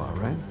Panama,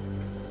 right?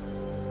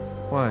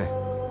 Why?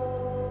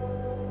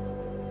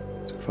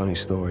 It's a funny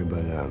story,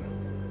 but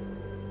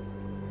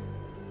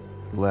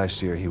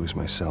last year he was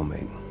my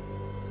cellmate.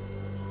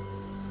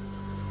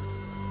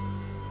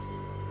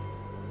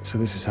 So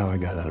this is how I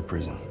got out of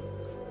prison.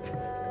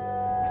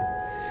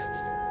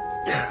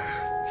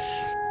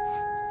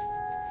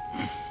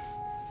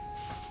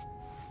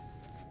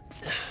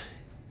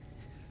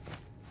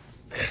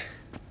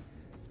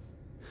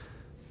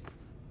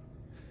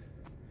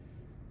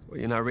 Well,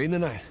 you're not reading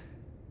tonight?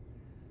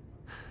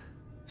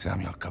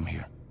 Samuel, come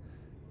here.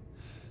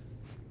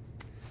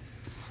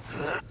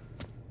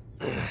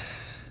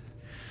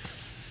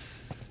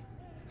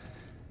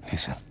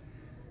 Listen.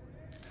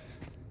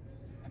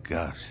 The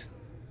guards,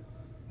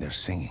 they're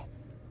singing.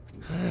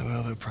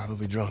 Well, they're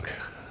probably drunk.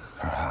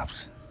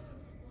 Perhaps.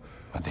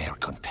 But they are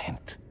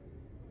content.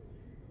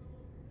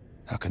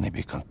 How can they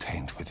be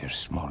content with their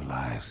small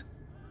lives?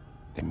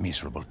 Their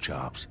miserable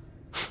jobs?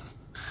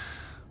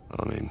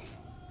 I mean,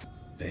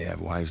 they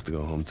have wives to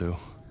go home to.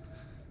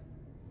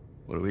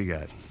 What do we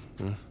got?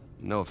 Huh?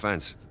 No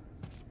offense.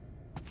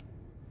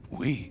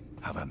 We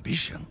have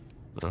ambition.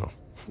 Oh.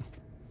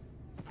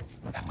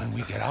 And when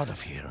we get out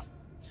of here,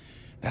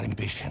 that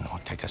ambition will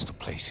take us to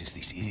places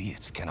these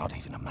idiots cannot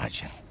even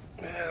imagine.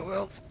 Yeah,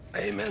 well,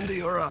 amen to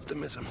your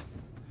optimism.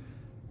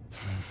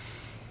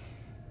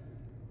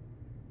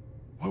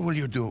 What will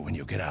you do when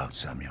you get out,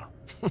 Samuel?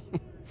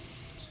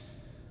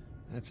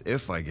 That's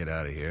if I get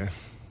out of here.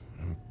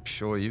 I'm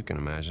sure you can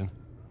imagine.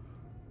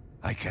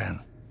 I can.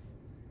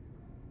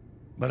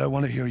 But I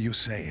want to hear you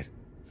say it.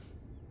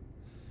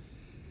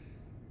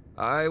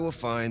 I will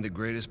find the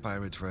greatest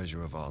pirate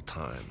treasure of all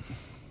time,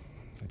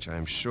 which I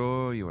am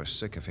sure you are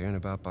sick of hearing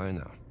about by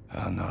now.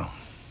 Oh, no.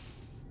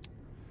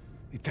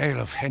 The tale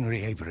of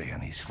Henry Avery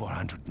and his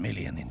 400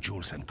 million in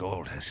jewels and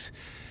gold has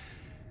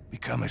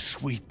become a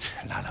sweet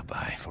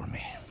lullaby for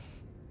me.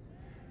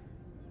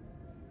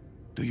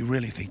 Do you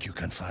really think you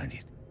can find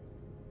it?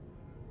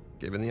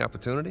 Given the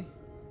opportunity?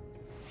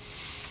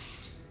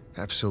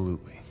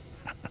 Absolutely.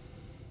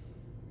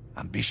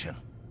 Ambition.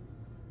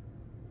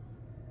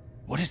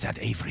 What is that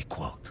Avery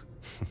quote?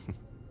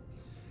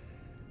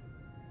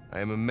 I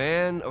am a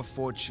man of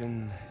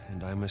fortune,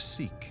 and I must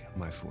seek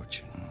my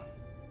fortune.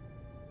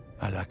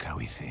 I like how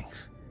he thinks.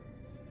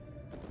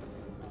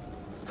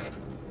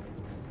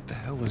 What the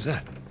hell was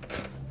that?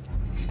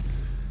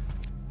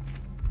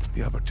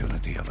 The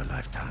opportunity of a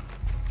lifetime.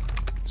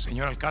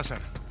 Señor Alcázar,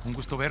 un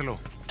gusto verlo.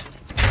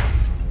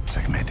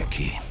 Sáqueme de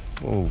aquí.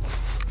 Oh.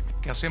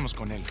 ¿Qué hacemos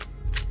con él?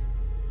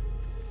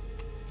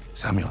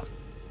 Samuel,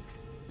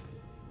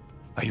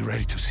 are you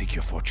ready to seek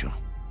your fortune?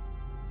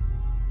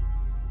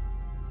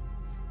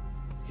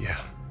 Yeah.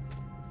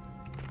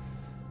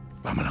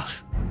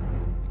 Vámonos.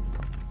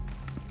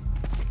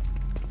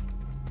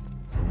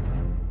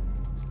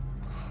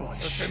 Holy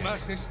Los shit.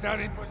 demás están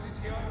en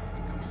posición.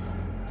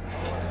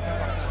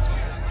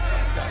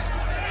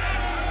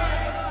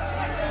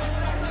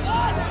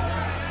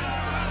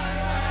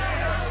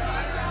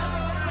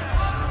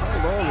 How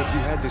long have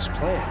you had this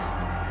plan?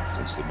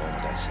 Since the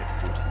moment I set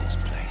foot in this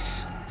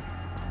place.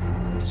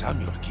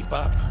 Samuel, keep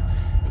up.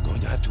 We're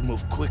going to have to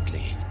move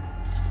quickly.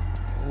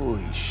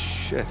 Holy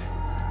shit.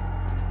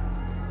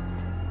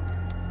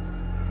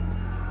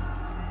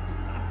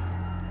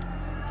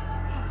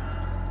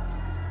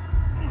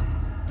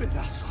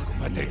 Pedazo de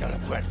mantenga la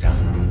puerta.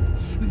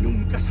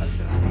 Nunca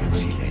saldrás de aquí.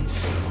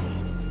 Silencio.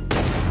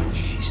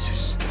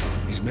 Jesus.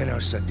 These men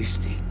are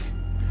sadistic.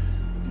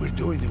 We're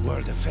doing the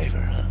world a favor,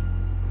 huh?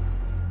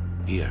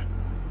 Here.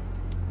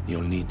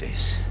 You'll need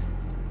this.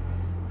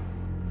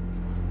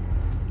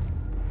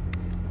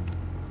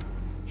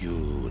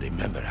 You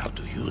remember how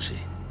to use it?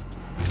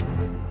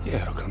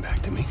 Yeah, it'll come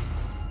back to me.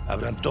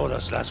 Abran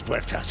todas las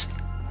puertas.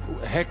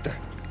 Hector,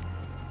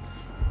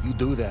 you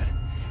do that,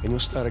 and you'll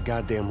start a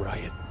goddamn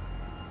riot.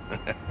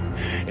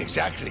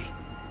 Exactly.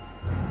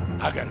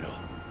 Háganlo.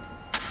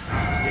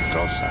 Stay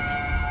close, Sam.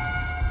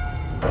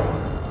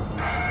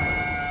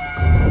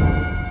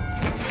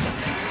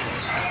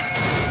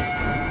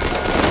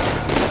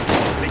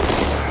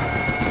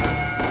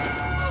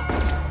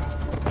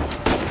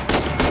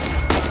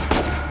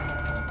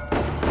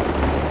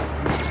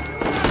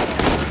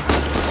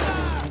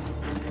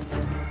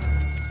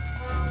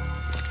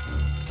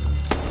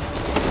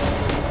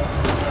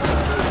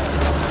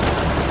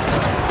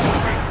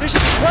 This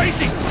is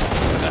crazy!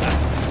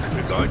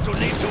 We're going to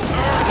need to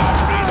earn our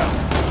freedom.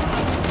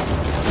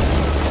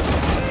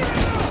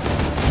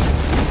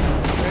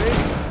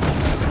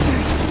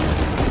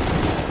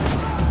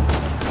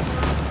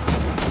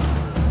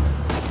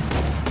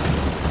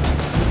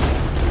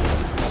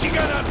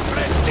 Sigan al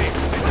frente.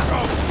 Let's go.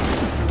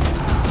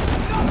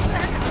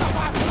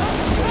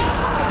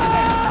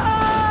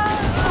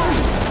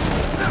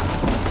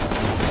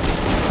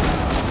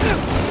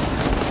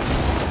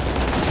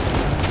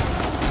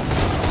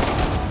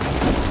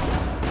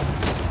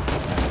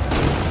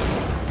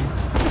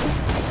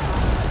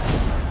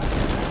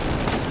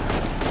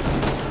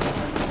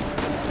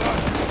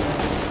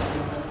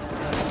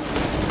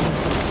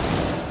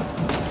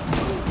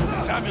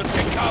 Samuel,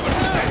 take cover.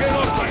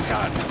 Déjenlos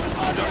pasar.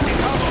 Los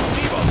dejamos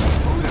vivos.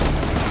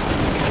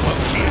 Como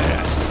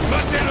quieras.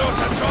 Mátenlos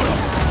a todos.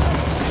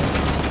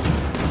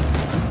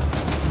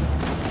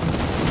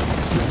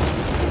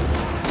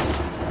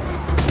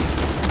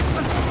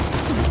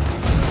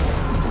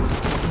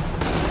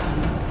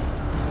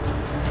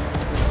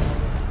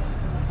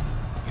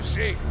 You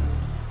see,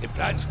 the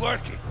plan's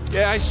working.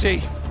 Yeah, I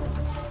see.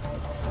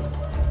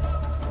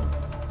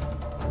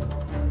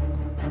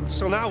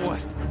 So now what?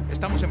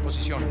 Estamos en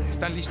posición.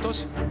 ¿Están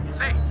listos?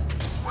 Sí.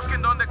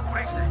 Busquen dónde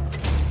cubrirse.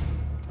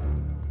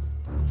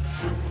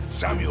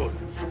 Samuel,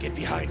 get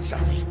behind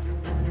something.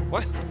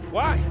 What?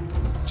 Why?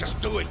 Just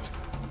do it.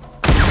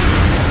 Are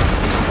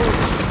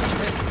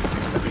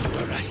you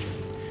all right?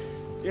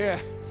 Yeah.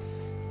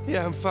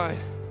 Yeah, I'm fine.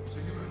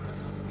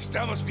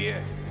 Estamos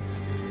bien.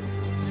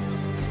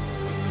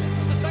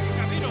 Están en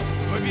camino.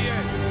 Muy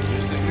bien.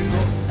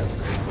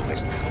 Con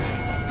este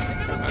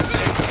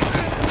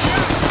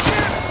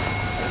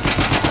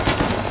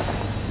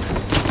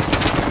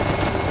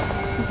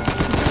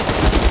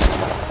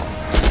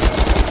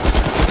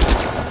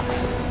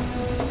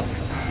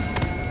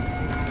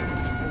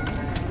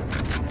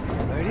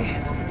Ready?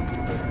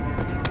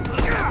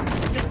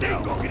 ¡Te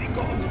tengo,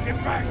 gringo! ¡Get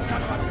back,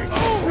 son of a bitch!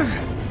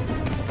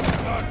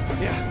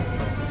 Yeah.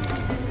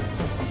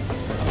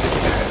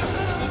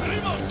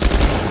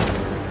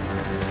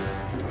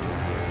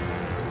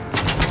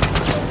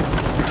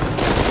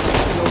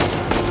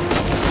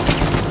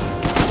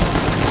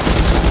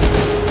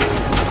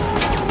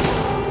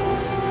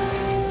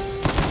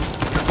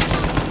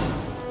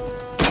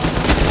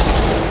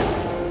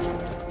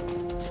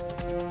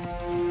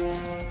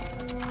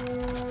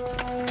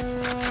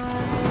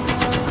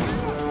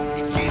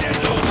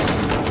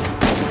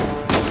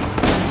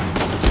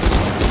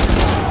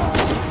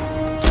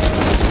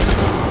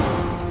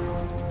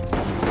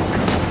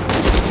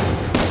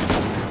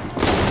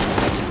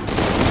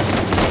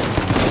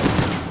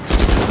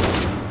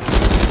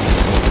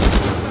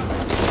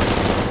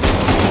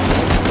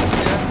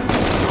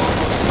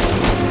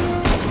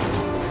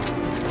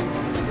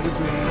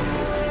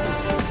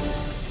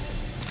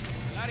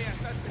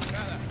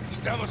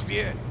 Estamos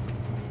bien.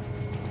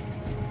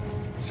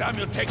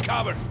 Samuel, take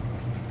cover.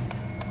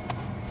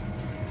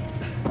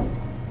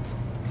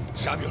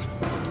 Samuel,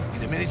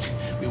 in a minute,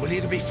 we will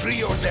either be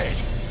free or dead.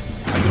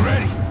 Are you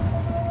ready?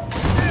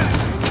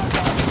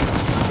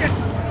 Shit!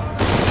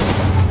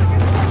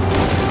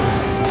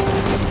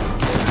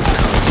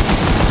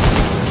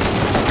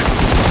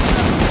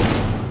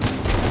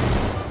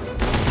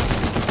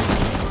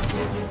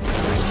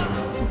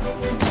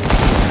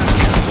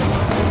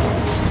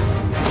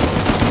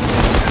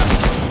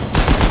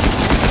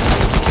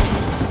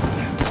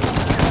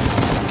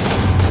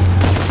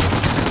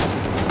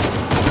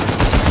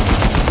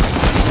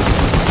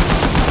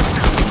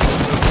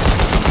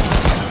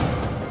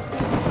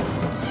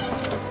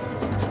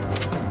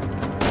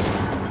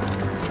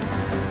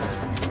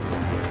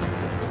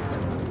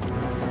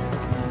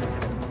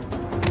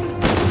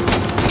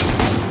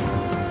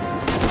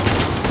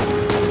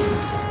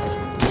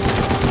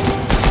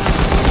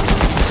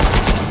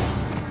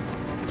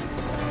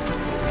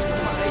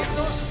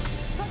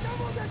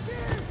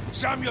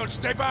 Samuel,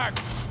 stay back!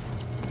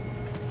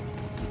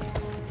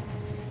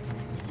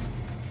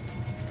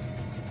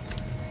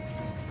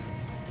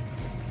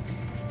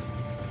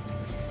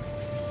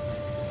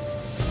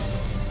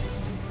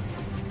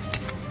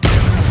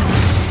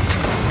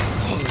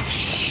 Holy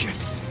shit!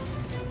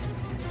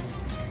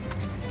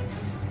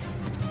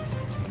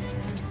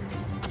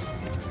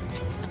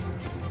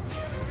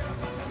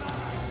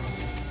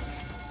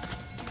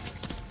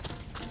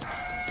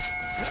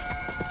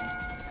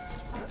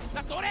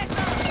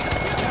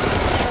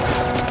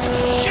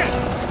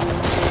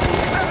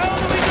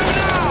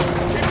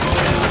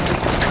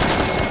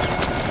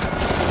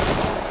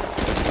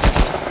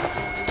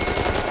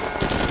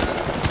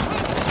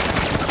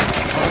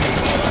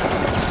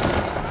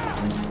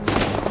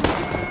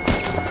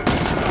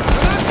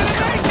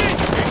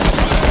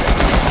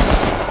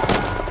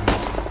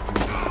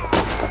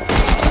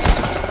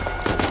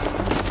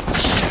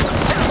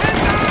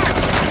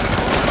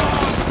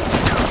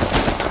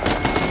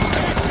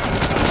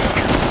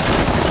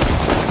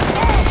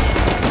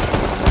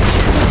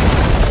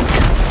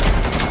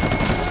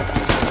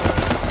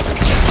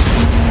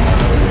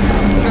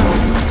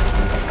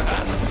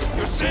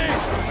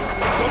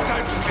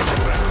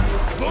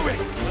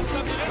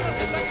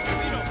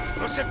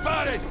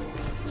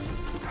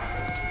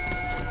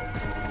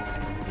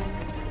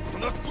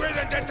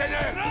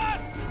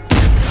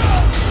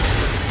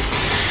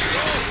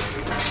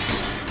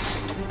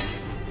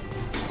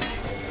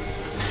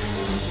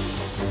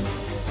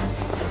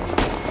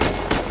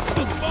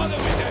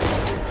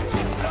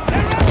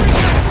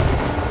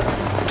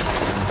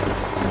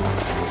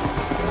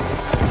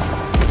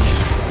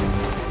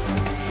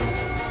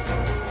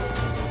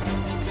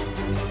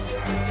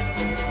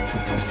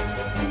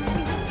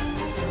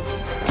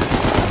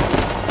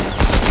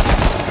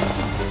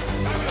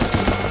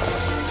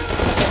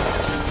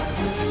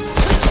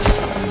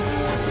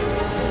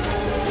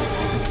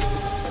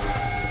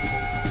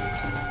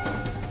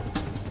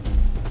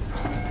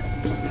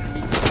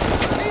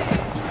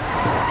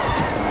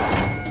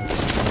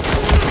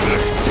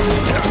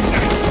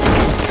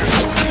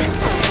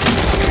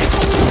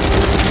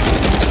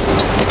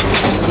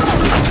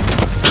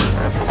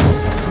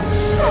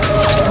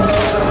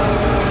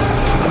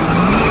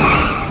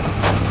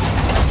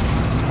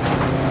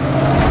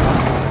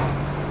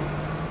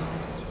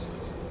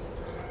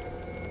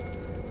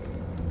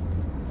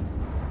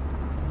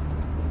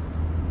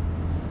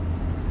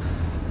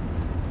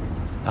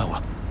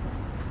 Agua.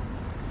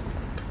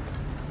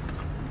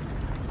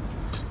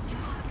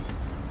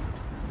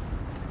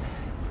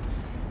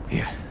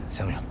 Here,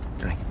 Samuel,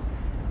 drink.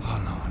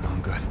 Oh, no,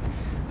 I'm good.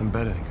 I'm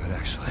better than good,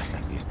 actually.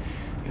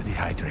 You're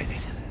dehydrated.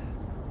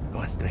 Go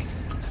on, drink.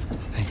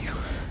 Thank you.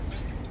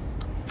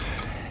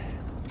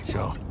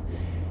 So,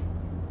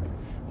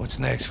 what's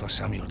next for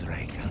Samuel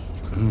Drake?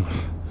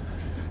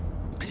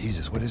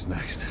 Jesus, what is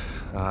next?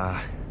 I'm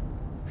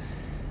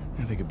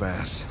gonna take a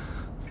bath.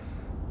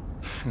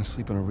 I'm gonna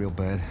sleep on a real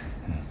bed.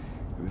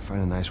 Maybe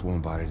find a nice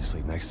warm body to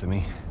sleep next to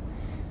me.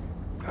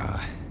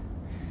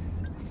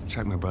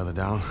 Track my brother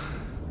down.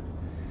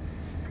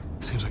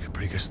 Seems like a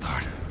pretty good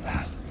start.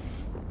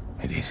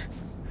 It is.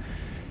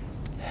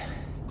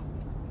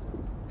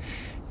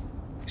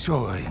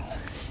 So,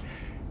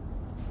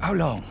 how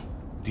long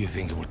do you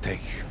think it will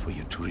take for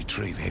you to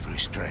retrieve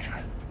Avery's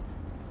treasure?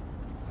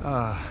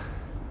 I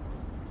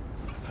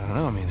don't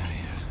know. I mean,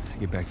 I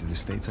get back to the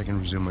States, I can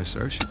resume my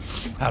search.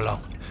 How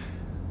long?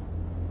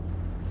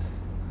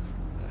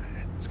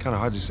 It's kind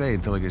of hard to say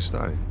until I get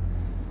started.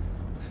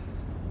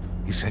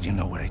 You said you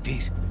know where it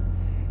is.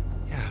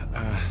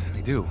 Yeah,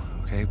 I do,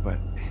 okay? But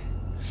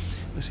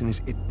listen,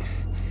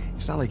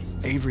 it's not like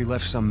Avery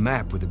left some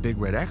map with a big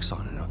red X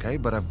on it, okay?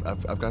 But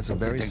I've got some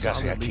very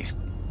solid leads.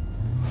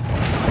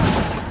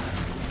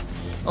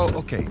 Oh,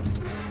 okay.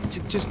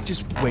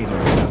 Just wait a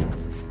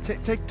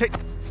minute. Take.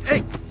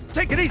 Hey,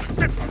 take it easy.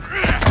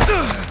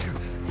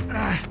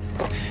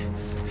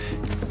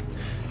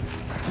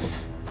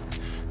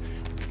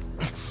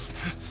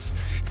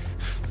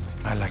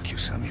 I like you,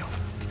 Samuel.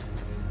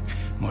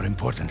 More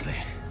importantly,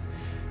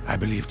 I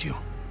believed you.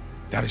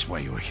 That is why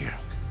you are here.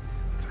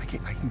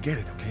 I can get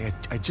it, okay?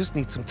 I just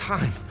need some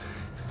time.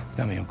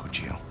 Dame un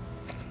cuchillo.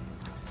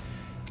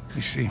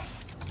 You see,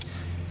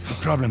 the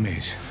problem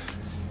is,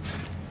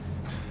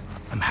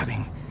 I'm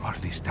having all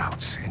these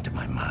doubts into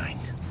my mind.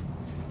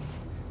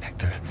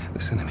 Hector,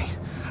 listen to me.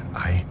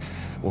 I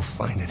will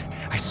find it.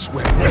 I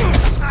swear.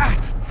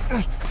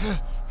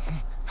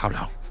 How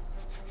long?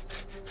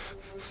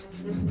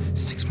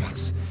 6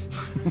 months.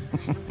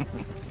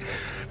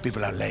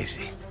 People are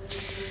lazy.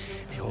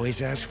 They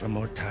always ask for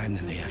more time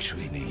than they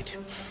actually need.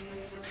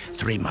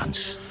 3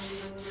 months.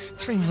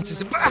 3 months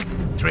is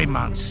 3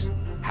 months.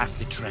 Half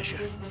the treasure.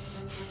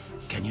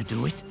 Can you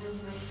do it?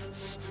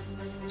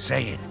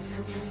 Say it.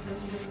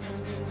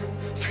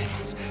 3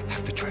 months,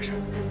 half the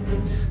treasure.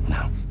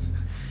 Now,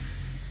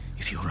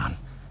 if you run,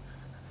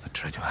 or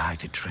try to hide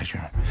the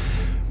treasure,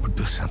 or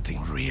do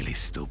something really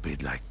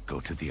stupid like go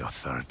to the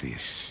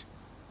authorities,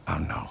 I'll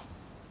know.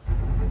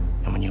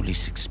 And when you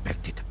least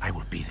expect it, I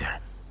will be there.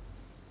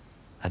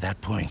 At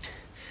that point,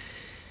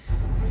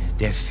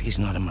 death is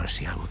not a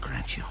mercy I will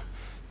grant you.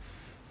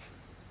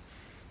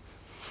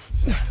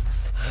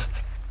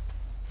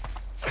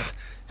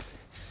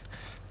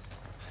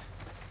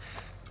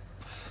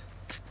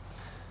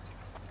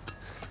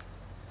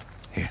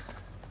 Here.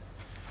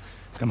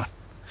 Come on.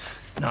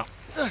 Now,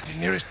 the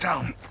nearest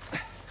town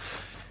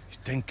is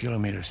 10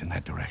 kilometers in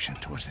that direction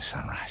towards the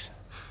sunrise.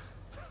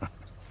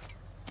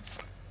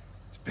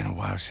 It's been a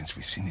while since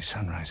we've seen the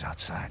sunrise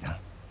outside, huh?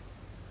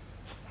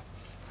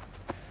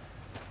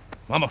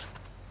 Vamos.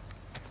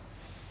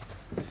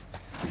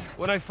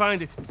 When I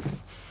find it.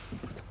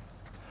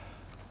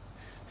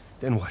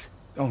 Then what?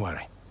 Don't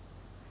worry.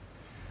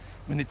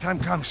 When the time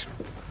comes,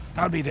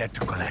 I'll be there to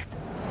collect.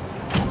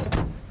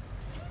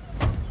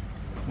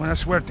 Buena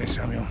suerte,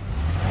 Samuel.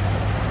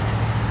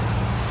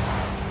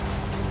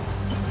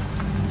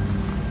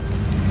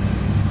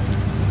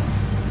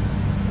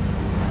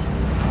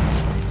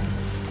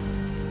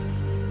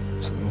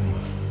 So,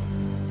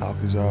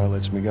 Alcazar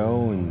lets me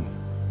go, and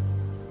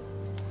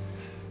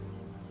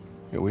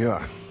here we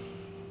are.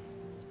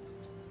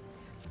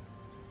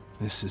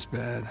 This is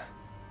bad.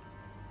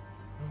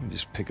 We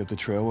just pick up the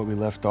trail where we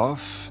left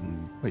off,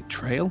 and... Wait,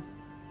 trail?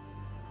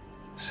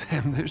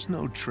 Sam, there's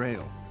no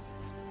trail.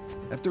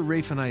 After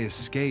Rafe and I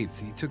escaped,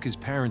 he took his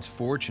parents'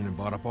 fortune and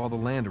bought up all the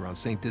land around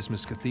St.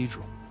 Dismas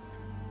Cathedral.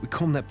 We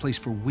combed that place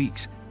for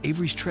weeks.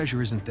 Avery's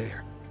treasure isn't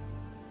there.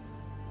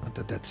 Not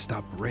that that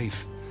stopped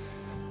Rafe.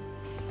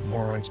 The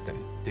moron's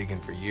been digging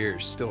for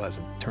years, still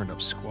hasn't turned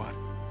up squat.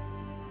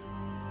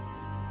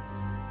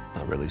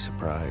 Not really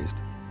surprised.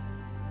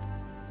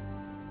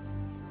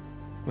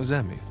 What does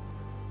that mean?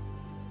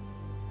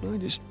 I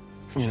just,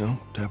 you know,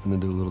 happened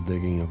to do a little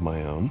digging of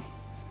my own.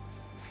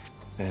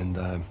 And,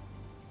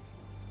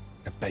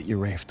 I bet you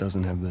Rafe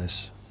doesn't have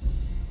this.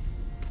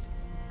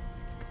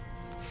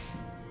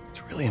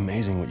 It's really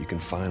amazing what you can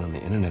find on the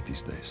internet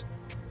these days.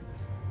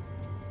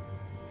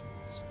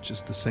 It's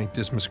just the St.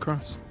 Dismas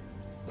cross.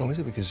 Oh, is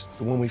it? Because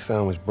the one we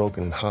found was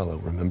broken and hollow,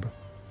 remember?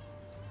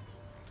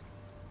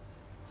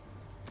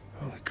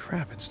 Holy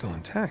crap, it's still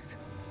intact.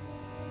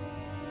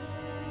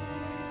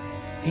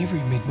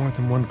 Avery made more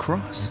than one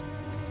cross.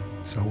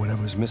 So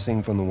whatever's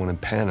missing from the one in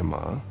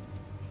Panama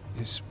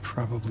is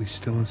probably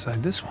still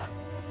inside this one.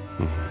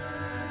 Mm-hmm.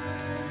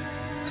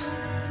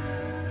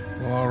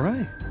 Well, all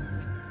right.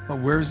 Well,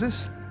 where is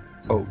this?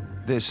 Oh,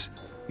 this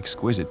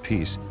exquisite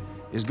piece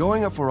is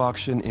going up for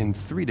auction in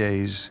 3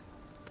 days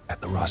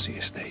at the Rossi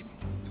estate.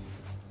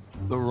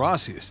 The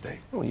Rossi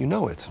estate? Well, you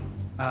know it.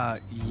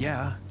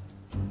 Yeah.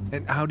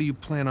 And how do you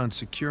plan on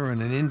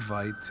securing an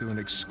invite to an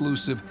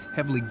exclusive,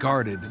 heavily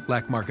guarded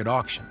black market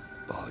auction?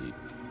 Well, you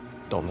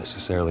don't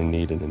necessarily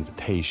need an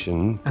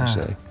invitation, per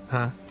se.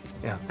 Huh?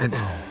 Yeah. And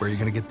where are you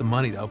gonna get the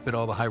money to outbid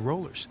all the high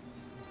rollers?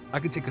 I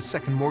could take a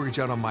second mortgage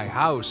out on my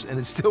house, and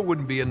it still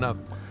wouldn't be enough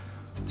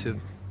to...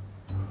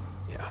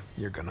 Yeah,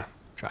 you're gonna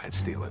try and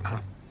steal it,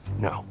 huh?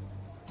 No.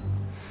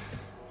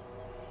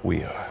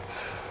 We are.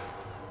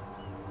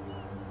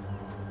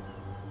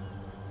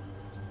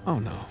 Oh,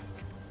 no.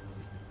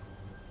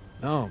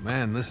 No,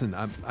 man, listen,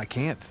 I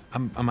can't.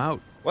 I'm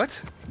out.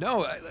 What?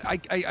 No,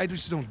 I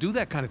just don't do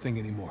that kind of thing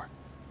anymore.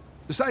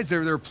 Besides,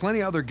 there are plenty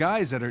of other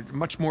guys that are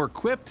much more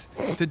equipped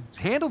to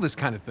handle this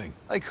kind of thing.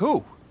 Like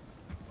who?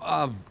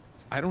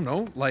 I don't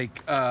know,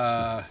 like,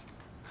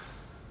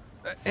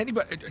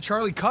 anybody,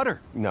 Charlie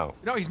Cutter. No.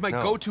 No, he's my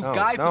go-to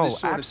guy for this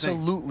sort of thing.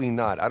 Absolutely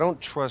not. I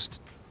don't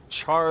trust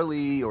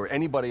Charlie or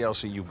anybody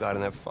else that you've got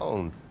on that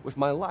phone with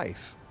my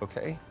life,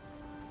 okay?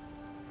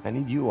 I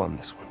need you on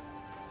this one.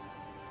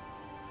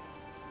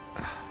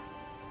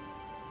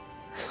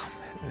 Oh,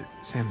 man,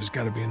 Sam, there's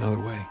got to be another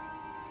way.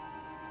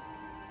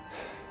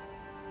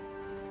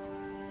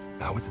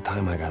 Not with the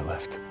time I got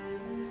left.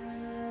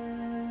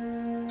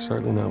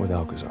 Certainly not with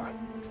Alcazar.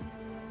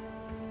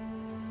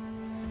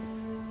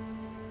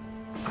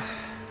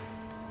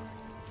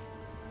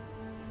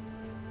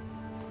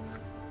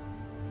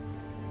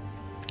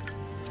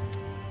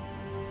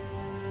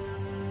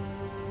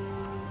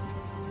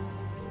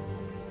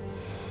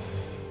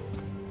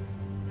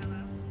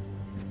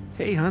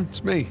 Hey, hon,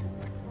 it's me.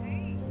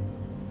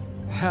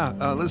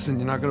 Yeah, listen,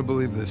 you're not gonna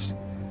believe this.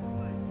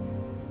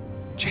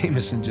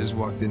 Jameson just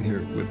walked in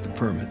here with the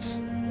permits.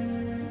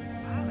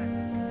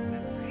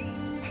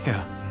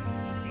 Yeah.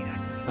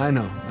 I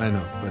know,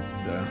 but,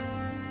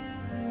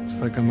 looks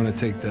like I'm gonna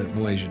take that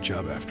Malaysia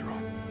job after all.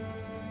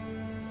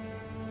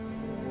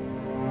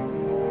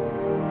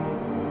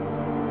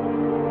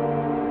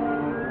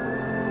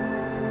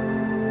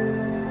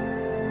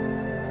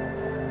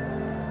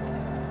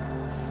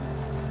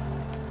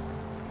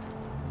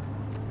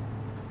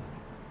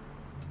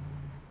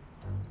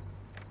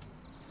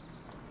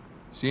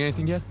 See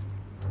anything yet?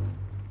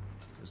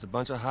 Just a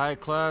bunch of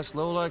high-class,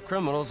 low-life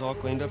criminals all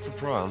cleaned up for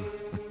prom.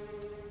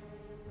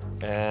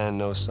 And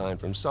no sign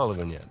from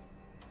Sullivan yet.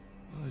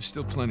 Well, there's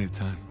still plenty of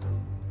time.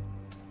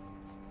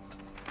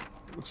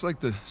 Looks like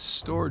the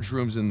storage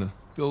room's in the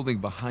building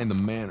behind the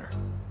manor.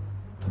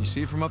 Can you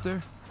see it from up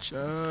there?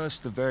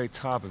 Just the very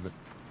top of it.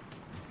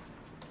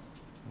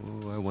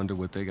 Oh, I wonder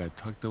what they got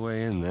tucked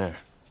away in there.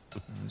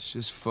 Let's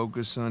just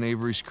focus on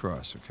Avery's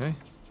Cross, okay?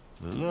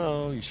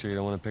 No, you sure you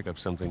don't want to pick up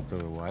something for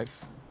the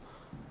wife?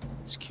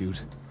 It's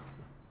cute.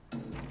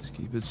 Just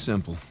keep it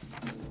simple.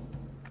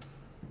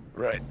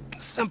 Right,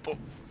 simple.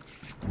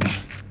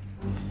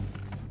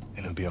 And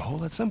it'd be a whole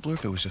lot simpler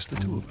if it was just the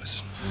two of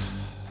us.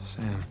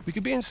 Sam. We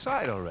could be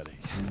inside already.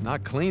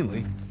 Not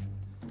cleanly.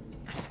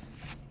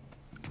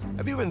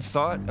 Have you even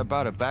thought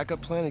about a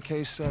backup plan in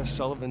case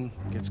Sullivan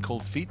gets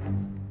cold feet?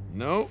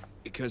 No,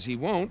 because he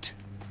won't.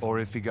 Or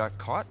if he got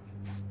caught?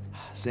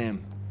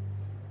 Sam,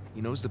 he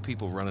knows the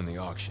people running the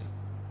auction.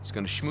 He's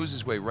gonna schmooze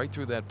his way right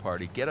through that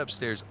party, get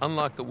upstairs,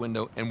 unlock the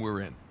window, and we're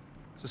in.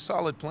 It's a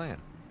solid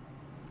plan.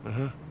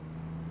 Uh-huh.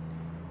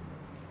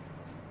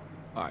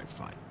 All right,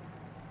 fine.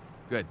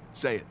 Good,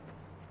 say it.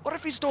 What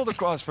if he stole the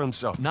cross for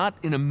himself? Not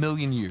in a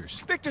million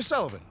years. Victor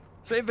Sullivan.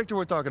 Same Victor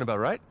we're talking about,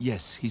 right?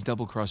 Yes, he's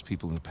double-crossed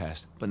people in the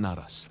past, but not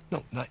us.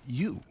 No, not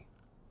you.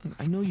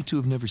 I know you two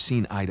have never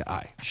seen eye to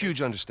eye.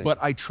 Huge understanding.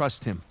 But I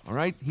trust him, all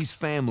right? He's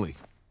family.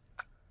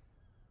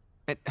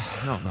 And,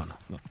 no.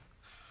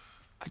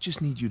 I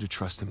just need you to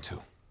trust him,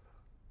 too.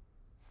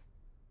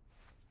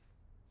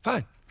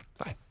 Fine.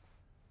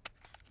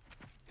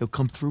 He'll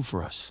come through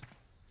for us.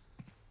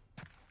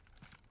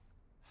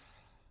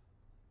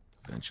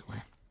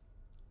 Eventually.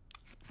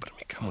 But I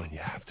mean, come on, you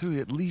have to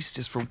at least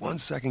just for 1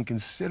 second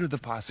consider the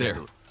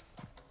possibility.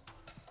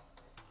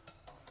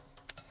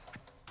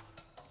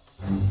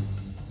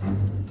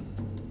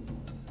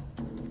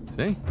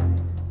 See?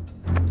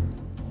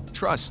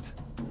 Trust.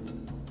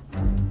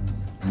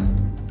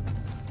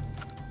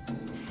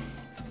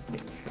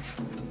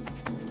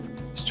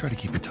 Just try to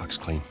keep your tux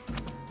clean.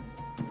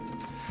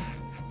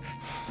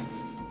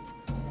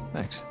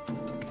 Thanks.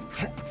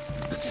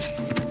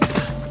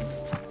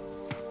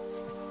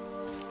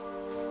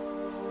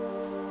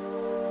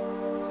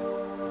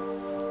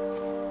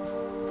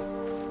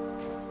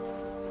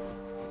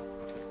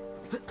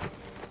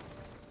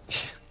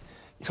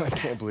 You know, I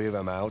can't believe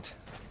I'm out.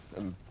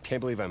 I can't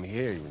believe I'm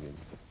here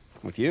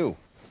with you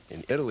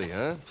in Italy,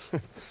 huh?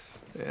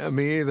 Yeah,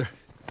 me either.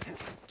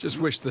 Just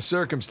wish the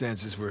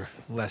circumstances were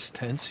less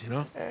tense, you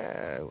know?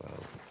 Well.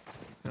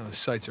 You know, the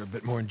sights are a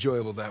bit more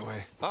enjoyable that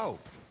way. Oh.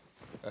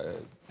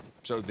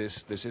 So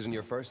this isn't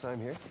your first time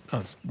here? Oh,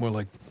 it's more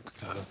like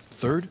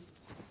third?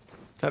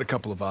 Had a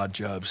couple of odd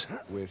jobs.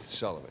 With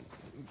Sullivan?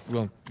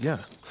 Well,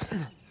 yeah.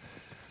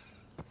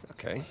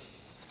 Okay.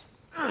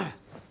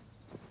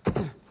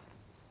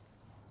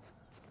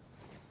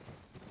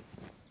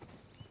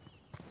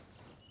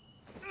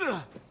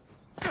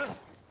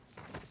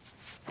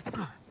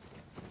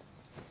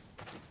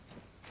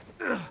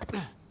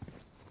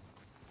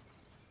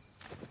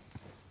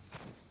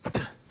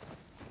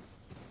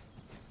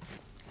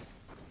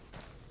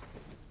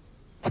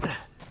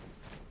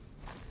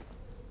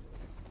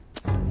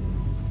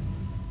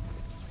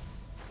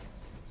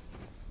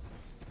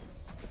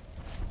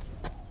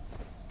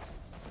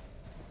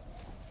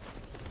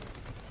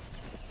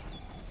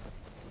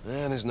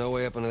 Man, there's no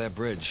way up under that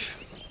bridge.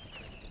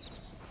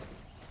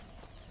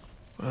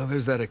 Well,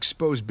 there's that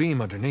exposed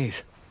beam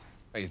underneath.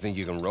 Oh, you think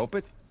you can rope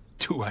it?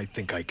 Do I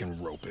think I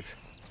can rope it?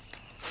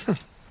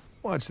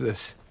 Watch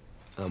this.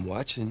 I'm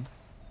watching.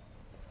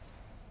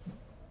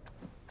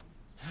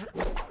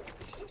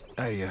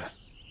 I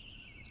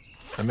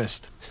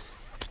missed.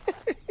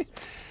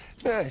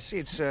 See,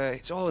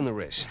 it's all in the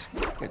wrist.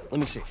 Here, let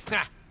me see.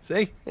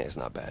 See? Yeah, it's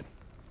not bad.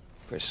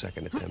 For a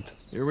second attempt.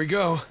 Here we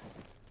go.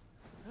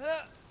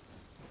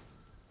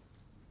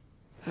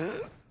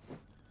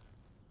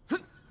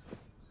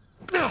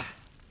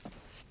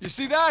 You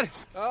see that?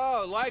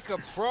 Oh, like a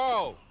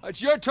pro.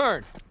 It's your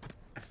turn.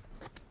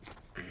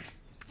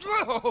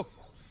 Whoa!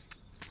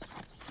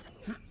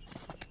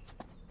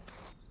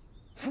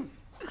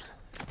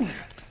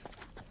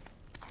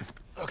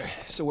 Okay,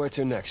 so where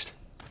to next?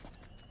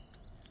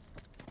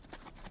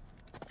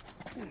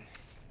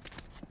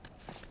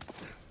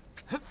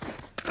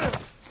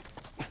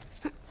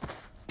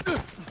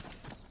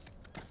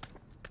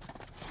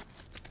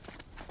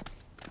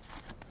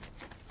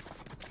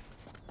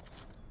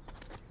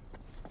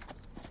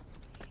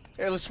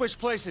 Hey, let's switch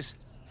places.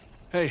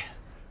 Hey,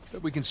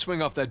 bet we can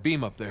swing off that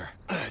beam up there.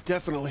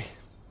 Definitely.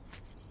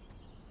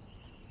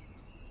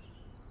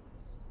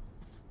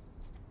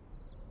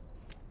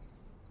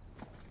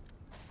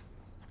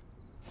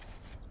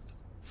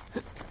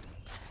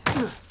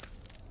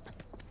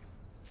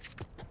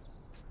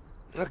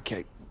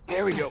 Okay,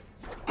 here we go.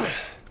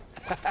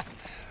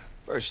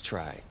 First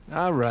try.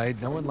 All right,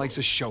 no one likes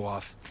a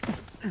show-off.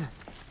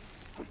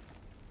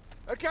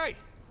 Okay,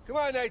 come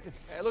on, Nathan.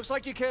 It looks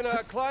like you can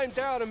climb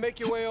down and make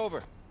your way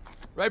over.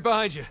 Right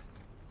behind you.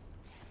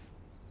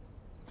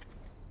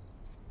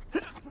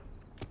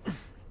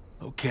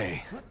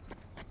 Okay.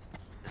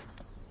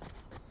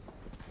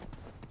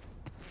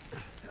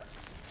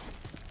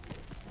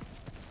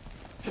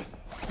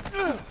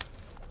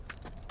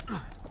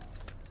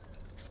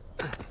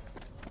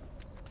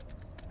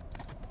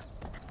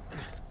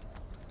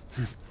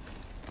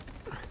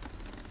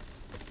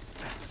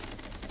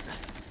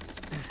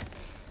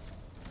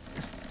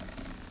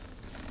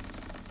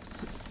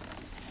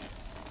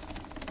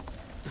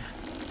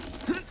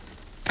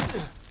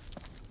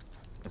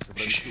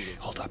 Shh,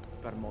 hold up.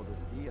 Per modo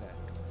di dire,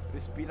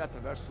 respira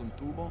attraverso un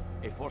tubo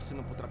e forse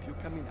non potrà più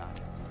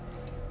camminare.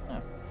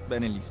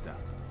 Bene lì sta.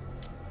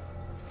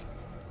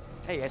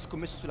 Ehi, hai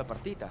scommesso sulla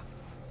partita?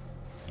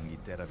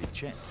 Inghilterra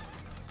vincente.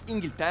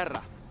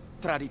 Inghilterra,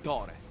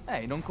 traditore.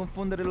 Ehi, non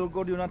confondere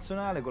l'orgoglio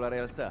nazionale con la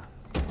realtà.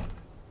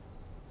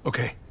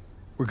 Okay,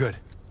 we're good.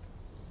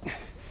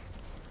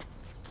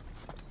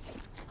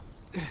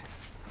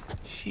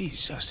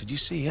 Jesus, did you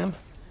see him?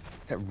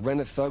 That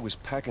rented thug was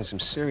packing some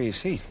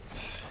serious heat.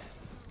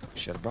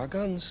 Should have brought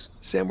guns.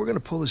 Sam, we're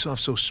gonna pull this off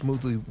so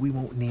smoothly, we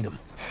won't need them.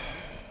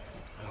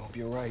 I hope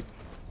you're right.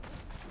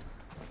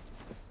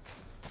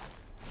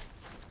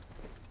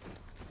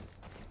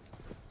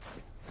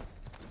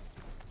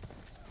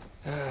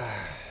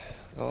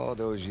 All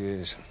those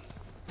years.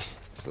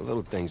 It's the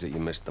little things that you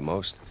miss the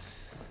most.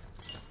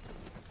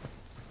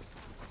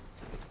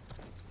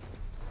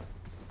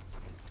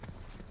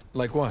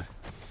 Like what?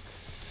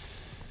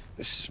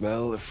 The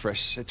smell of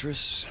fresh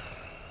citrus.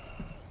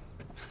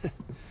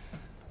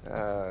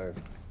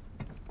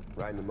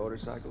 Riding a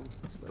motorcycle.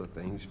 It's little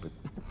things, but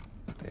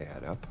they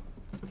add up.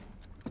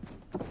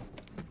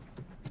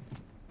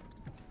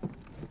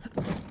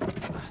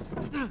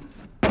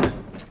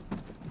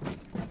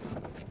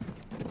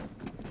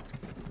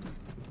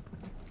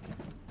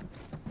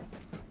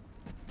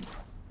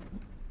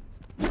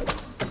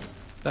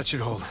 That should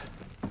hold.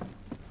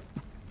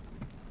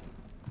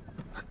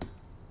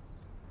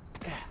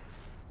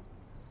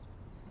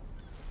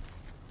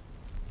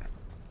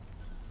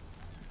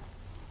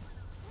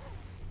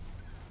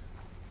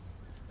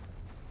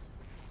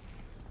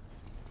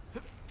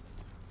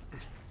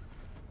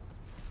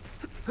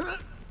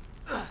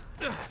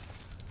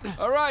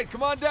 All right,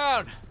 come on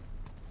down.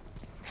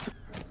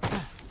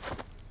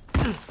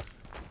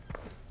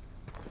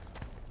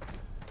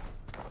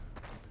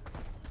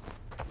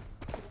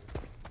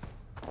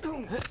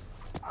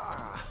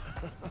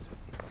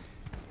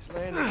 This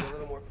landing's a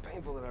little more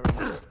painful than I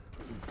remember.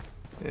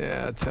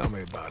 Yeah, tell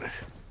me about it.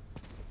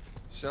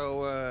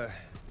 So,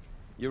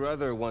 your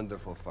other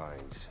wonderful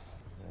finds.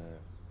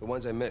 The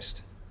ones I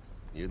missed.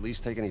 You at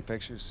least take any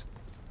pictures?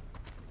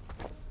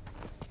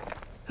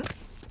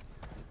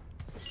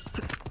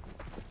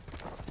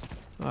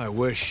 I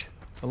wish.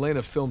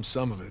 Elena filmed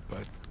some of it,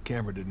 but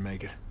camera didn't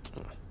make it.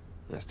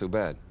 That's too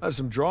bad. I have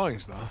some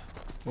drawings, though.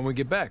 When we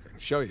get back, I can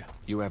show you.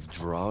 You have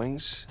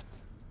drawings?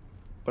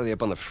 What, are they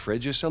up on the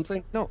fridge or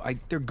something? No,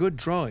 they're good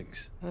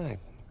drawings. I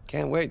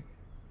can't wait.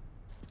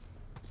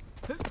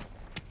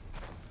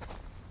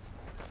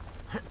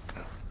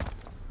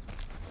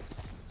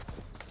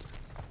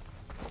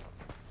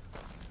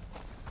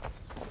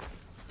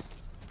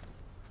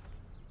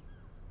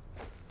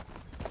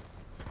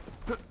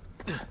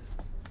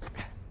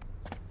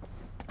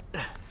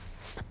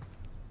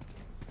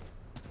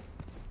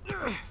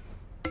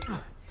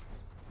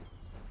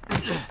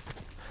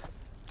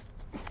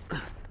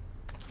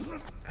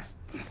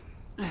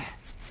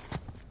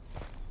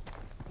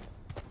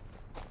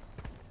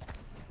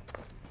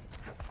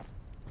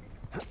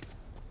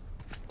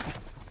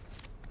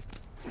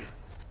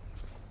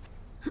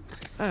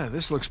 Ah,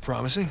 this looks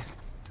promising.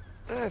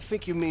 I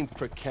think you mean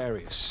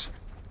precarious.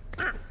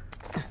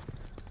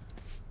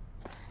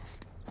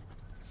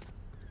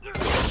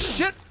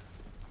 Shit!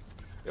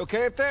 You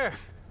okay up there?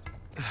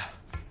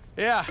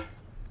 Yeah.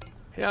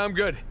 Yeah, I'm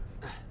good.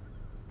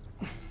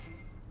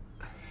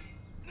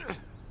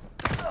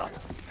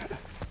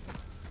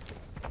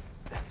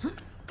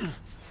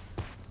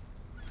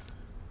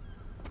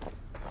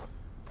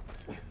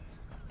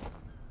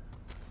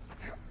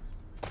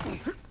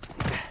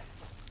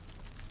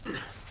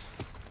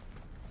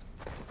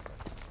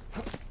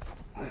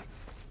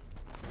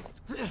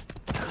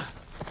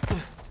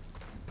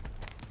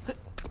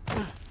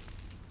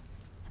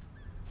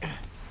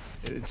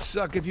 It'd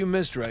suck if you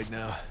missed right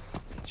now.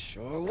 It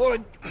sure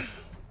would.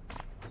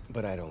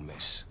 But I don't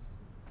miss.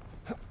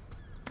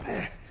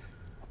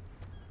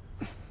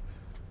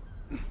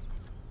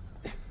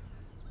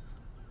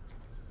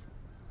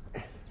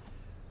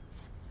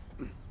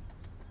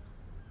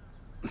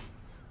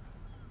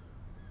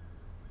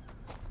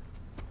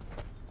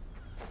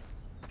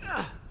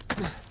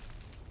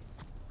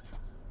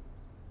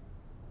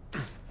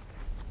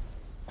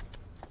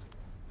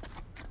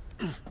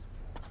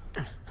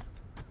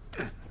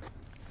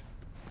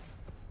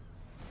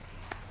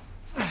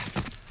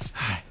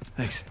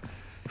 Thanks.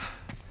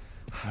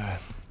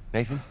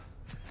 Nathan?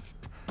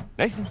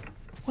 Nathan?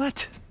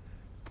 What?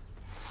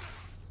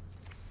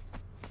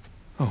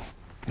 Oh,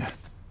 yeah.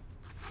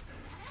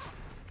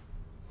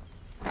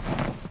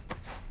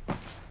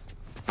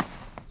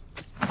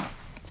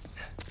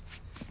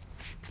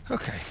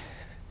 Okay.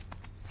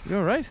 You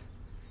all right?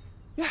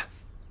 Yeah.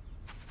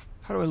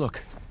 How do I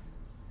look?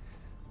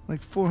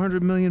 Like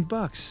 400 million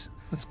bucks.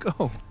 Let's go.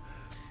 All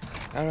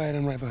right,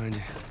 I'm right behind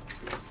you.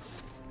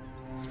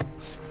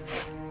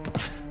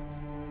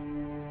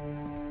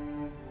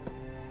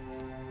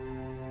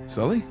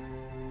 Sully?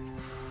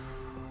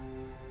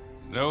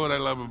 Know what I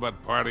love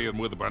about partying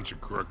with a bunch of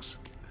crooks?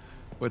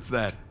 What's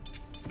that?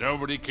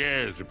 Nobody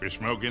cares if you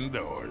smoke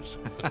indoors.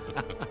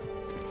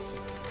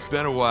 It's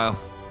been a while.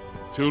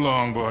 Too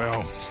long,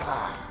 boyo.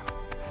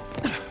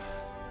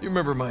 You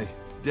remember my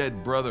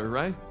dead brother,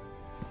 right?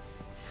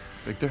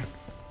 Victor?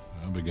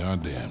 I'll be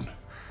goddamned.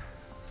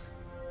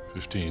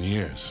 15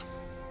 years.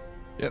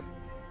 Yep.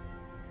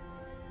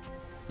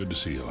 Good to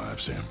see you alive,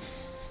 Sam.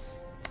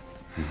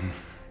 Mm-hmm.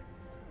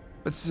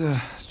 Let's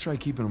try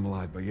keeping him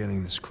alive by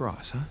getting this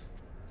cross, huh?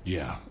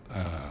 Yeah,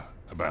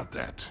 about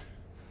that.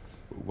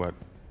 What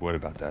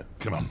about that?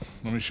 Come on,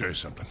 let me show you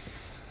something.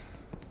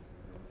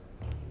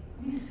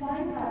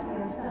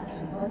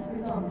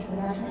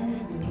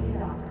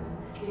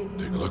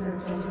 Take a look.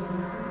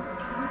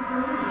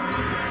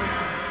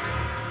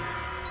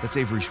 That's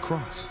Avery's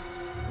cross.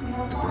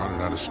 I brought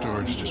it out of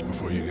storage just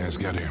before you guys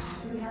got here.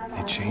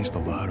 They changed the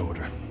lot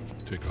order.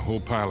 Take a whole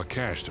pile of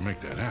cash to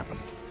make that happen.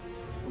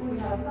 All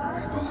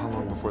right, well, how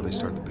long before they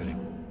start the bidding?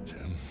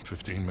 10,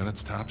 15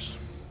 minutes tops.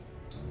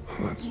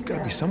 Well, there's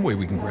gotta be some way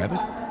we can grab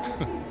it.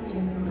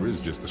 There is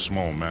just a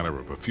small matter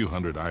of a few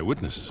hundred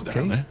eyewitnesses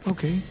down there.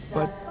 Okay,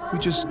 but we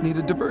just need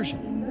a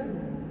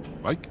diversion.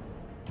 Like?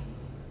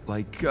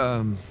 Like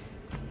I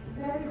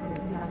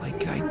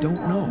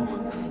don't know.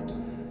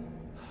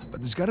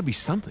 But there's gotta be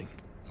something.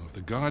 Well, if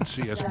the guards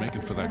see us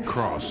making for that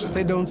cross...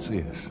 They don't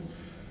see us.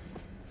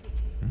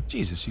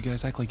 Jesus, you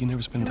guys act like you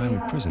never spend time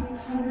in prison.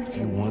 If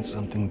you want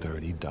something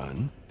dirty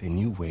done, then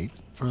you wait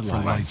for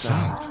lights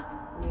out.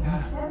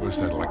 Yeah. Where's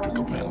that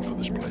electrical panel for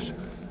this place?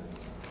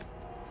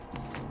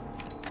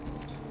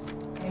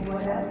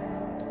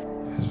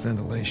 There's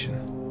ventilation.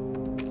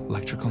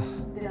 Electrical.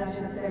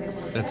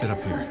 That's it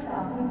up here.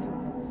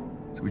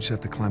 So we just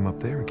have to climb up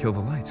there and kill the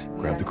lights.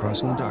 Grab the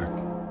cross in the dark.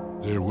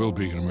 There will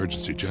be an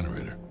emergency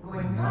generator.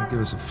 And that'll give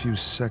us a few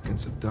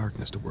seconds of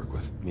darkness to work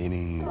with.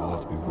 Meaning we'll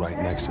have to be right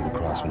next to the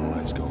cross when the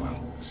lights go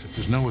out. Except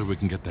there's no way we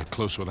can get that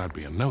close without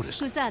being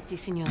noticed. Scusate,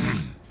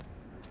 signora.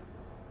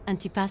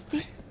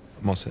 Antipasti?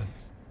 I'm all set.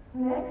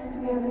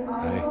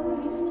 Hi.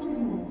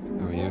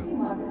 How are you?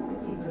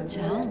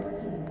 Ciao.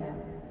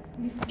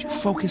 Would you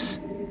focus?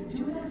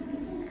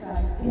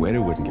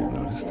 Waiter wouldn't get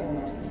noticed.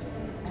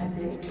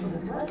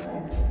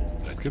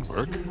 That could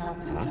work.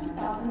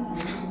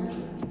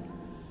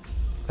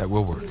 That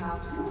will work.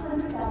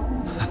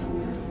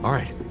 All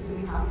right.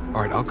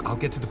 All right, I'll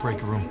get to the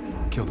breaker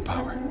room, kill the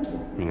power.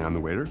 You mean I'm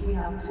the waiter?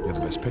 You're the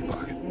best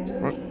pickpocket.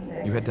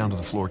 You head down to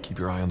the floor, keep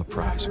your eye on the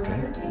prize,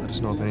 okay? Let us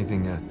know if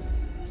anything,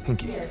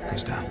 hinky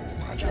goes down.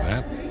 Roger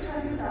that.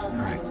 All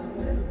right.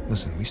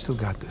 Listen, we still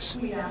got this.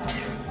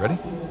 Ready?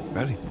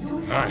 Ready.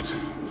 All right,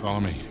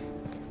 follow me.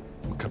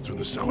 We'll cut through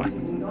the cellar.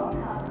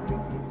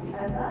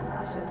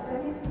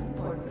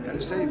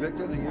 Gotta say,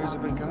 Victor, the years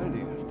have been kind to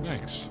you.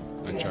 Thanks.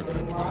 That chocolate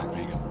had gone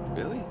vegan.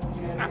 Really?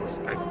 Yes,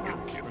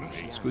 I'm kidding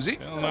me. Scusi?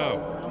 Hell no.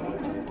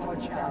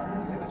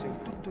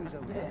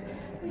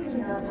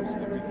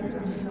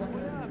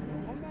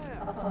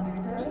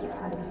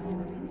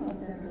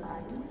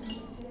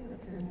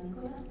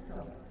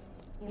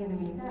 In the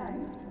meantime,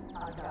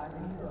 our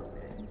garden is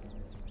open.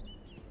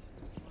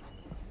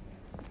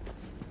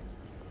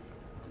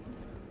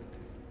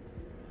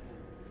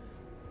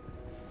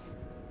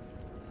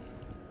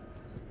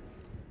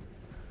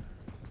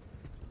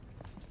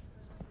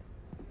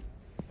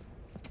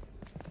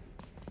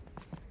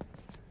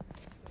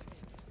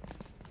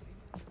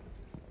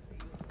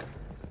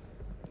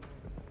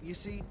 You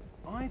see,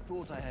 I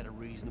thought I had a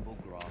reasonable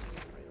grasp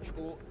of French,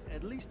 or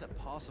at least a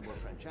passable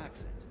French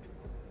accent.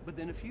 But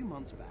then a few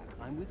months back,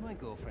 I'm with my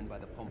girlfriend by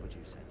the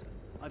Pompidou Center.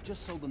 I've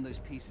just sold them those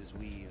pieces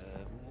we,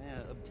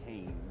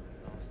 obtained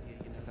last year,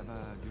 you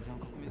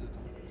know.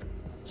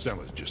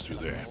 Cellar's just through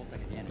there.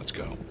 Let's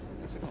go.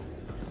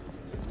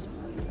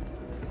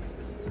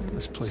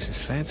 This place is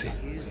fancy.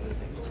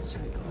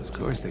 Of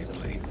course they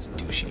play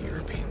douchey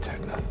European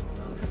techno.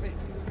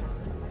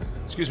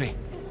 Excuse me.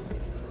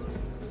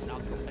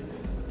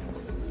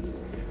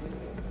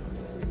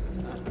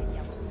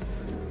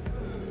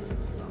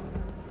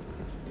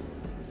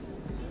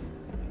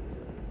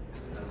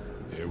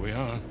 Here we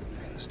are.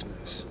 Let's do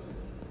this.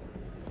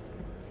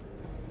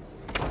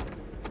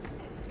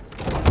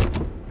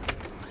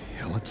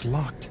 Hell, it's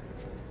locked.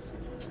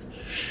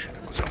 Shit,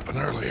 it was open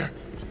earlier.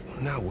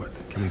 Now what?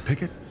 Can we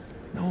pick it?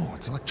 No,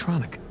 it's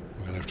electronic.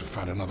 We're gonna have to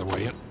find another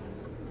way in.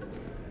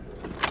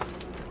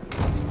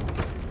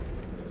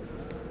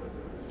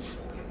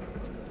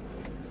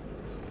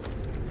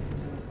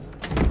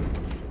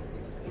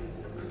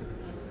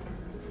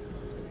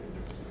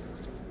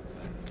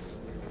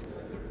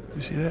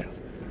 You see that?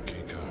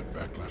 Key card,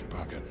 back left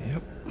pocket.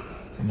 Yep.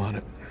 I'm on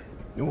it.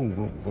 Whoa,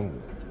 whoa, whoa.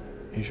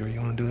 You sure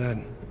you want to do that?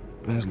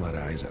 There's a lot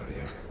of eyes out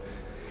here.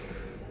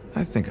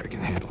 I think I can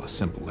handle a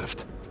simple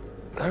lift.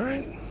 All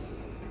right.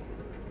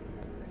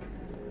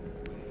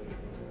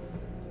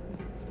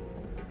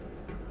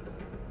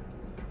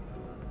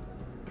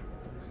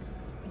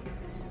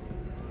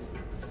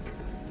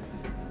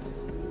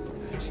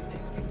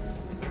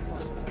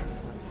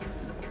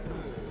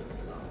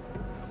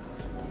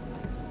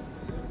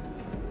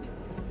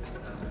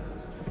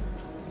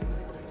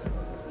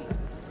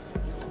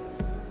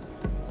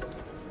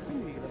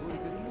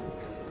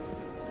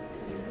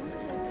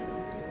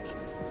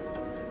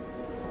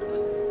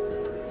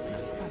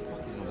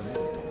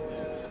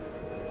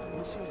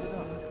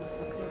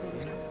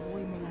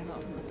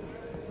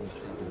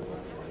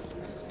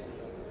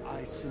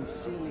 I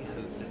sincerely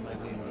hope that my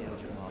winning the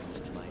Elgin Marbles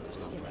tonight does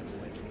not drive a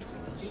wedge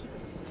between us.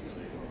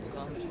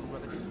 Not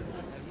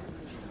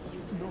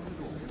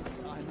at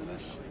all. I'm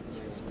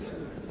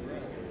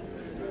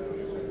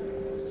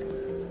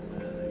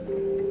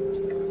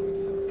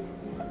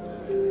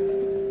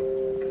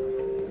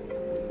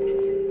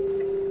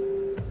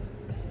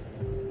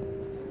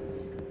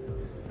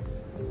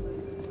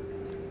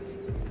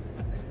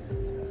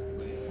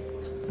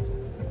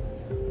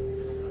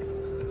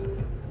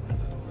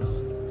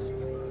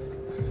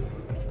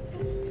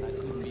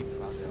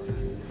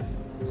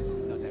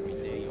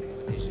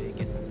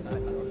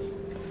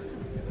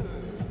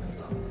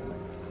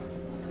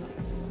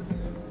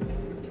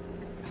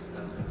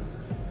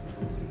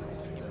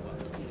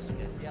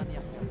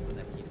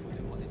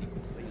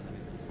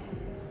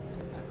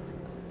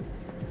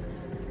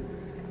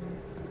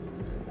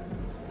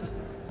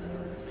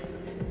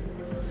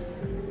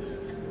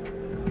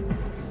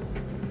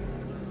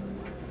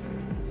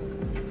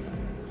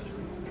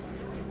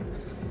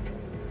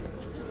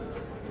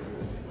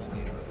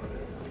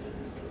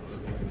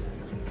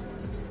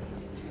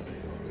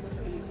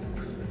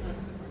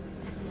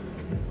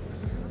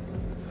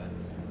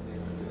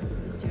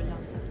Monsieur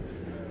Lanza,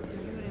 do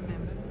you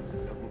remember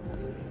us?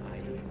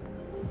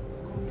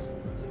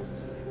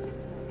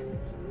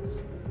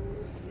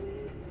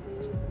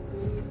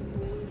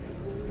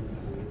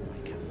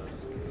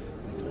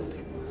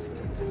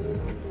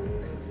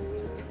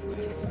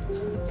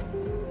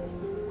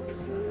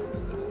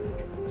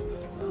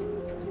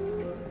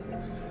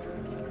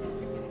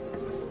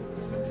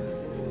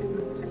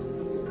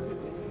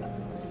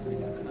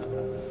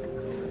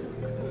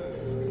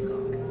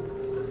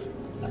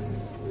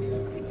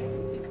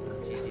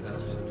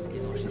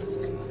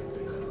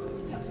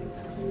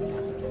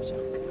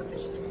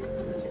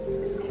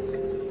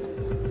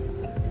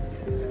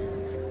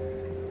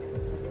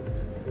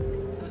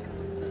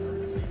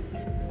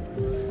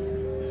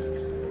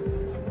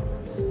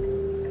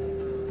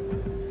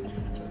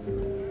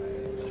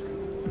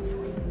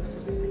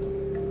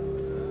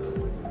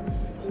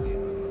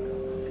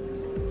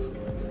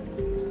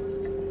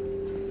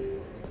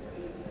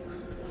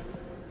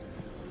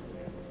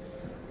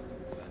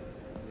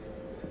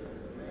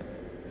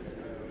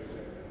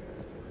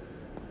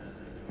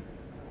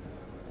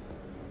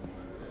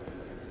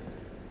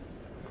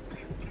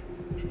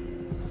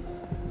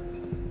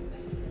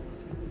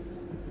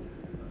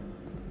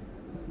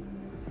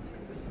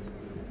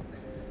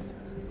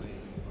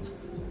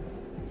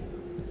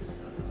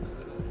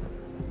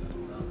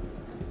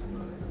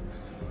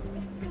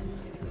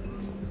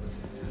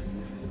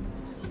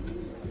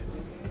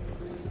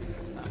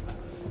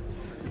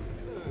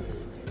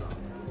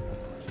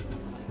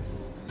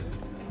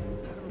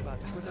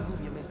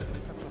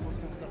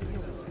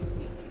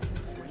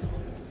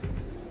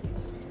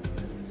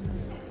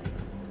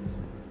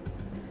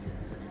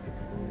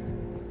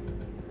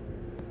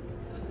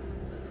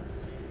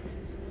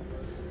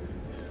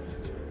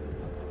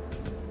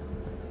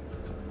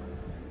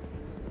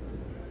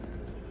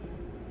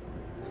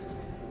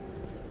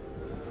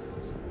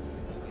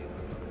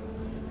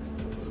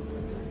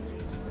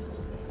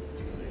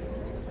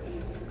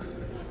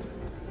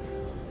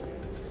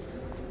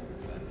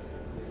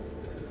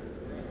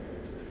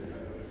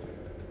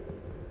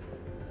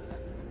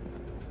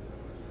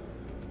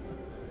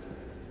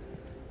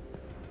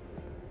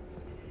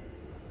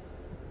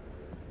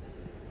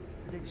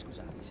 Devi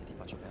scusarmi se ti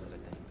faccio perdere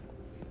il tempo.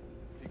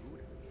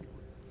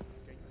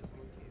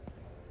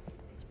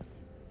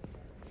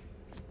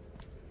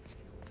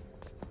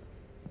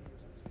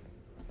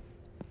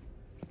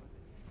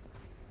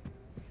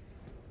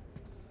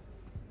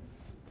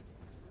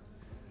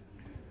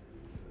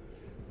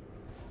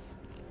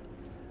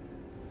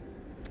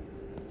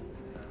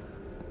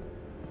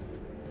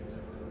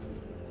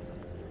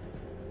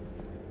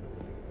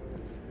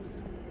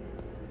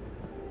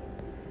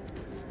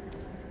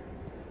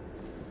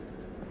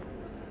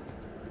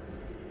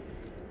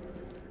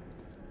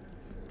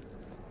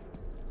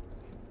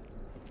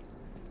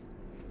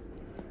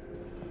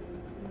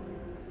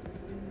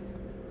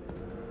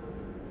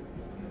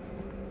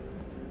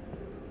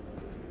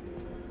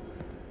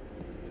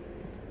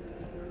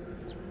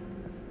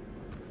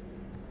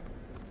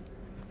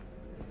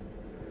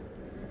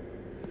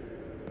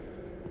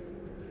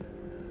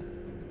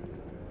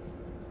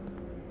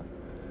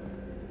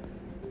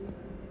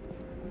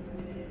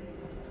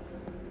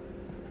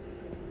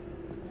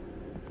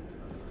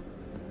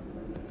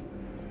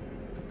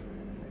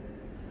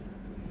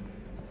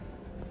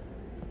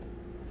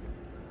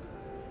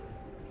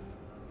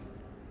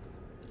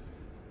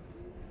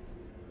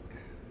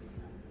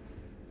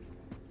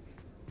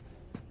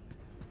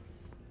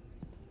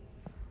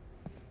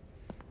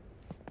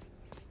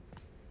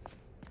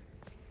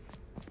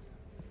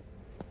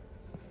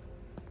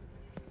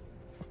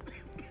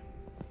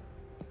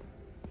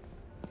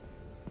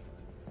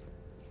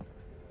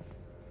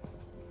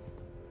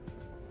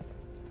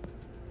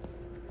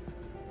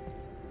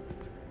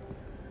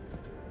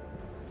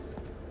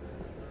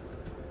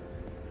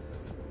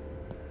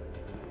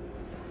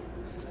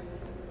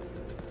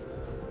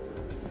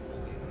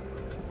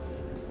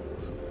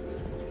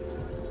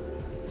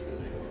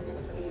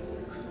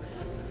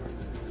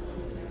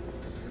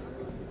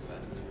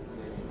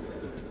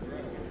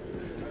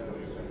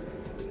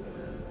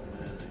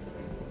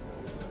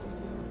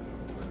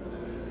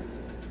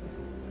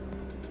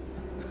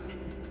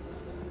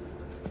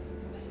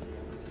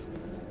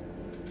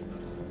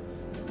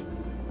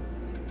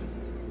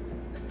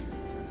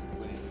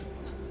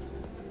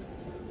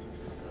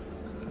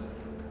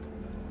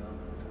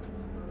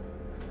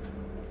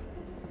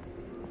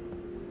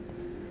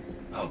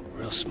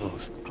 real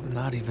smooth. I'm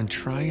not even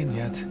trying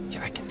yet.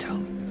 Yeah, I can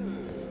tell.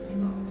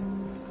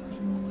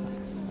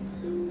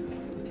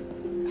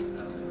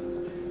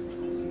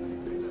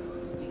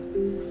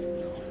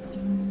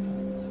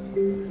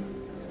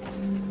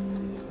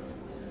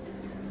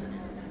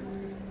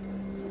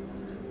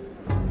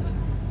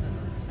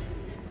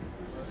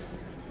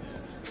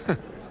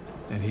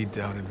 And he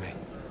doubted me.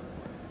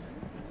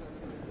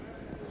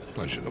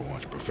 Pleasure to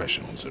watch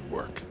professionals at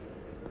work.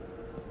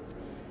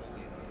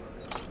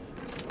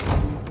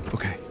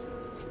 Okay.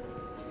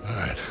 All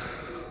right,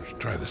 let's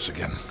try this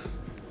again.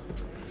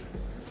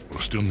 We'll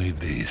still need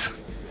these.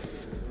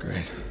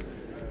 Great.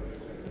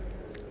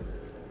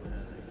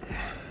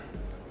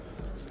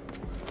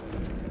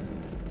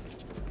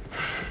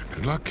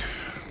 Good luck.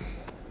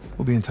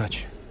 We'll be in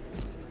touch.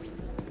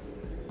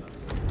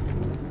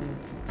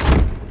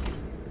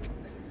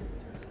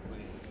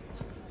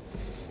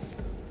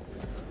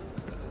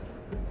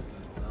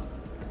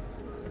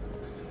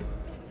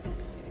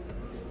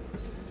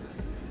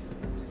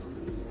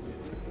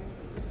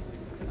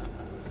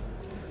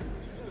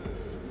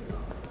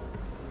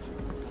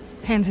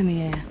 Hands in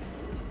the air.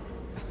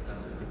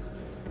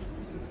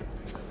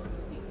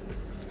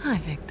 Hi,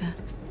 Victor.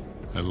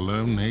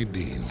 Hello,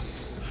 Nadine.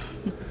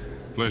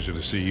 Pleasure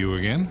to see you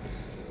again.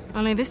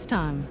 Only this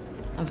time,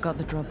 I've got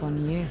the drop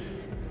on you.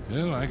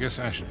 Well, I guess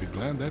I should be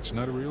glad that's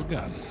not a real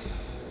gun.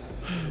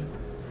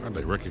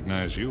 Hardly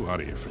recognize you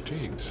out of your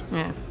fatigues.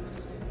 Yeah.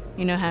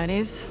 You know how it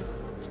is.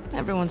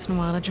 Every once in a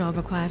while, a job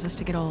requires us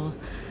to get all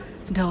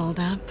dolled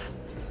up.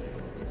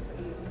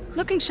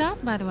 Looking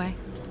sharp, by the way.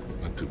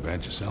 Not too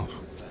bad yourself.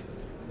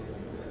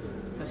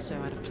 That's so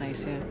out of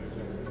place here.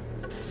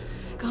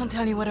 Can't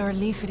tell you what a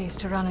relief it is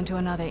to run into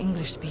another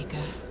English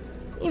speaker.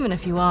 Even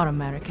if you are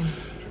American.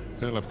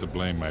 They'll have to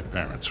blame my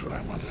parents for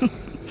that one.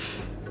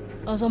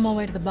 I was on my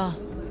way to the bar.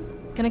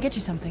 Can I get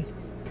you something?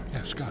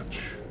 Yeah,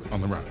 scotch.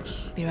 On the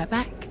rocks. Be right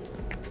back.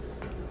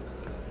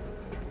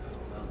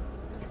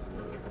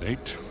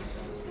 Date?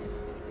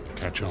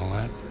 Catch all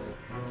that?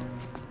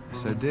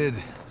 Yes, I did.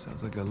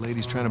 Sounds like a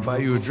lady's trying to buy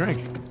you a drink.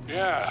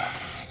 Yeah,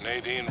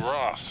 Nadine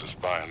Ross is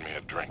buying me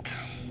a drink.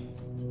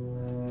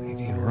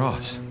 Nadine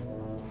Ross?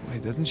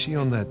 Wait, doesn't she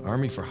own that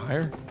Army for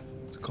Hire?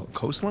 It's called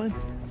Coastline?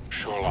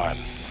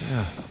 Shoreline.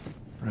 Yeah,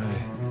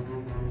 right.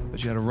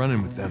 But you had a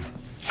run-in with them.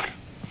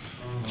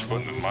 That's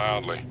putting it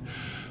mildly.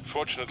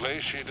 Fortunately,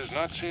 she does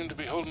not seem to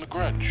be holding a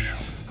grudge.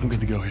 I'm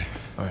good to go here.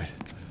 All right.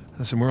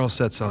 Listen, we're all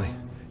set, Sully.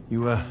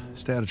 You,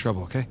 stay out of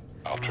trouble, okay?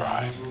 I'll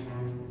try.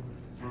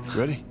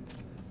 Ready?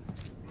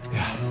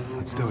 Yeah,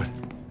 let's do it.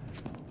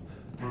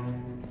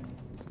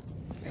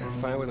 Gotta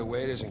find where the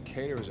waiters and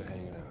caterers are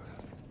hanging out.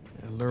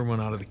 And lure one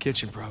out of the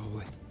kitchen,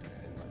 probably.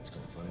 Let's go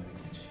find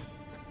the kitchen.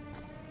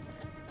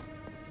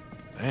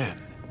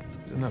 Man,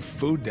 there's enough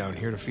food down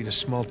here to feed a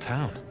small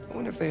town. I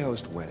wonder if they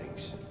host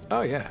weddings.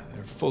 Oh, yeah.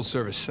 They're a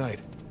full-service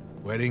site.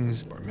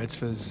 Weddings, bar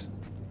mitzvahs,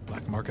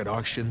 black market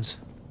auctions.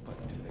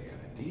 But do they have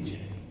a DJ?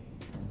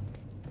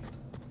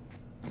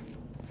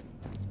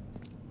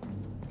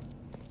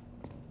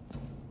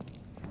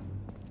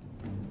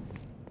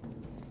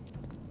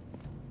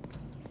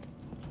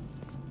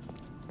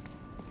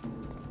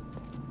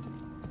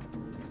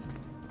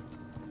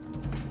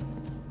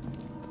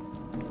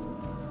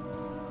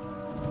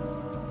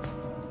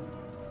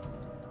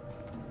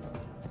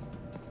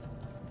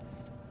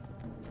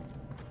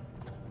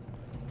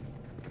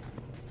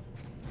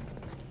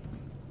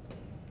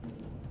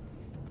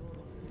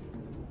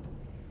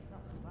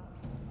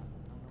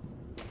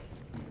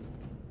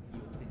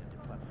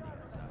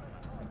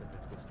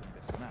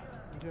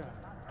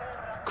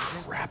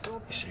 Crap. You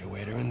see a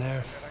waiter in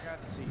there?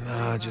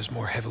 Nah, just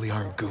more heavily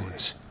armed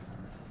goons.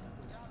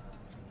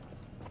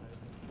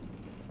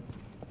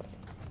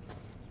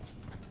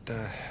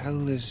 The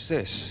hell is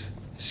this?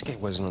 This gate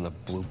wasn't on the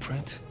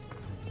blueprint.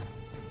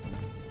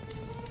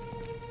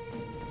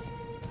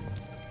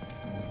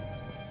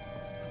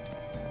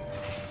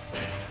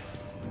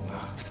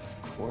 Locked,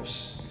 of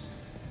course.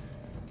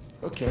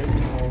 Okay.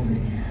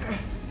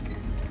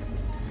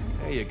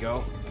 There you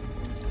go.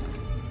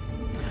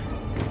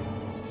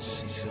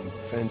 See some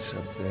fence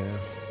up there.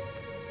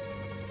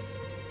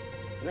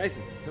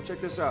 Nathan, come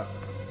check this out.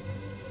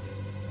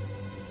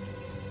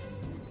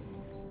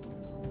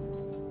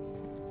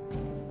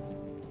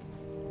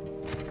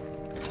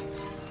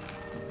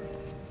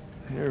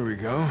 Here we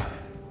go.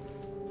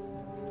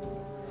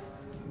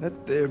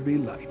 Let there be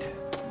light.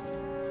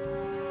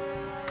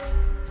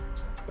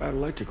 Bad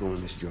electrical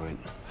in this joint.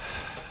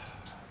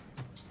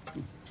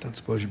 Don't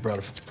suppose you brought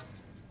a...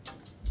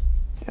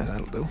 Yeah,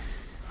 that'll do.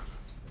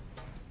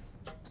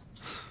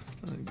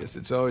 I guess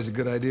it's always a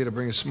good idea to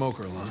bring a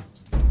smoker along.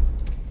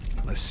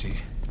 Unless you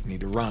need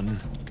to run.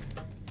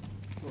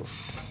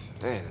 Oof.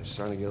 Man, I'm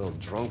starting to get a little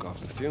drunk off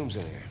the fumes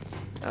in here.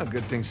 Oh,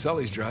 good thing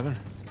Sully's driving.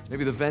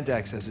 Maybe the vent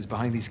access is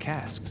behind these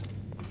casks.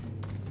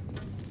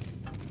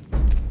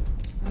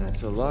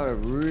 That's a lot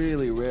of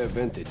really rare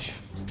vintage.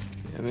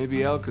 Yeah,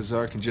 maybe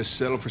Alcazar can just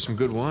settle for some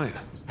good wine.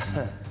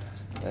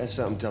 That's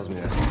something tells me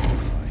that's not gonna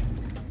fly.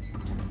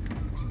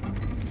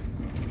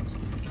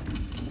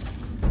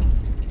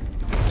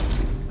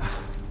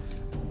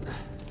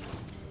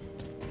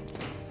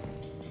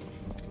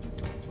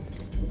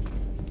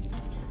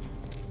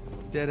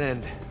 Dead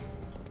end.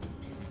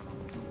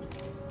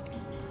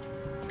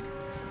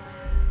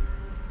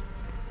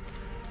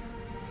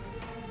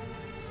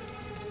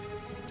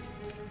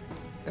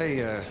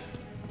 Hey,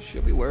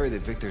 she'll be worried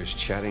that Victor's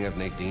chatting up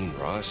Nadine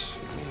Ross.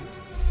 I mean,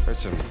 I've heard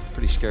some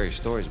pretty scary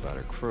stories about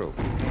her crew.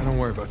 Yeah, don't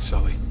worry about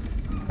Sully.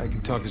 I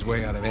can talk his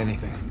way out of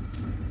anything.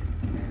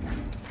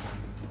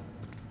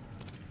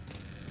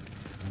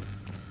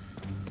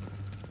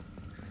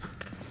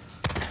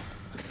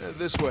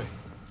 This way.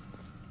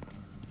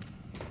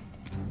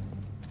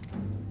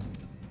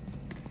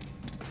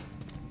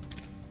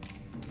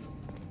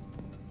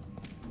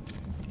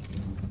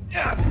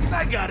 Yeah,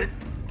 I got it.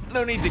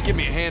 No need to give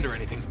me a hand or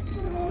anything.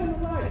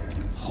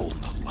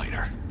 Holding the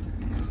lighter.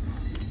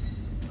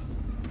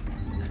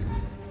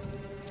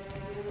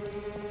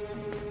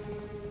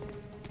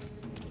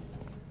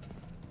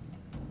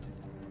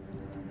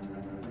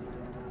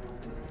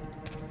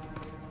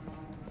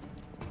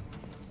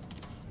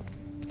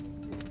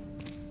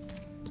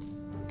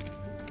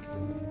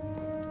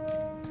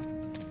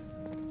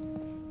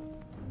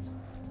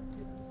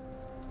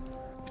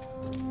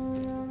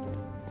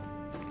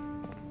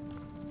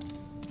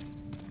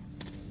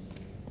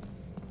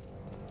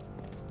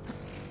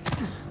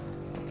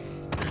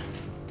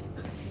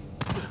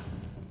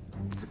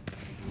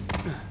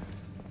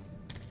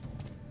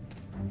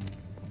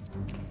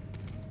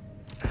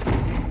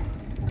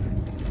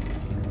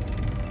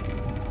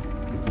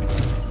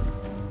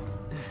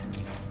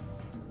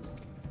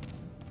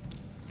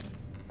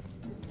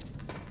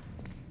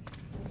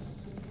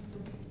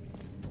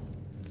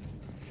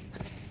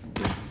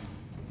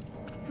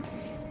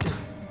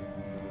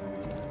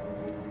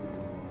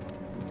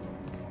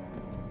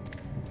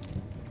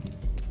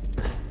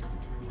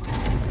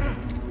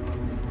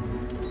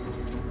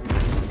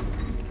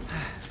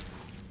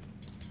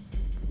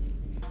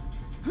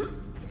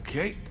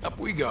 Okay, up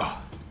we go.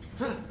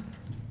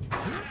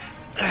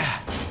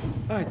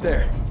 Right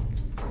there.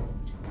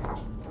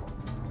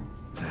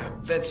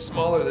 That's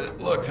smaller than it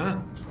looked, huh?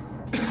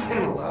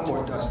 A lot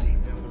more dusty.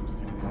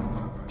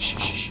 Shh,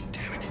 shh, shh,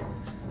 damn it.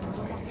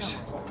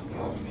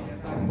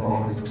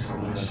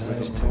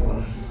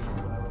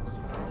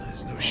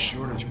 There's no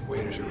shortage of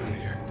waiters around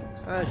here.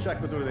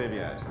 Chaque retour dei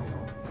viaggi.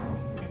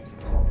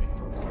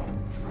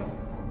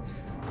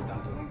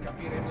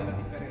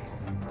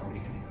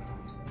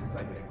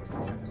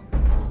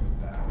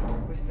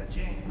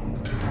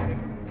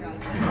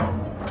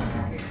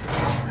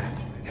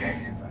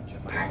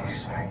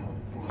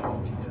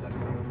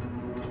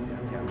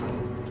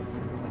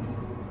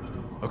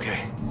 Okay.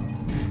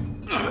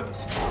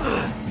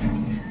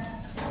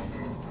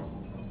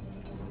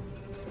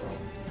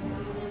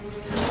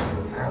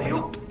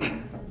 Help.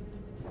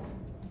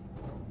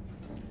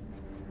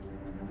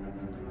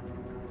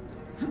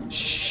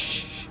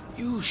 Shh.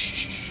 You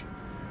shh.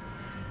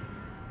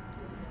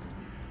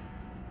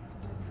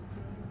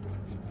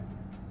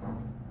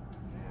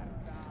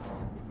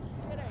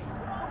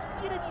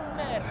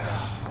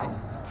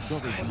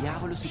 Dove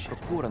diavolo si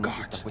procurano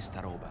tutta questa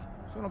roba?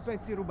 Sono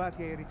pezzi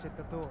rubati ai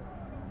ricettatori.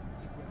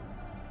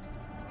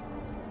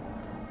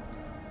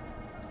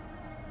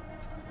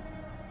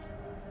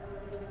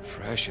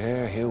 Fresh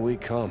air, here we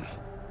come.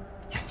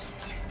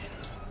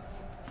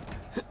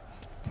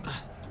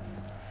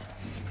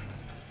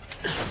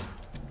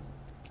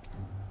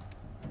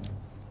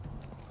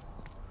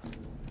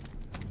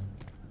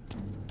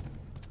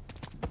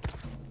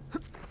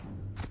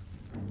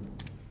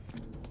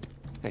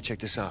 Hey, check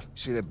this out.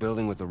 See that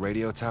building with the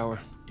radio tower?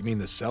 You mean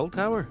the cell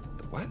tower?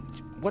 What?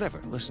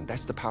 Whatever. Listen,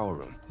 that's the power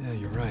room. Yeah,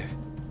 you're right.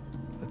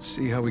 Let's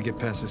see how we get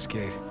past this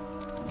gate.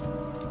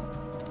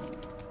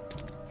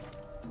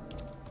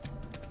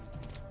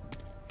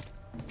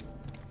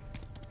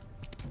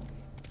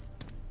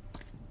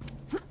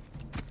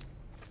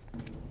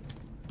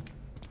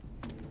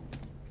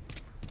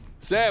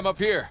 Sam, up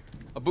here.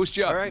 I'll boost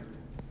you up. All right.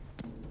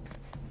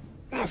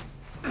 All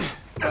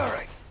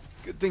right.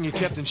 Good thing you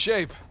kept in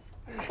shape.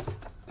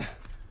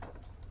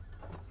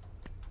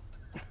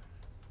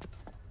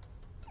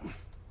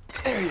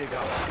 There you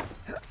go.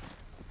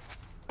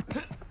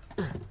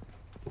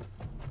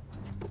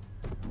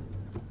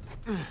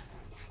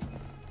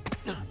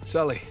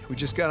 Sully, we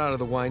just got out of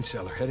the wine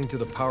cellar, heading to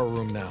the power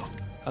room now.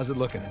 How's it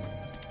looking?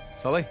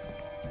 Sully?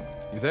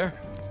 You there?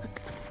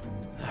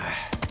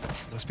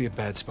 Must be a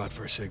bad spot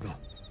for a signal.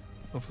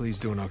 Hopefully he's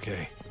doing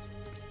okay.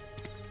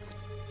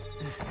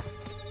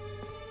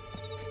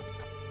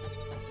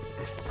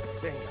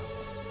 Bingo.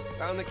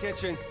 Found the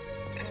kitchen.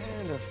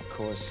 And of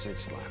course,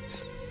 it's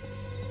locked.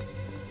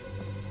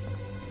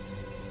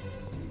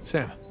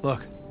 Sam,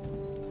 look.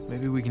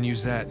 Maybe we can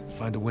use that,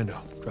 find a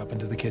window, drop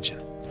into the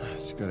kitchen.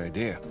 That's a good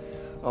idea.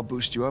 I'll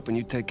boost you up and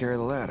you take care of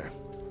the ladder.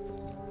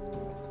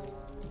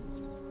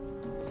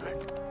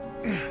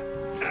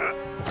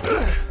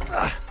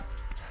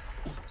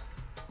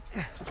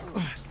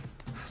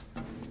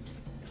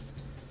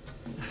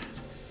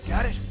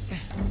 Got it?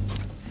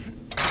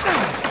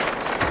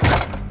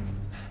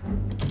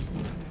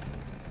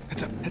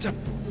 Heads up, heads up.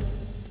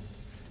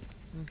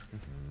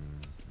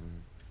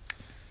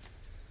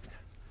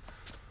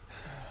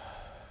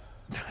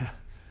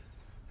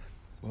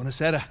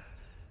 Buonasera.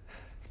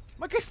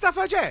 Ma che sta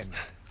facendo?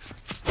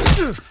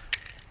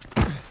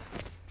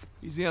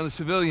 Easy on the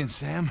civilians,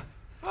 Sam.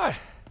 What?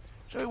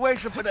 So he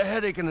wakes up with a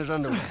headache in his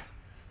underwear.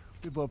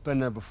 We've both been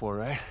there before,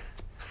 right?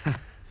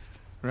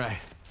 Right.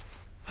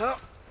 Well,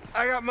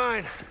 I got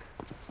mine.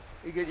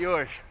 You get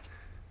yours.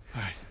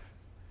 All right.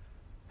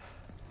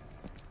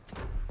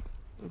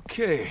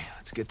 Okay,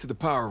 let's get to the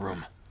power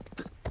room.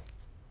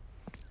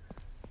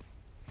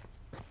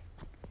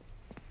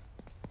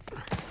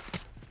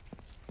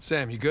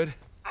 Sam, you good?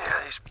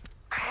 Yeah, these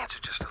pants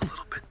are just a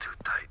little bit too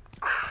tight.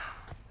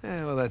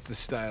 Yeah, well, that's the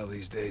style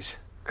these days.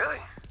 Really?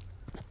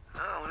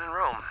 No, when in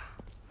Rome.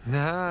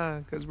 Nah,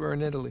 because we're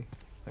in Italy.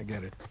 I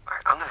get it. All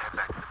right, I'm gonna head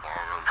back to the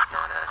ballroom.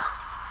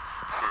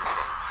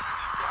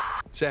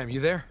 Sam, you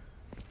there?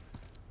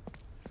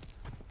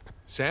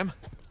 Sam?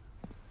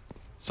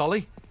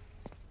 Sully?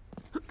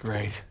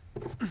 Great.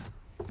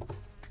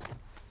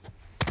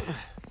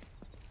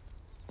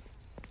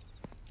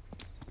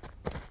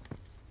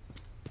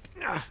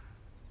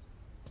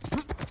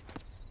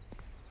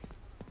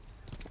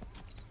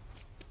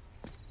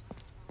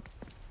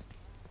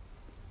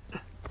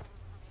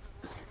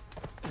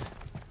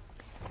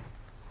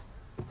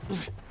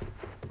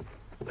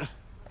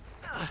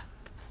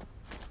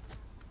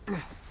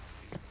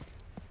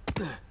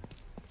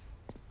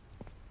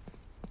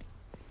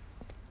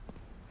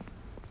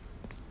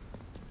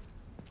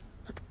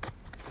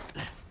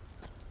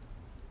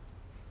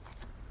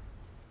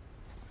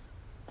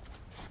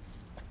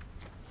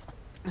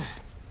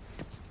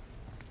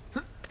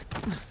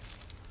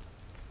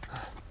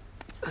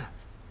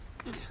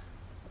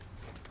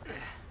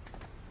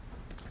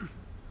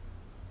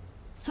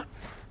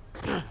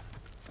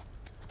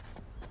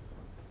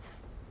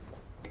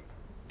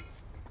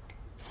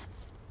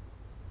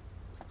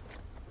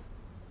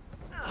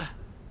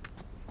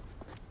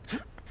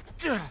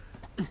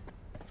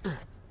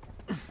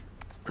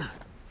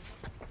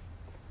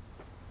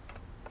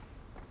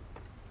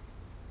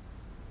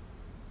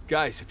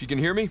 Guys, if you can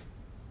hear me,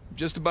 I'm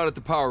just about at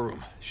the power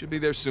room. Should be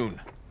there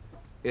soon.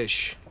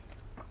 Ish.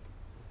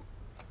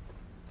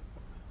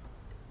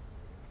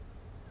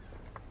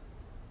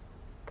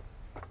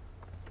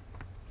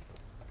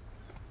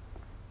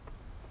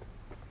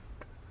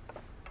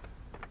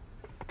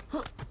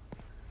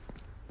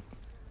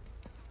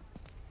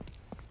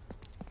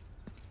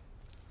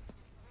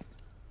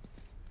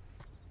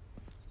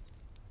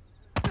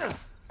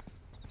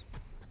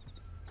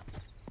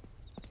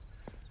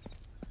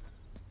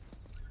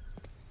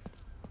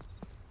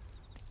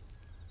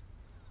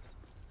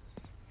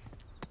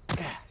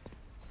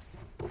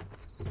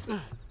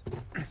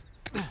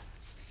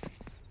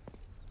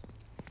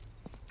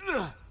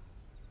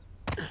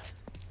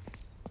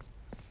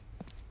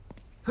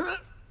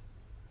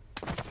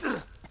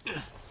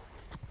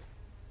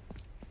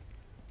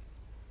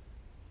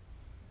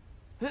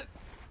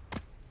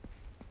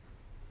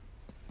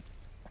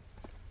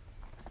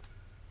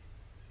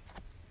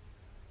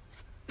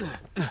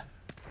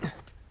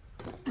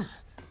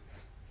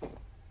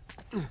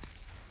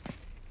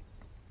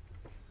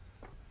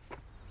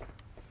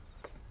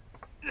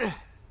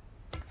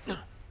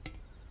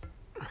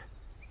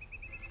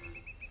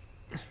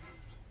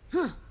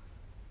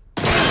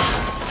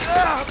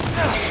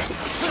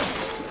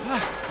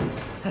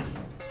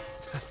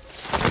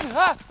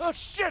 Oh,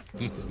 shit!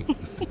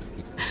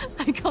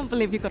 I can't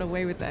believe you got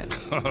away with that.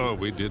 Oh,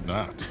 we did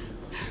not.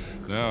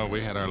 No,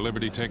 we had our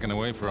liberty taken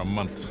away for a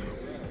month.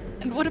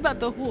 And what about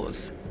the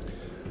horse?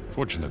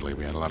 Fortunately,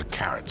 we had a lot of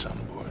carrots on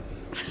board.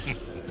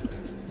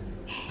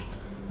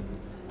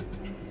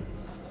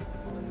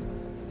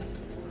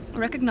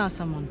 Recognize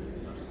someone?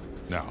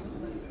 No.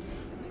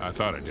 I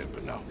thought I did,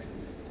 but no.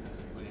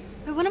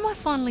 Hey, when am I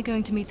finally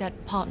going to meet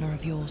that partner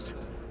of yours?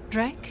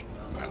 Drake?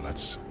 Well,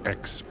 that's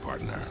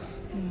ex-partner.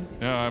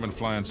 Yeah, I've been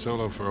flying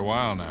solo for a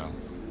while now.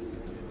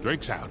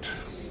 Drake's out.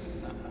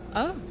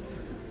 Oh.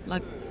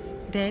 Like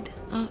dead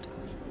out?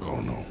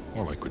 Oh, no.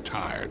 More like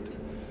retired.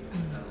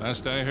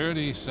 Last I heard,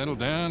 he settled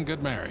down,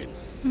 got married.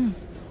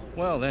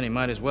 Well, then he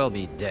might as well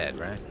be dead,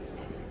 right?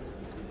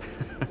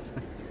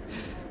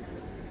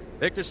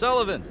 Victor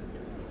Sullivan!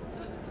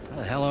 How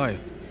the hell are you?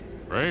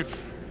 Great.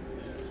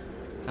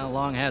 How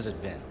long has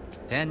it been?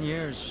 10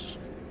 years?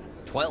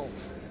 12?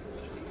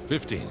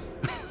 15.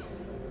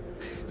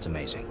 It's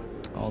amazing.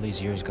 All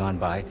these years gone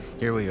by,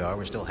 here we are,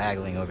 we're still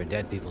haggling over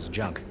dead people's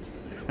junk.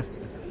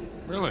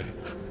 Really?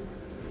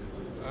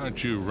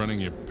 Aren't you running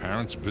your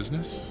parents'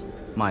 business?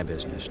 My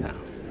business now.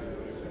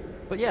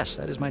 But yes,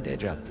 that is my day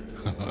job.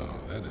 Oh,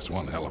 that is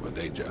one hell of a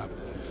day job.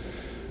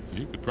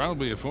 You could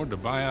probably afford to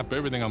buy up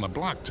everything on the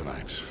block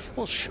tonight.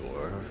 Well,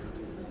 sure.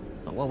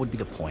 But what would be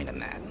the point in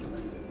that?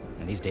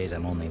 And these days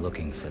I'm only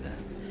looking for the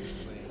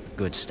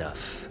good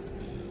stuff.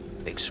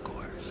 Big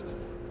scores.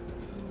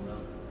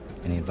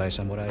 Any advice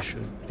on what I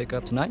should pick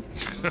up tonight?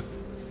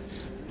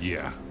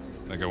 Yeah.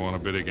 I think I want to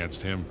bid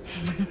against him.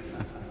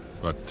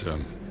 But,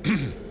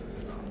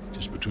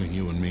 just between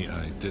you and me,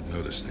 I did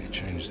notice they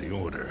changed the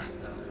order.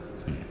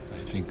 I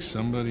think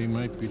somebody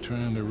might be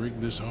trying to rig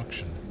this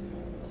auction.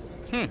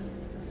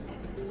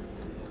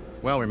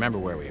 Well, remember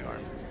where we are.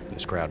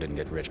 This crowd didn't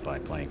get rich by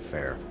playing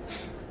fair.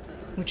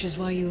 Which is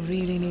why you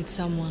really need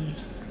someone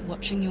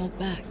watching your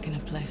back in a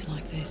place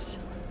like this.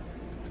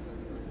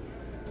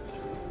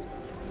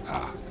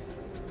 Ah.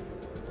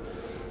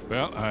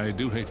 Well, I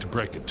do hate to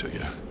break it to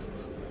you.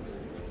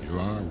 You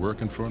are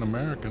working for an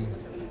American.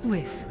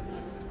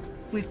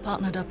 We've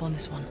partnered up on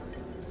this one.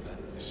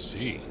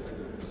 See.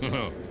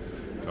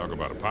 Talk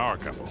about a power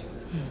couple.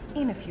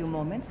 In a few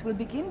moments, we'll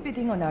begin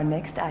bidding on our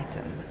next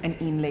item, an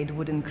inlaid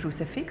wooden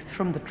crucifix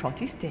from the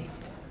Trott estate.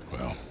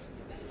 Well,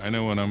 I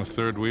know when I'm a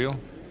third wheel.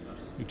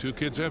 You two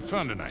kids have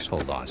fun tonight. Just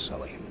hold on,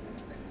 Sully.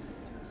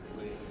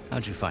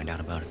 How'd you find out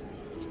about it?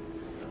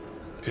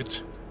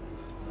 It?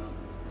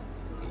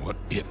 What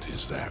it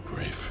is that,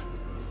 Rafe?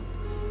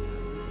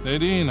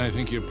 Nadine, I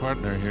think your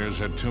partner here has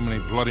had too many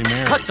Bloody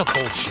Marys. Cut the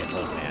bullshit,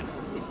 old man.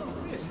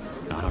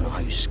 I don't know how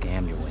you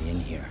scammed your way in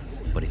here,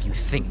 but if you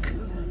think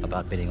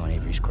about bidding on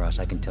Avery's Cross,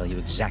 I can tell you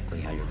exactly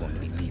how you're going to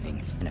be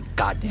leaving in a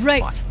goddamn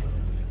Rafe! fight.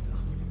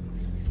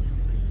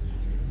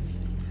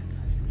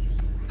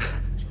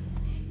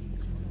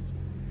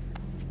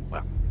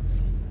 Well,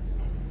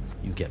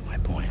 you get my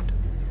point.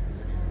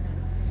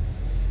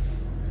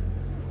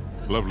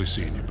 Lovely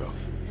seeing you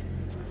both.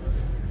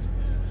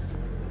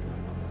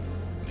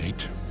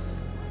 Nate?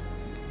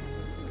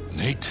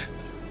 Nate?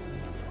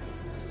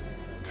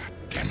 God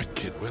damn it,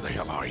 kid, where the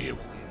hell are you?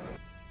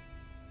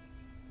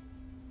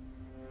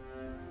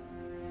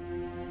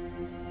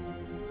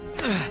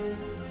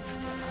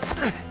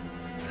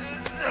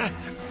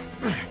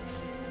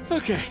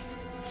 Okay.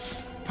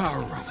 Power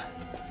room.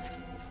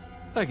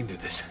 I can do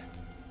this.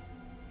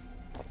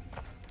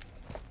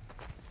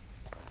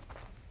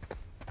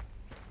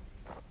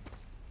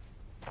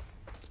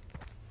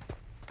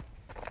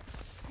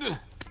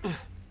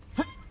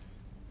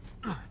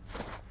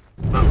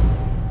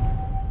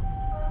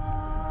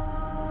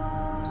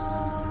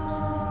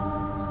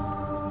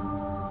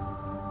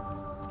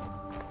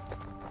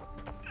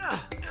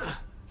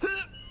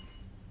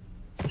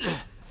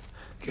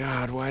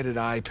 God, why did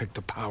I pick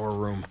the power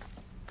room?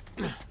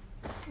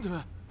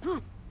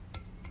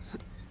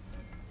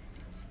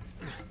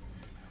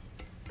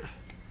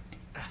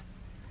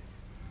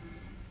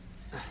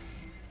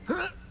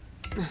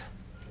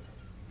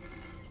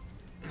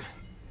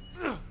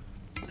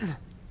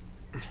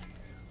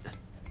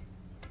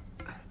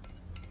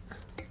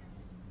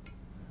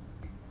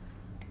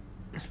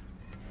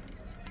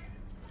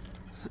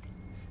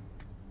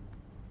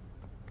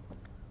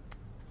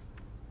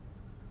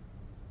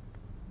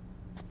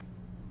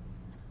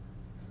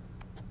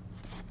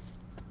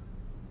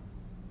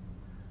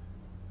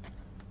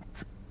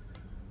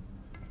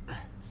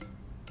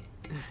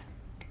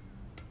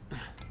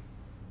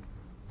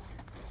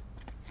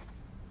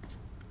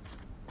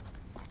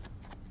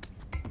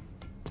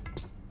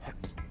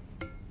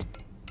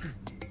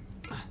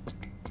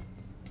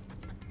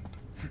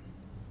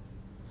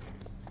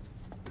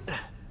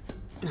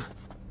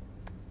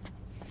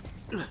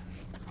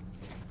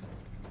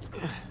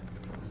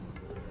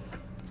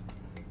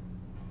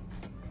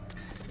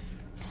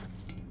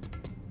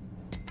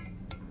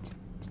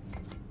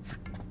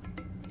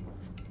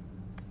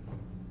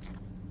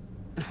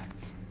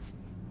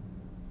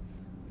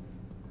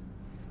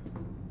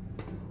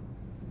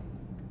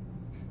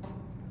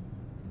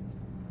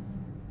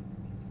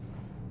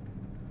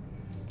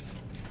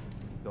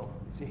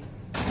 Sì.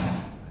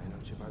 Non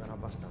ci pagano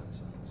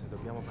abbastanza. Se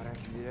dobbiamo fare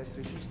anche gli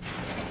elettricisti.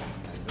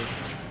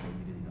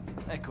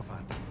 Ecco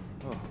fatto.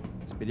 Oh,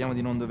 speriamo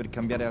di non dover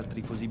cambiare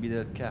altri fusibili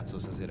del cazzo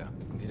stasera.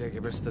 Direi che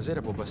per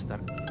stasera può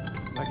bastare.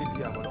 Ma che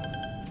diavolo?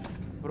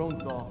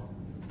 Pronto?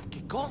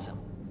 Che cosa?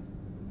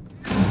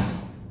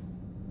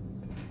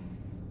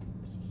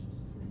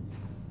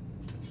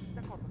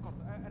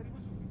 D'accordo, arrivo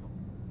subito.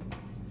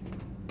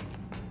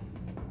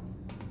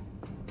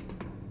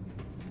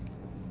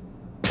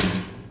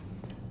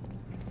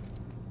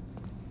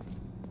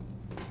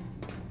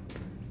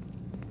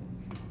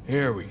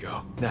 Here we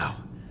go. Now,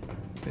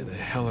 where the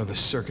hell are the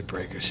circuit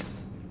breakers?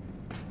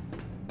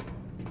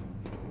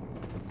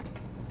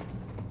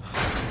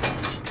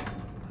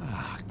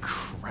 Ah,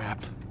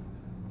 crap.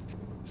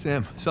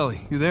 Sam,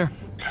 Sully, you there?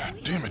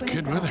 God damn it,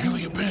 kid, where the hell have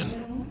you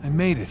been? I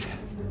made it.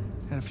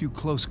 Had a few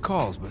close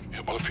calls, but...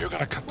 Yeah, well, if you're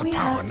gonna cut the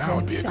power, now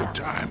would be a good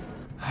time.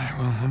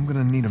 Well, I'm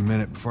gonna need a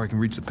minute before I can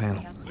reach the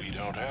panel. We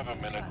don't have a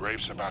minute.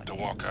 Rafe's about to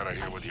walk out of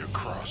here with your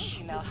cross.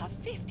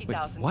 Wait,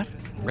 what?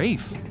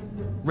 Rafe?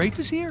 Rafe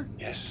is here?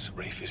 Yes,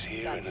 Rafe is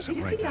here, and as of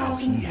right now,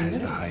 he has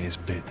the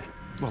highest bid.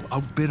 Well,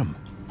 outbid him.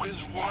 With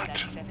what? I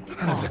don't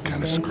have that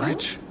kind of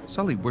scratch.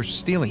 Sully, we're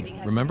stealing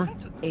it, remember?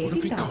 What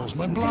if he calls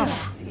my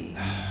bluff? He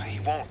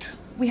won't.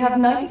 We have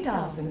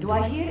 90,000. Do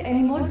I hear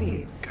any more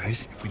bids?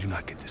 Guys, if we do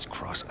not get this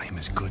cross, I am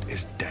as good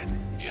as dead.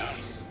 Yeah.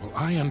 Well,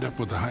 I end up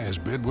with the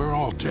highest bid. We're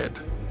all dead.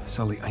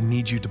 Sully, I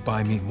need you to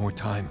buy me more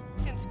time.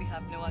 Since we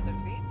have no other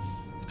bids.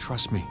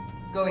 Trust me.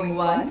 Going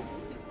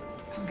once.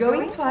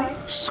 Going twice.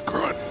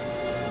 Screw it.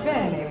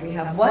 Bene, we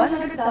have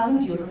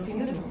 100,000 euros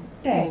in the room.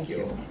 Thank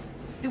you.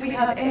 Do we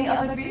have any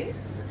other bids?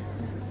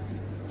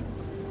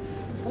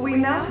 We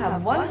now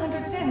have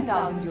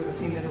 110,000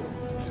 euros in the room.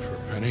 For a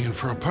penny and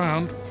for a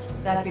pound.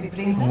 That bid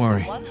brings Don't us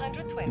worry. to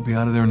 120. You'll be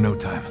out of there in no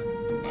time.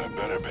 I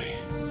better be.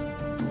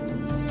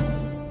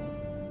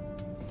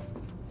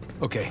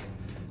 Okay.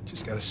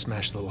 Just gotta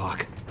smash the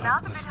lock. Now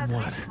the bid With has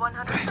what? reached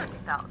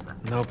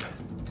 130,000. Nope.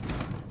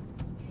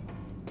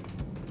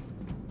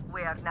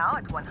 We are now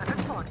at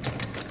 140.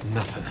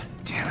 Nothing.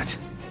 Damn it.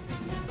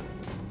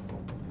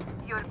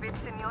 Your bid,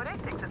 signore,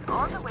 takes us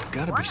all the way to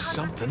Gotta be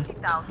something.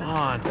 150,000. Come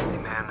on. Hey,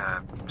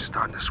 man,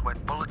 starting to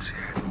sweat bullets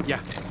here. Yeah,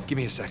 give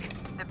me a sec.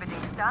 The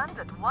bidding stands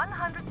at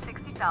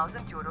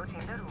 160,000 euros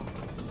in the room.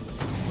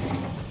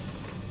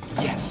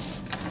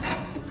 Yes.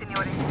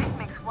 Signore's bid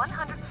makes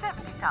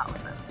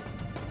 170,000.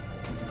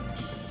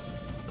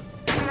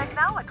 We are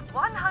now at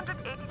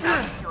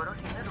 180,000 euros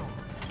in the room.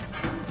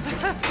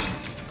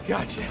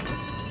 Gotcha.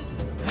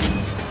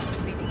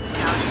 Bidding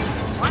down to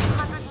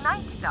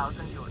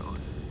 190,000 euros.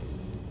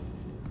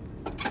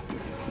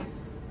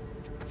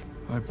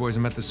 All right, boys,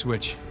 I'm at the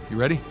switch. You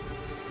ready?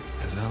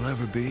 As I'll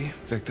ever be,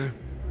 Victor.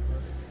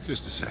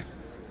 Just a sec.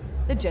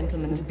 The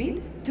gentleman's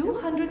bid,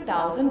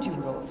 200,000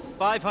 euros.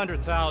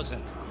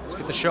 500,000. Let's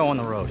get the show on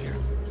the road here.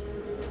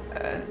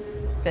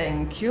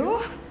 Thank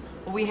you.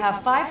 We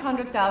have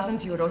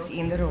 500,000 euros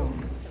in the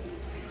room.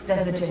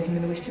 Does the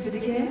gentleman wish to bid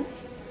again?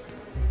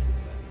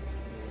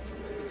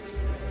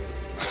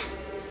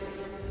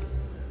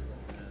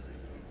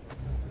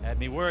 Had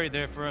me worried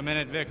there for a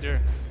minute, Victor.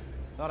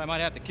 Thought I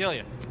might have to kill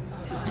you.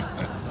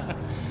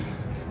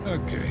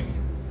 Okay,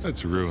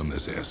 let's ruin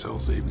this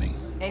asshole's evening.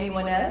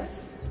 Anyone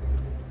else?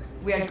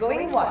 We are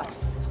going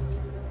once.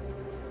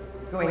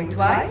 Going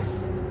twice?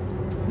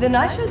 Then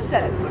I shall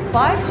sell it for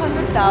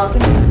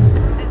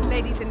 500,000.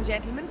 Ladies and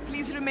gentlemen,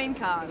 please remain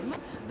calm.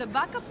 The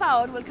backup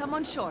power will come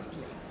on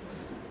shortly.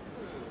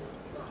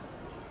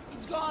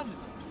 It's gone!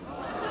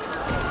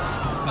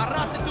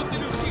 Sbarrate tutte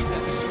le uscite,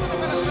 nessuno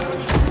deve lasciare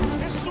via.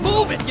 Nessuno!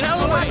 Move it! Get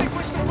out of the way!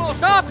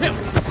 Stop him!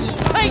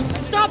 Hey,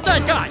 stop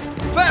that guy!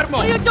 Fermo!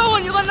 What are you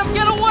doing? You letting him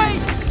get away!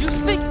 You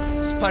speak...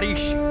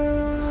 Sparisci.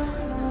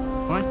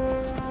 Fine.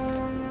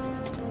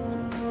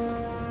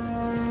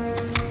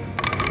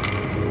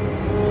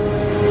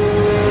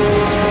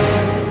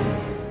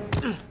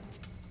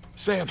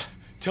 Sam,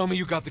 tell me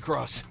you got the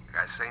cross.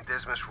 Got St.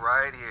 Dismas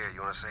right here.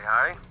 You want to say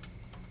hi?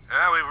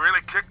 Yeah, we've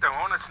really kicked the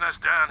hornet's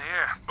nest down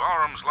here.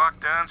 Ballroom's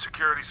locked down,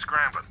 security's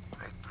scrambling.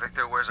 Hey,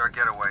 Victor, where's our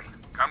getaway?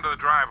 Come to the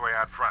driveway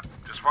out front.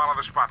 Just follow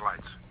the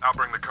spotlights. I'll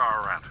bring the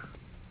car around.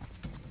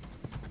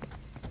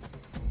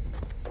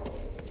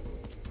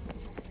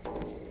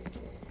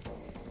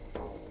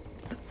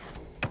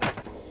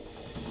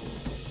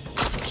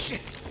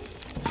 Shit!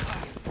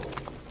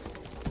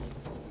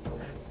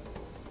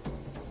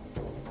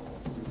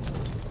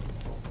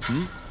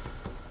 Hmm?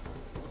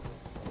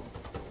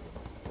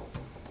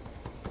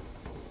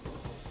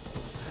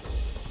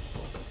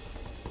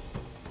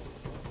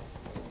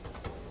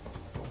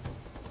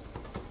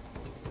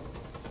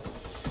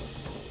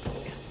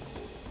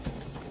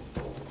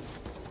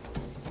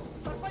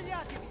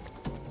 Sbagliatevi!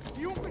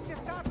 Chiunque sia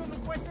stato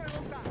non può essere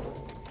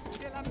lontano.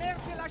 Se la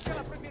merce lascia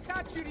la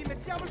proprietà ci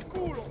rimettiamo il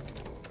culo.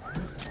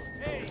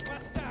 Ehi,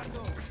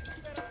 bastardo!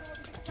 Spero solo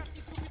di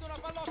riscatti subito una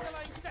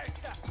pallottola in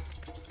testa!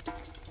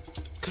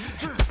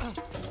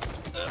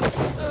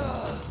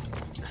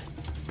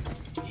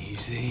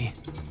 Easy.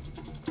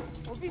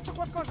 Ho visto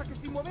qualcosa che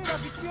si muoveva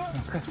vicino.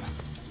 Aspetta.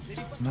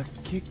 Ma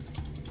che...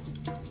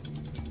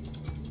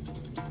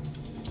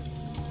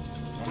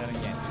 Non era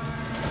niente.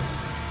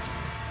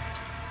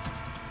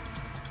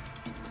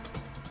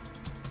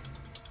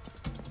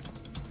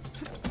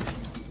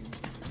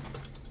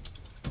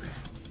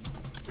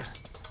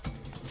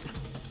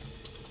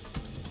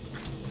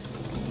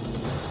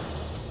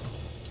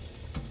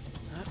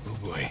 Oh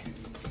boy.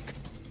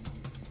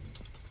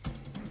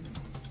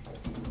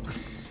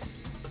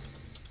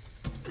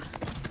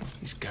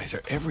 These guys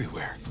are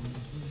everywhere.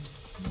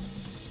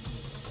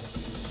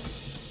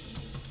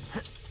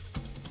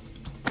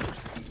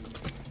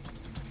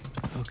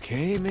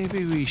 Okay,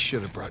 maybe we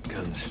should have brought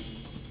guns.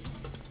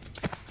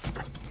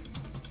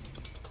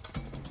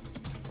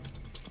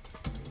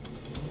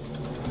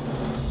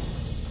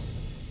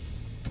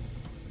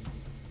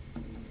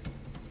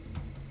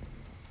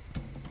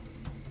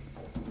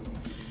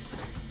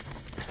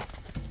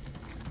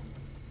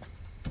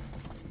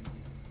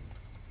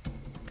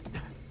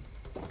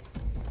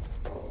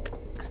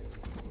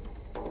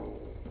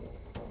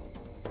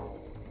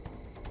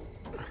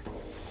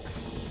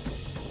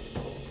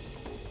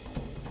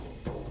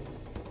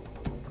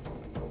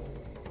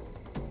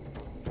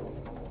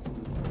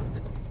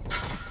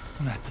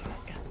 Un attimo.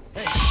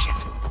 Hey,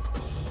 shit!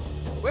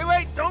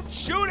 Wait, don't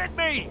shoot at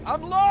me!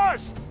 I'm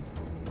lost!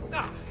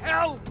 Ah,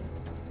 hell!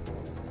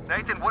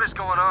 Nathan, what is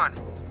going on?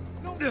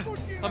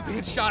 I'm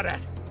being shot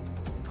at.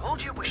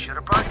 Told you we should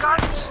have brought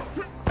guns.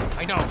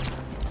 I know.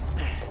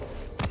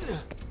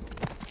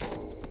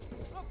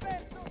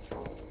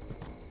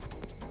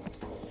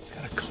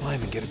 Gotta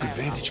climb and get a good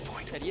vantage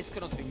point. Se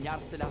riescono a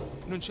svignarsela,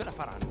 non ce la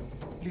faranno.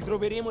 Li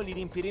troveremo e li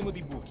riempiremo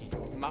di buchi,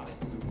 ma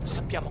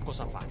sappiamo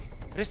cosa fare.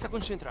 Resta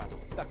concentrato.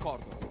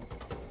 D'accordo.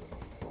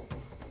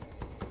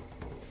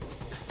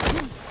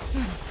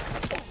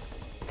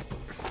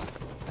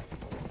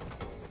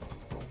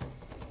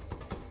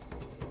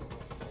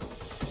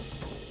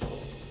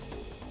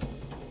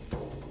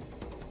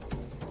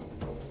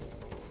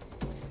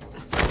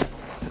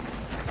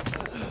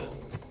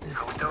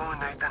 How we doing,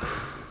 Nathan?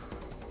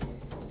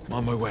 I'm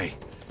on my way.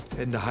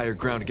 Heading to higher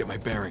ground to get my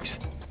bearings.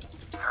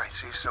 All right,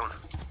 see you soon.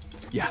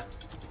 Yeah.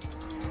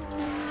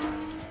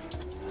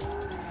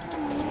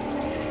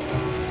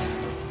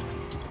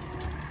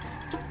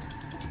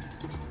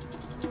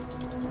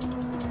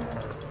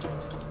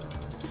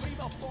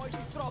 Prima o poi ti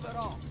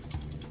troverò.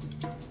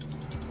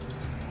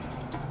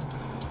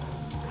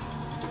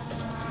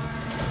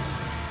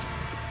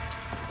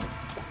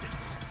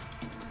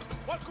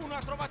 Qualcuno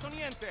ha trovato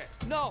niente?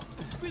 No,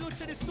 qui non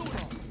c'è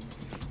nessuno.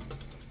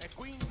 È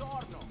qui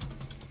intorno.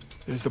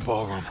 There's the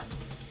ballroom.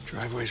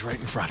 Driveway's right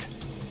in front.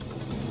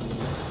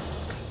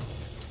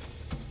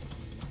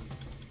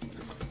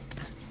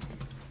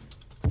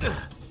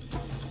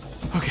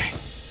 Okay.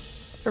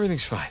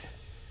 Everything's fine.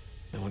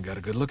 No one got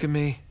a good look at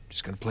me.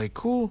 Just gonna play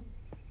cool.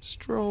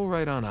 Stroll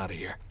right on out of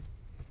here.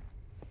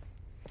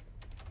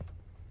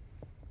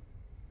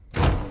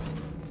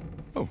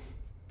 Oh.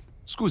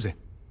 Scusi.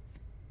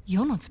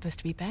 You're not supposed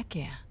to be back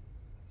here.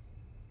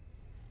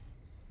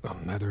 Well,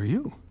 neither are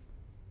you.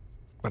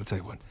 But I'll tell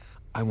you what.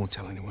 I won't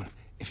tell anyone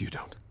if you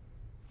don't.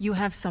 You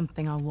have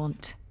something I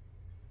want,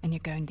 and you're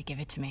going to give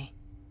it to me.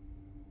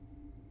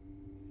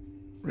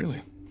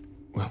 Really?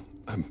 Well,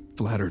 I'm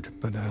flattered,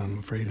 but I'm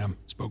afraid I'm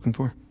spoken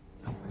for.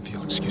 Oh, if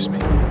you'll excuse me.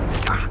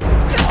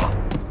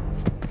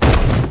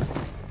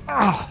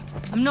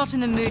 I'm not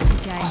in the mood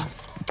for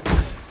games.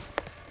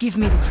 Give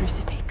me the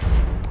crucifix.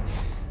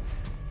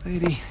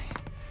 Lady,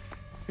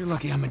 you're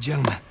lucky I'm a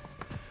gentleman.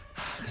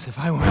 Because if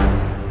I were...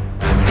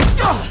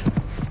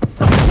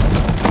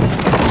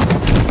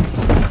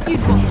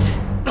 You'd what?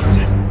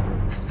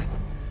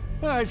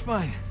 All right,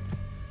 fine.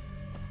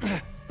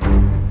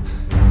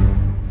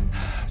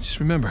 Just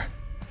remember,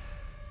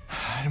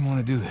 I didn't want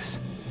to do this.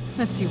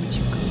 Let's see what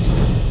you've got.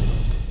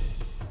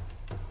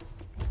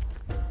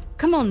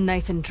 Come on,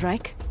 Nathan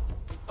Drake.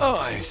 Oh,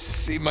 I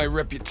see my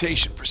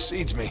reputation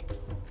precedes me.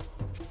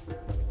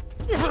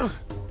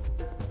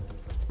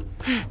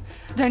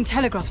 Don't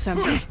telegraph so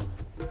much.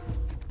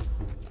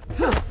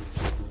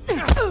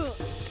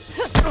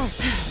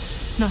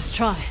 Nice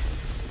try.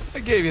 I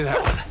gave you that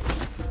one.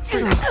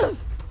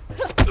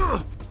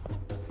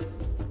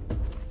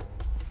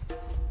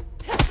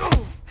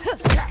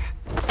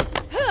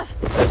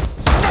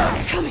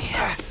 Come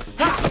here.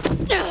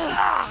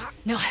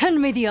 Now hand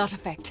me the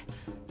artifact.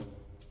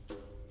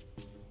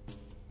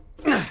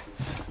 All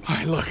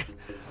right, look.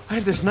 I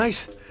have this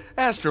nice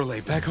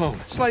astrolabe back home,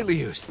 slightly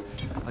used.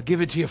 I'll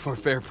give it to you for a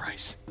fair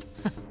price.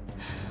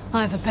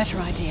 I have a better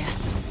idea.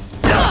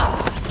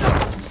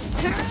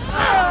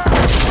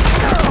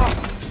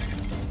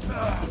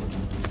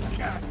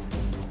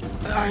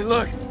 All right,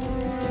 look.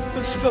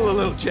 I'm still a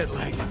little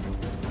jet-lagged.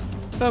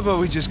 How about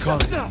we just call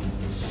it?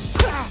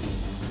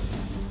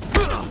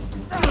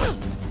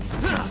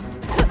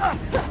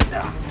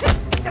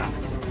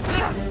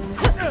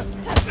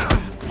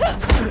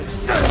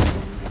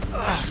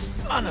 Oh,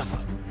 son of a...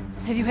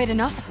 Have you had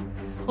enough?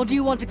 Or do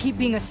you want to keep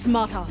being a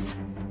smartass?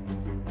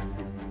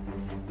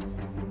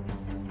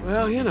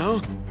 Well, you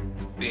know,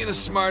 being a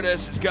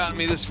smartass has gotten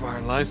me this far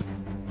in life.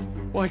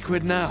 Why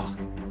quit now?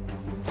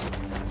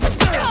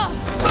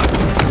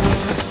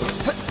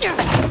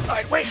 All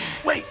right,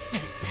 wait!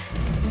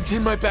 It's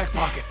in my back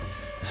pocket.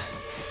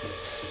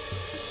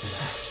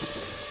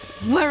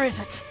 Where is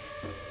it?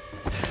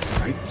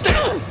 Right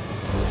there.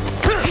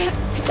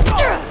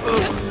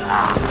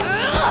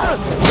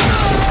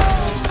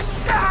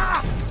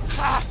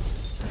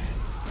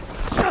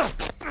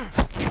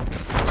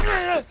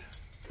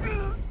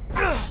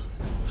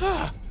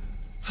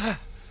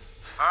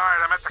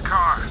 Alright, I'm at the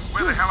car.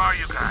 Where the hell are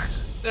you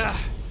guys?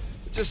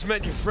 Just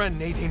met your friend,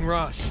 Nadine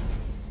Ross.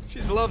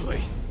 She's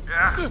lovely.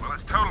 Yeah? Well,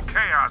 it's total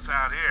chaos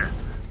out here.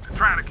 They're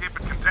trying to keep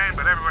it contained,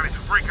 but everybody's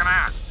freaking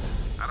out.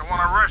 I don't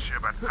want to rush you,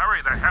 but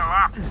hurry the hell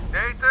up.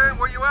 Nathan,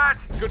 where you at?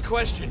 Good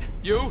question.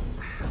 You?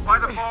 By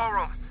the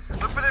ballroom.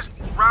 Look for this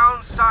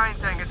round sign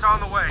thing. It's on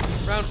the way.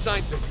 Round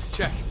sign thing.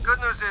 Check. Good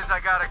news is I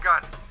got a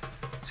gun.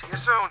 See you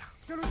soon.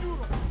 Te lo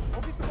giuro, ho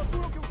visto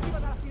qualcuno che usciva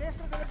dalla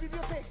finestra della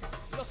biblioteca.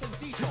 L'ho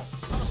sentito.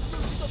 Sono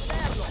riuscito a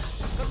vederlo.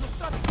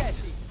 Perlustrati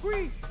Kelly.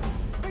 Qui!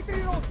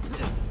 Vetri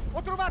rotti!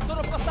 Ho trovato!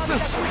 Sono passati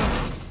da qui.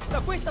 Da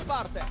questa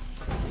parte.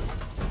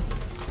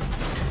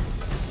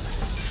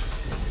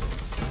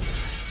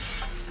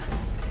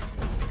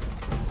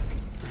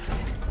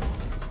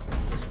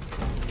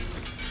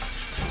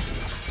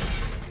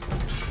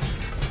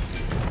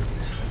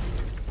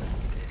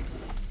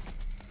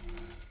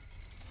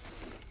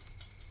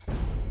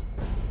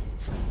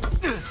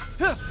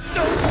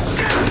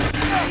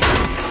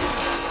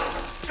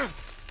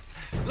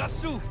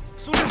 Lassù,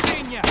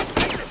 sull'insegna!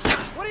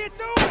 What are you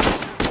doing?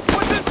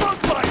 What's this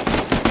look like?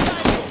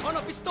 Dai, ho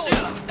una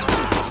pistola.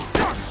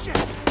 Oh, shit!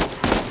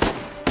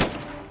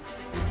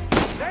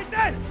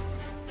 Nathan!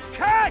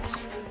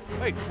 Catch!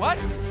 Wait, what?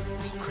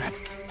 Oh, crap.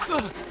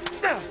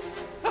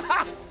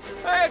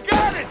 Hey, I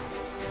got it!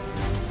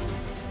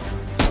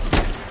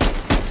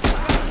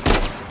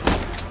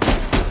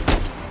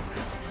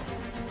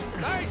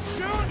 Nice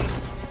shooting!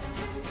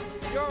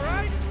 You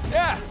alright?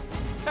 Yeah,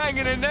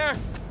 hanging in there.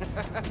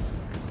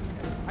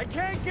 I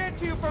can't get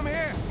to you from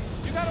here.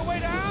 You got a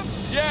way down?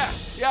 Yeah,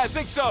 I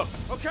think so.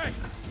 Okay.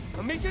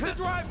 I'll meet you in the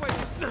driveway.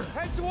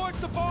 Head towards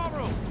the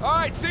ballroom. All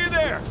right, see you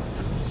there.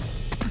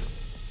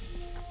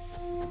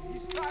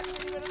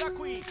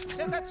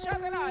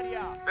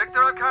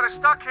 Victor, I'm kind of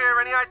stuck here.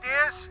 Any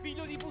ideas?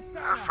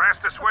 The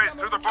fastest way is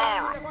through the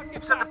ballroom.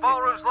 You said the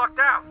ballroom's locked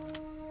down.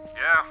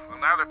 Yeah, well,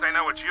 now that they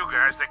know it's you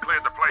guys, they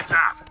cleared the place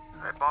out.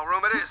 All right,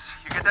 ballroom it is.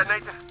 You get that,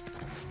 Nathan?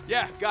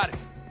 Yeah, got it.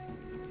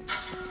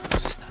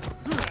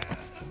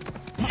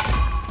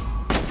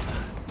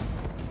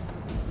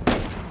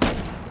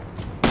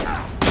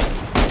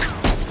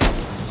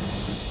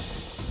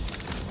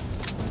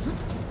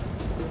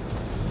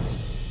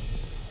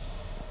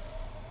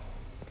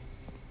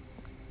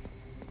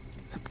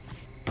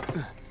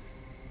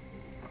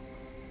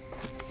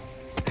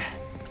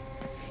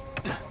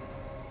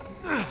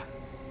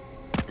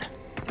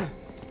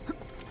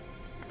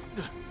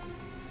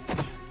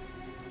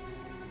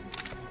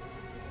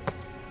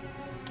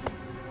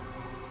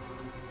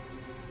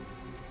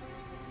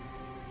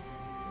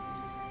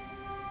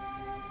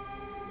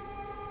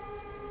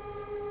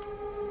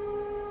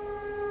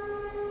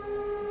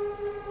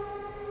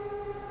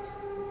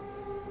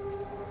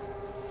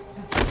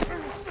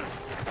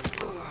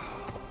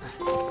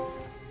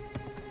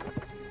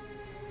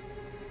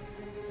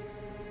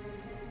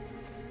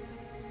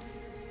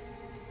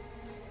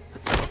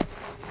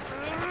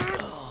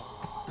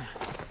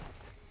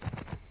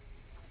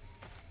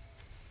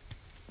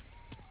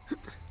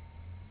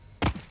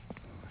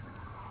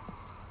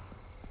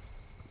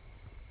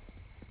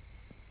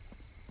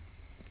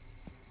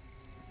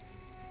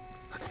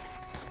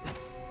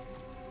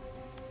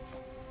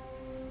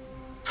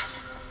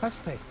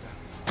 Aspetta.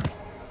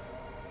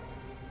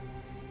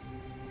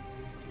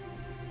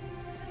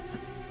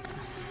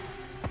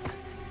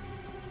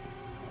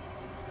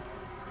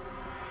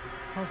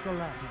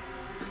 Controllato.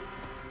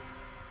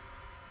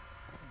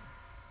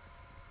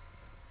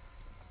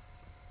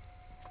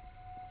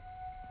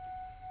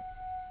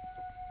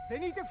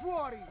 Venite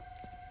fuori!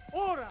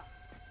 Ora!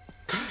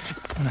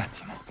 Un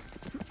attimo.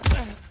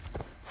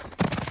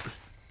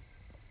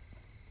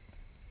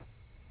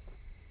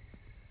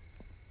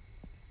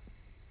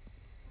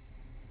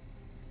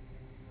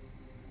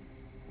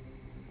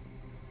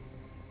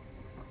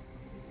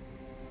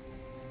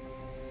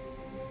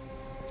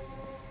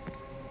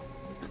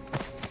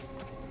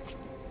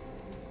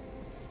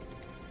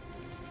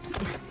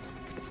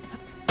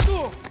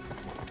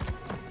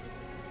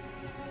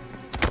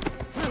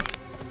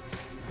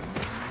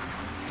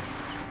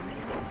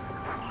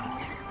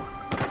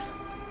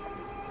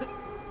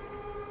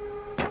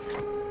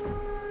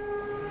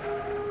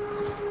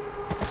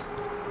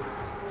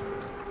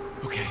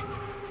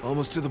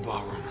 Almost to the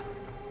ballroom.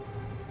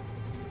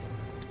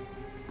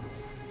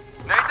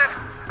 Nathan,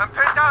 I'm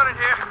pinned down in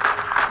here.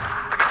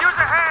 I could use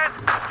a hand.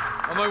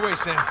 On my way,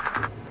 Sam.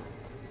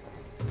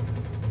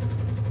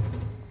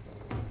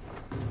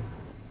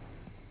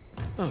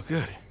 Oh,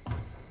 good.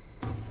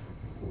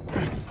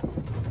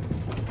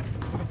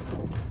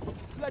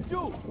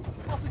 Laggiù!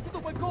 Ho sentito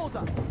qualcosa!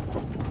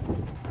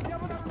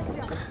 Andiamo a dare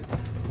un'occhiata!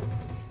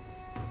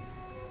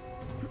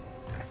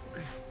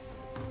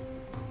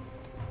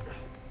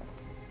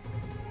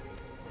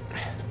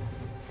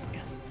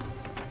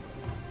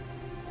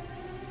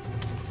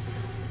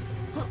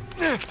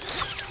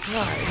 All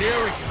right, here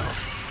we go.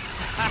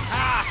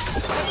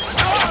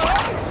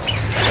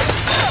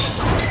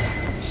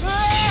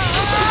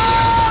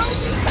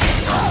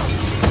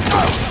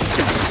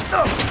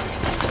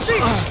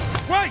 Jesus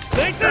Christ,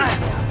 Nathan!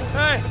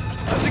 Hey,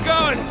 how's it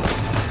going?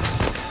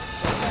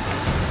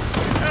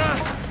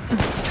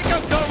 I think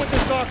I'm done with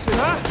this auction,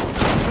 huh?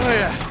 Oh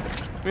yeah,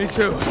 me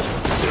too.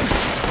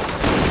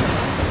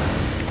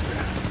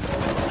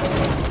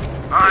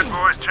 All right,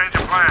 boys, change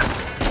of plan.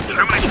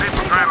 Too many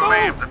people trying to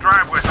leave. The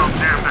driveway's all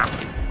jammed up.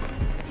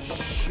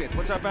 Shit,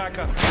 what's our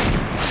backup?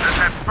 There's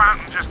that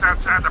fountain just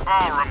outside the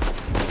ballroom.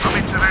 I'll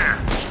meet you there.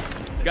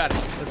 Got it.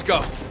 Let's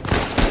go.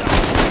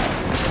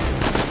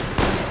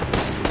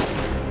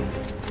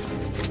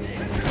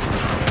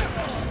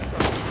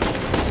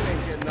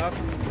 Ain't getting up.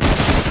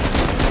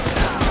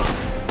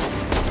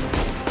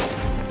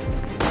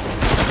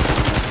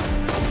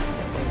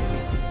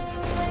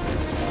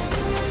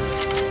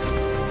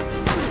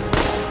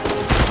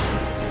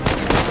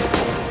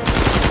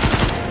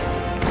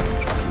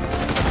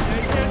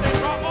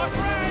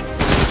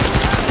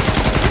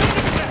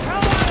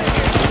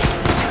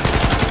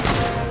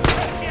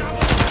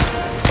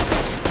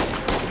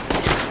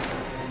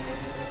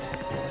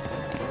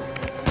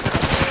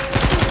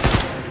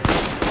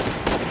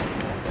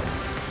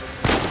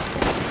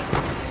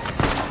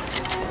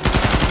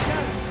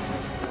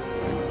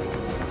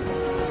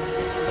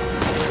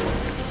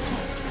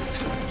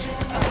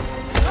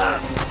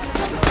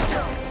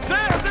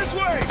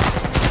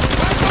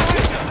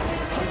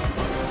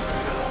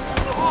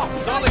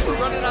 Sully, we're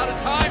running out of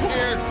time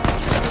here.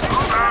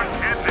 Hold on,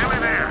 kid. Nearly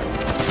there.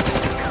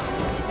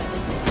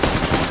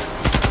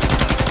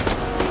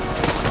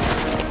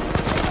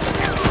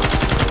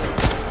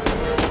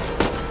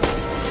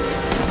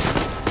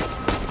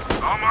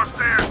 Almost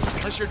there.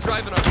 Unless you're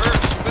driving a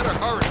hearse, you better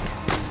hurry.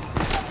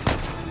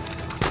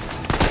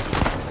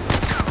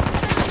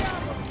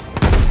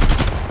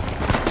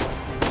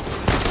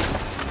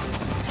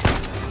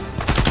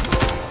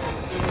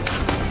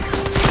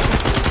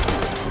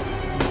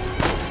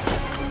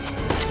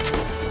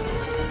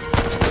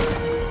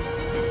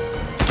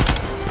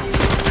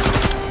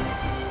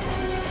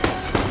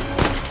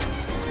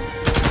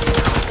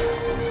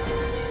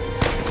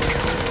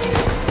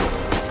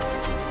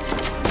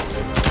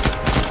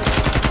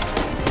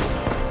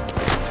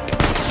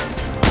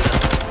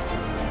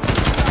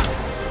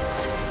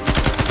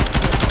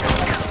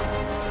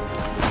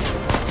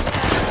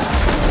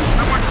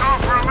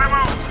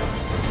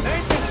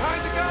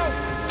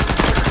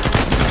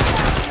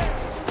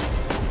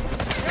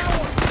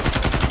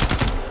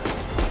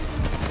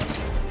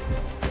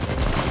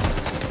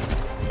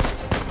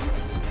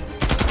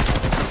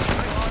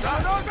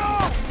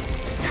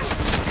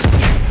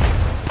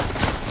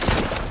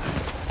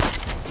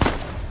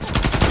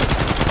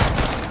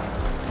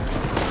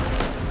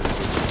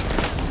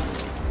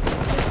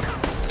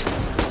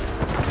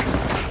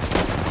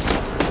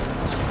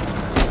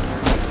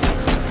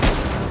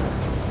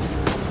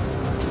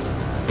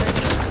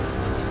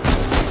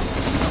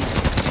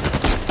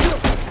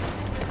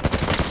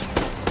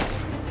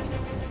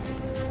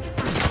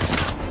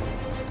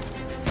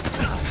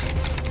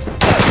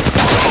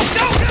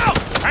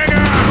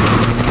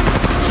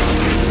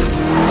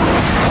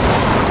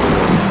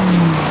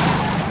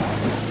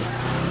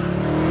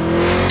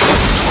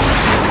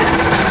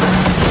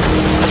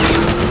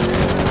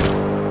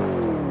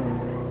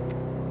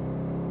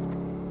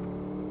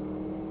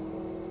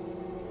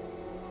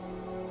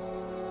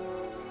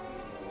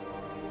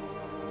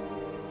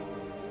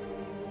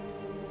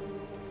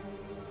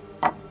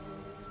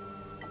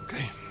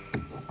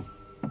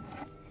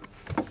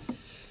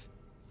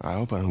 I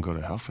hope I don't go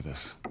to hell for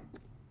this.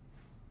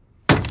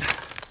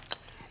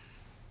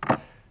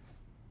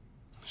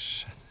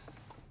 Shit.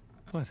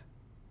 What?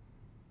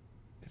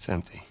 It's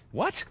empty.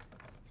 What?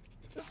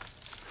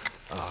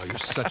 Oh, you're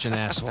such an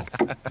asshole.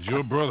 He's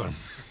your brother.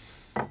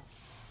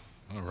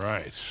 All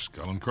right,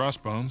 skull and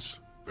crossbones.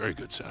 Very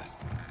good sign.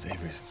 It's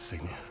Avery's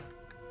insignia.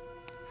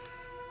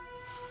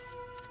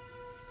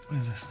 What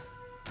is this?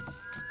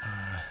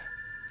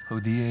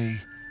 Hodie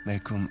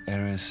mecum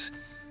eris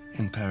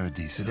in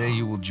paradiso. Today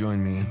you will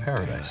join me in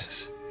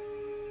paradise.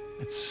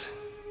 It's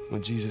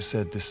what Jesus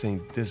said to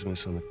Saint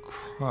Dismas on the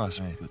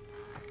cross. Right. But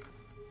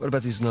what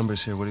about these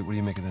numbers here? What do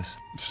you make of this?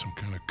 Some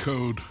kind of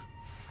code.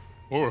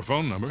 Or a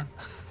phone number.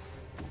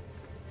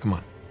 Come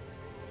on.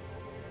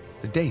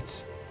 The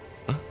dates.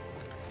 Huh?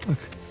 Look.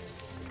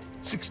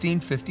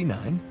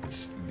 1659.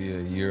 It's the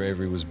year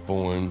Avery was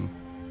born.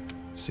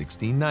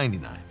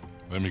 1699.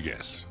 Let me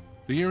guess.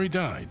 The year he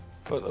died.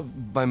 Well,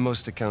 by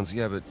most accounts,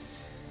 yeah, but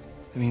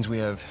it means we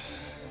have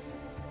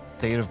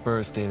date of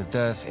birth, date of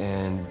death,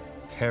 and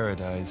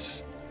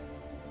paradise.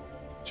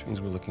 Which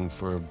means we're looking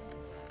for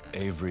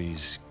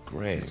Avery's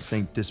grave.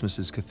 St.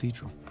 Dismas's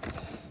cathedral.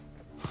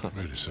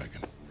 Wait a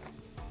second.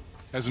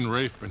 Hasn't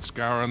Rafe been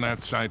scouring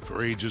that site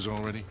for ages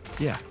already?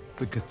 Yeah,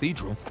 the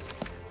cathedral.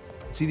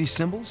 See these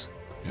symbols?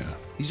 Yeah.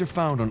 These are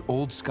found on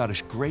old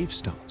Scottish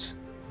gravestones.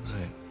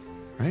 Right.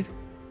 Right?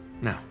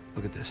 Now,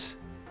 look at this.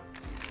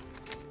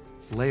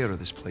 The layout of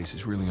this place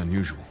is really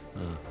unusual.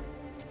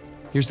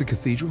 Here's the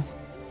cathedral,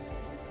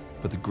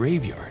 but the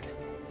graveyard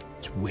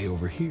is way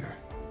over here.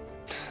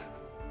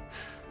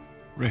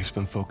 Rafe's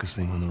been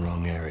focusing on the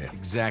wrong area.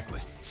 Exactly.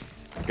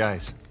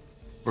 Guys,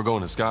 we're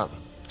going to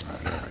Scotland.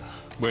 All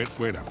right.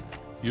 Wait up.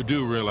 You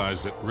do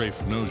realize that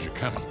Rafe knows you're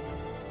coming?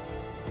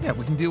 Yeah,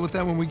 we can deal with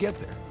that when we get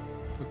there.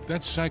 Look,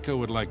 that psycho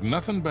would like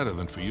nothing better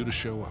than for you to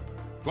show up.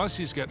 Plus,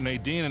 he's got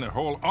Nadine and a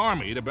whole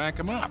army to back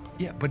him up.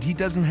 Yeah, but he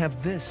doesn't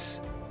have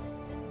this.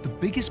 The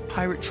biggest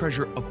pirate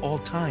treasure of all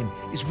time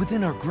is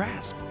within our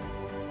grasp.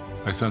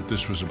 I thought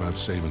this was about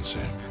saving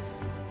Sam.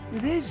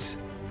 It is.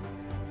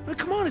 But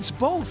come on, it's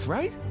both,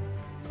 right?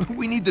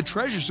 We need the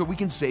treasure so we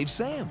can save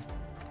Sam.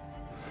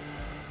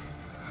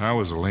 How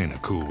is Elena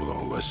cool with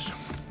all this?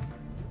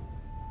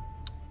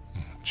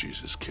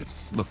 Jesus, kid.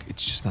 Look,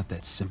 it's just not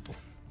that simple.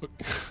 Look,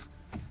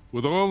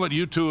 with all that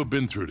you two have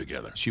been through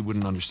together... She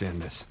wouldn't understand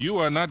this. You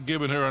are not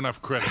giving her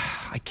enough credit.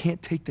 I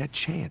can't take that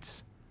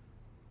chance.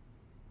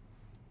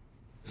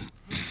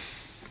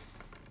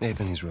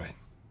 Nathan, he's right.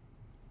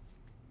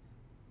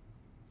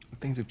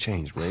 Things have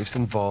changed. Rafe's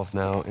involved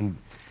now, and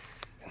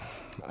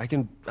I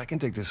can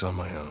take this on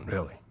my own,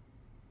 really.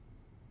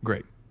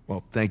 Great.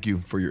 Well, thank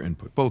you for your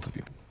input, both of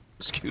you.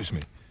 Excuse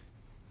me.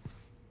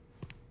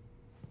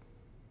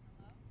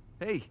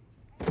 Hey.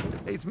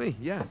 Hey, it's me,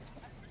 yeah.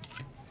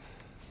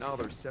 No,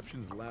 the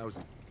reception's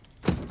lousy.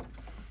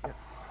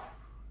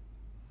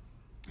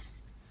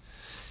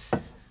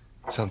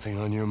 Something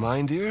on your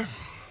mind, dear?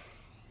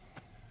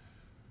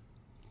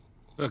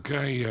 Look,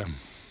 I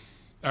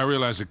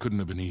realize it couldn't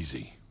have been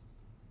easy.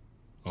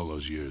 All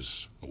those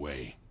years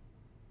away.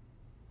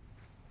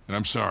 And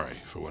I'm sorry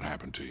for what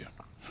happened to you.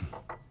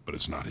 But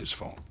it's not his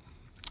fault.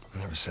 I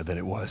never said that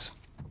it was.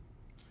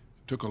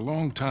 It took a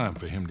long time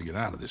for him to get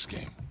out of this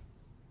game.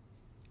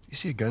 You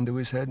see a gun to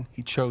his head?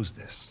 He chose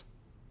this.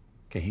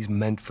 Okay, he's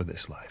meant for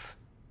this life.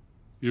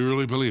 You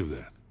really believe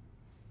that?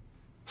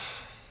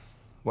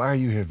 Why are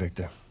you here,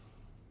 Victor?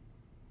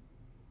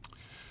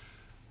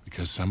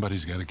 Because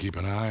somebody's got to keep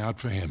an eye out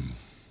for him.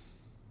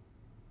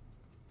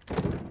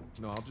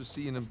 No, I'll just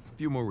see you in a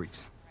few more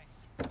weeks.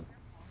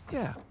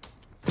 Yeah,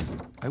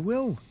 I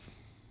will.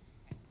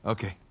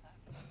 Okay,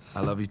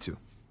 I love you too.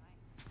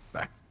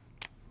 Bye.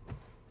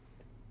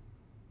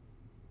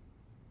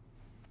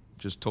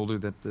 Just told her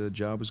that the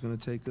job was going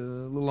to take a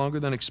little longer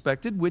than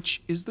expected,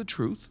 which is the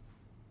truth.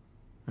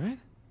 Right?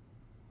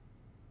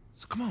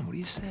 So come on, what do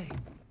you say?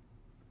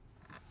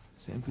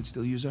 Sam could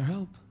still use our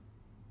help.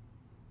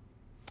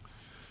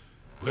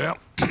 Well,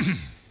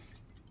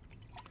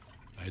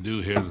 I do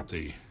hear that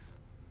the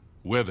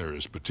weather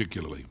is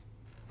particularly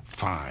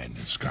fine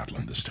in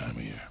Scotland this time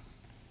of year.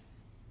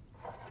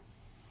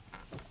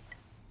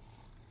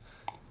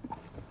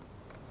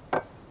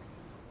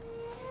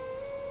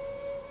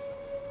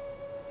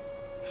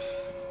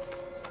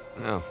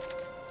 No.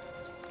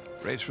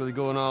 Rafe's really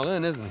going all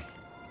in, isn't he?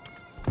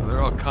 Well,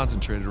 they're all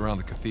concentrated around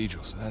the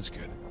cathedral, so that's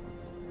good.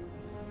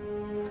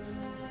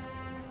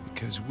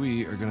 Because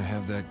we are gonna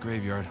have that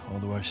graveyard all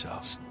to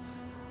ourselves.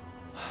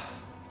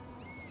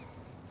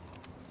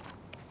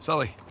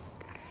 Sully.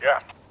 Yeah.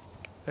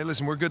 Hey,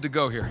 listen, we're good to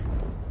go here.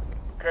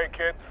 Okay,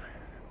 kids.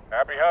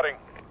 Happy hunting.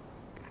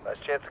 Nice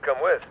chance to come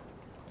with.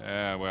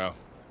 Yeah, well,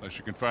 unless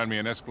you can find me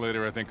an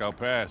escalator, I think I'll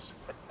pass.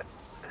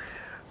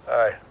 All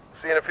right.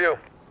 See you in a few.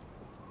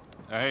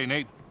 Hey,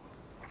 Nate.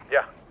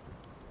 Yeah.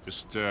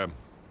 Just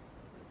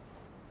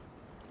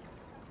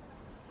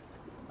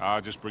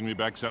bring me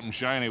back something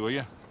shiny, will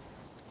you?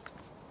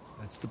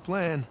 That's the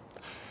plan.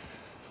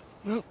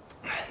 Well,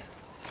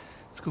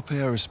 let's go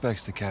pay our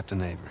respects to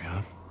Captain Avery,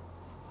 huh?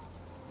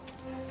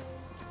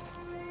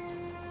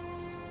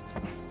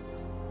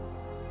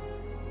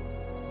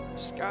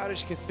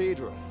 Scottish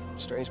Cathedral.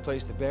 Strange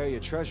place to bury your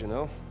treasure,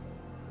 no?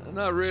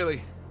 Not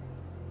really.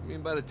 I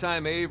mean, by the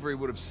time Avery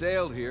would have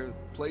sailed here,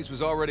 the place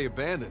was already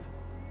abandoned.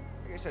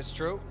 I guess that's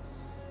true.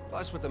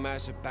 Plus, with the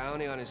massive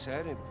bounty on his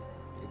head, it'd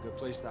be a good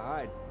place to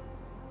hide.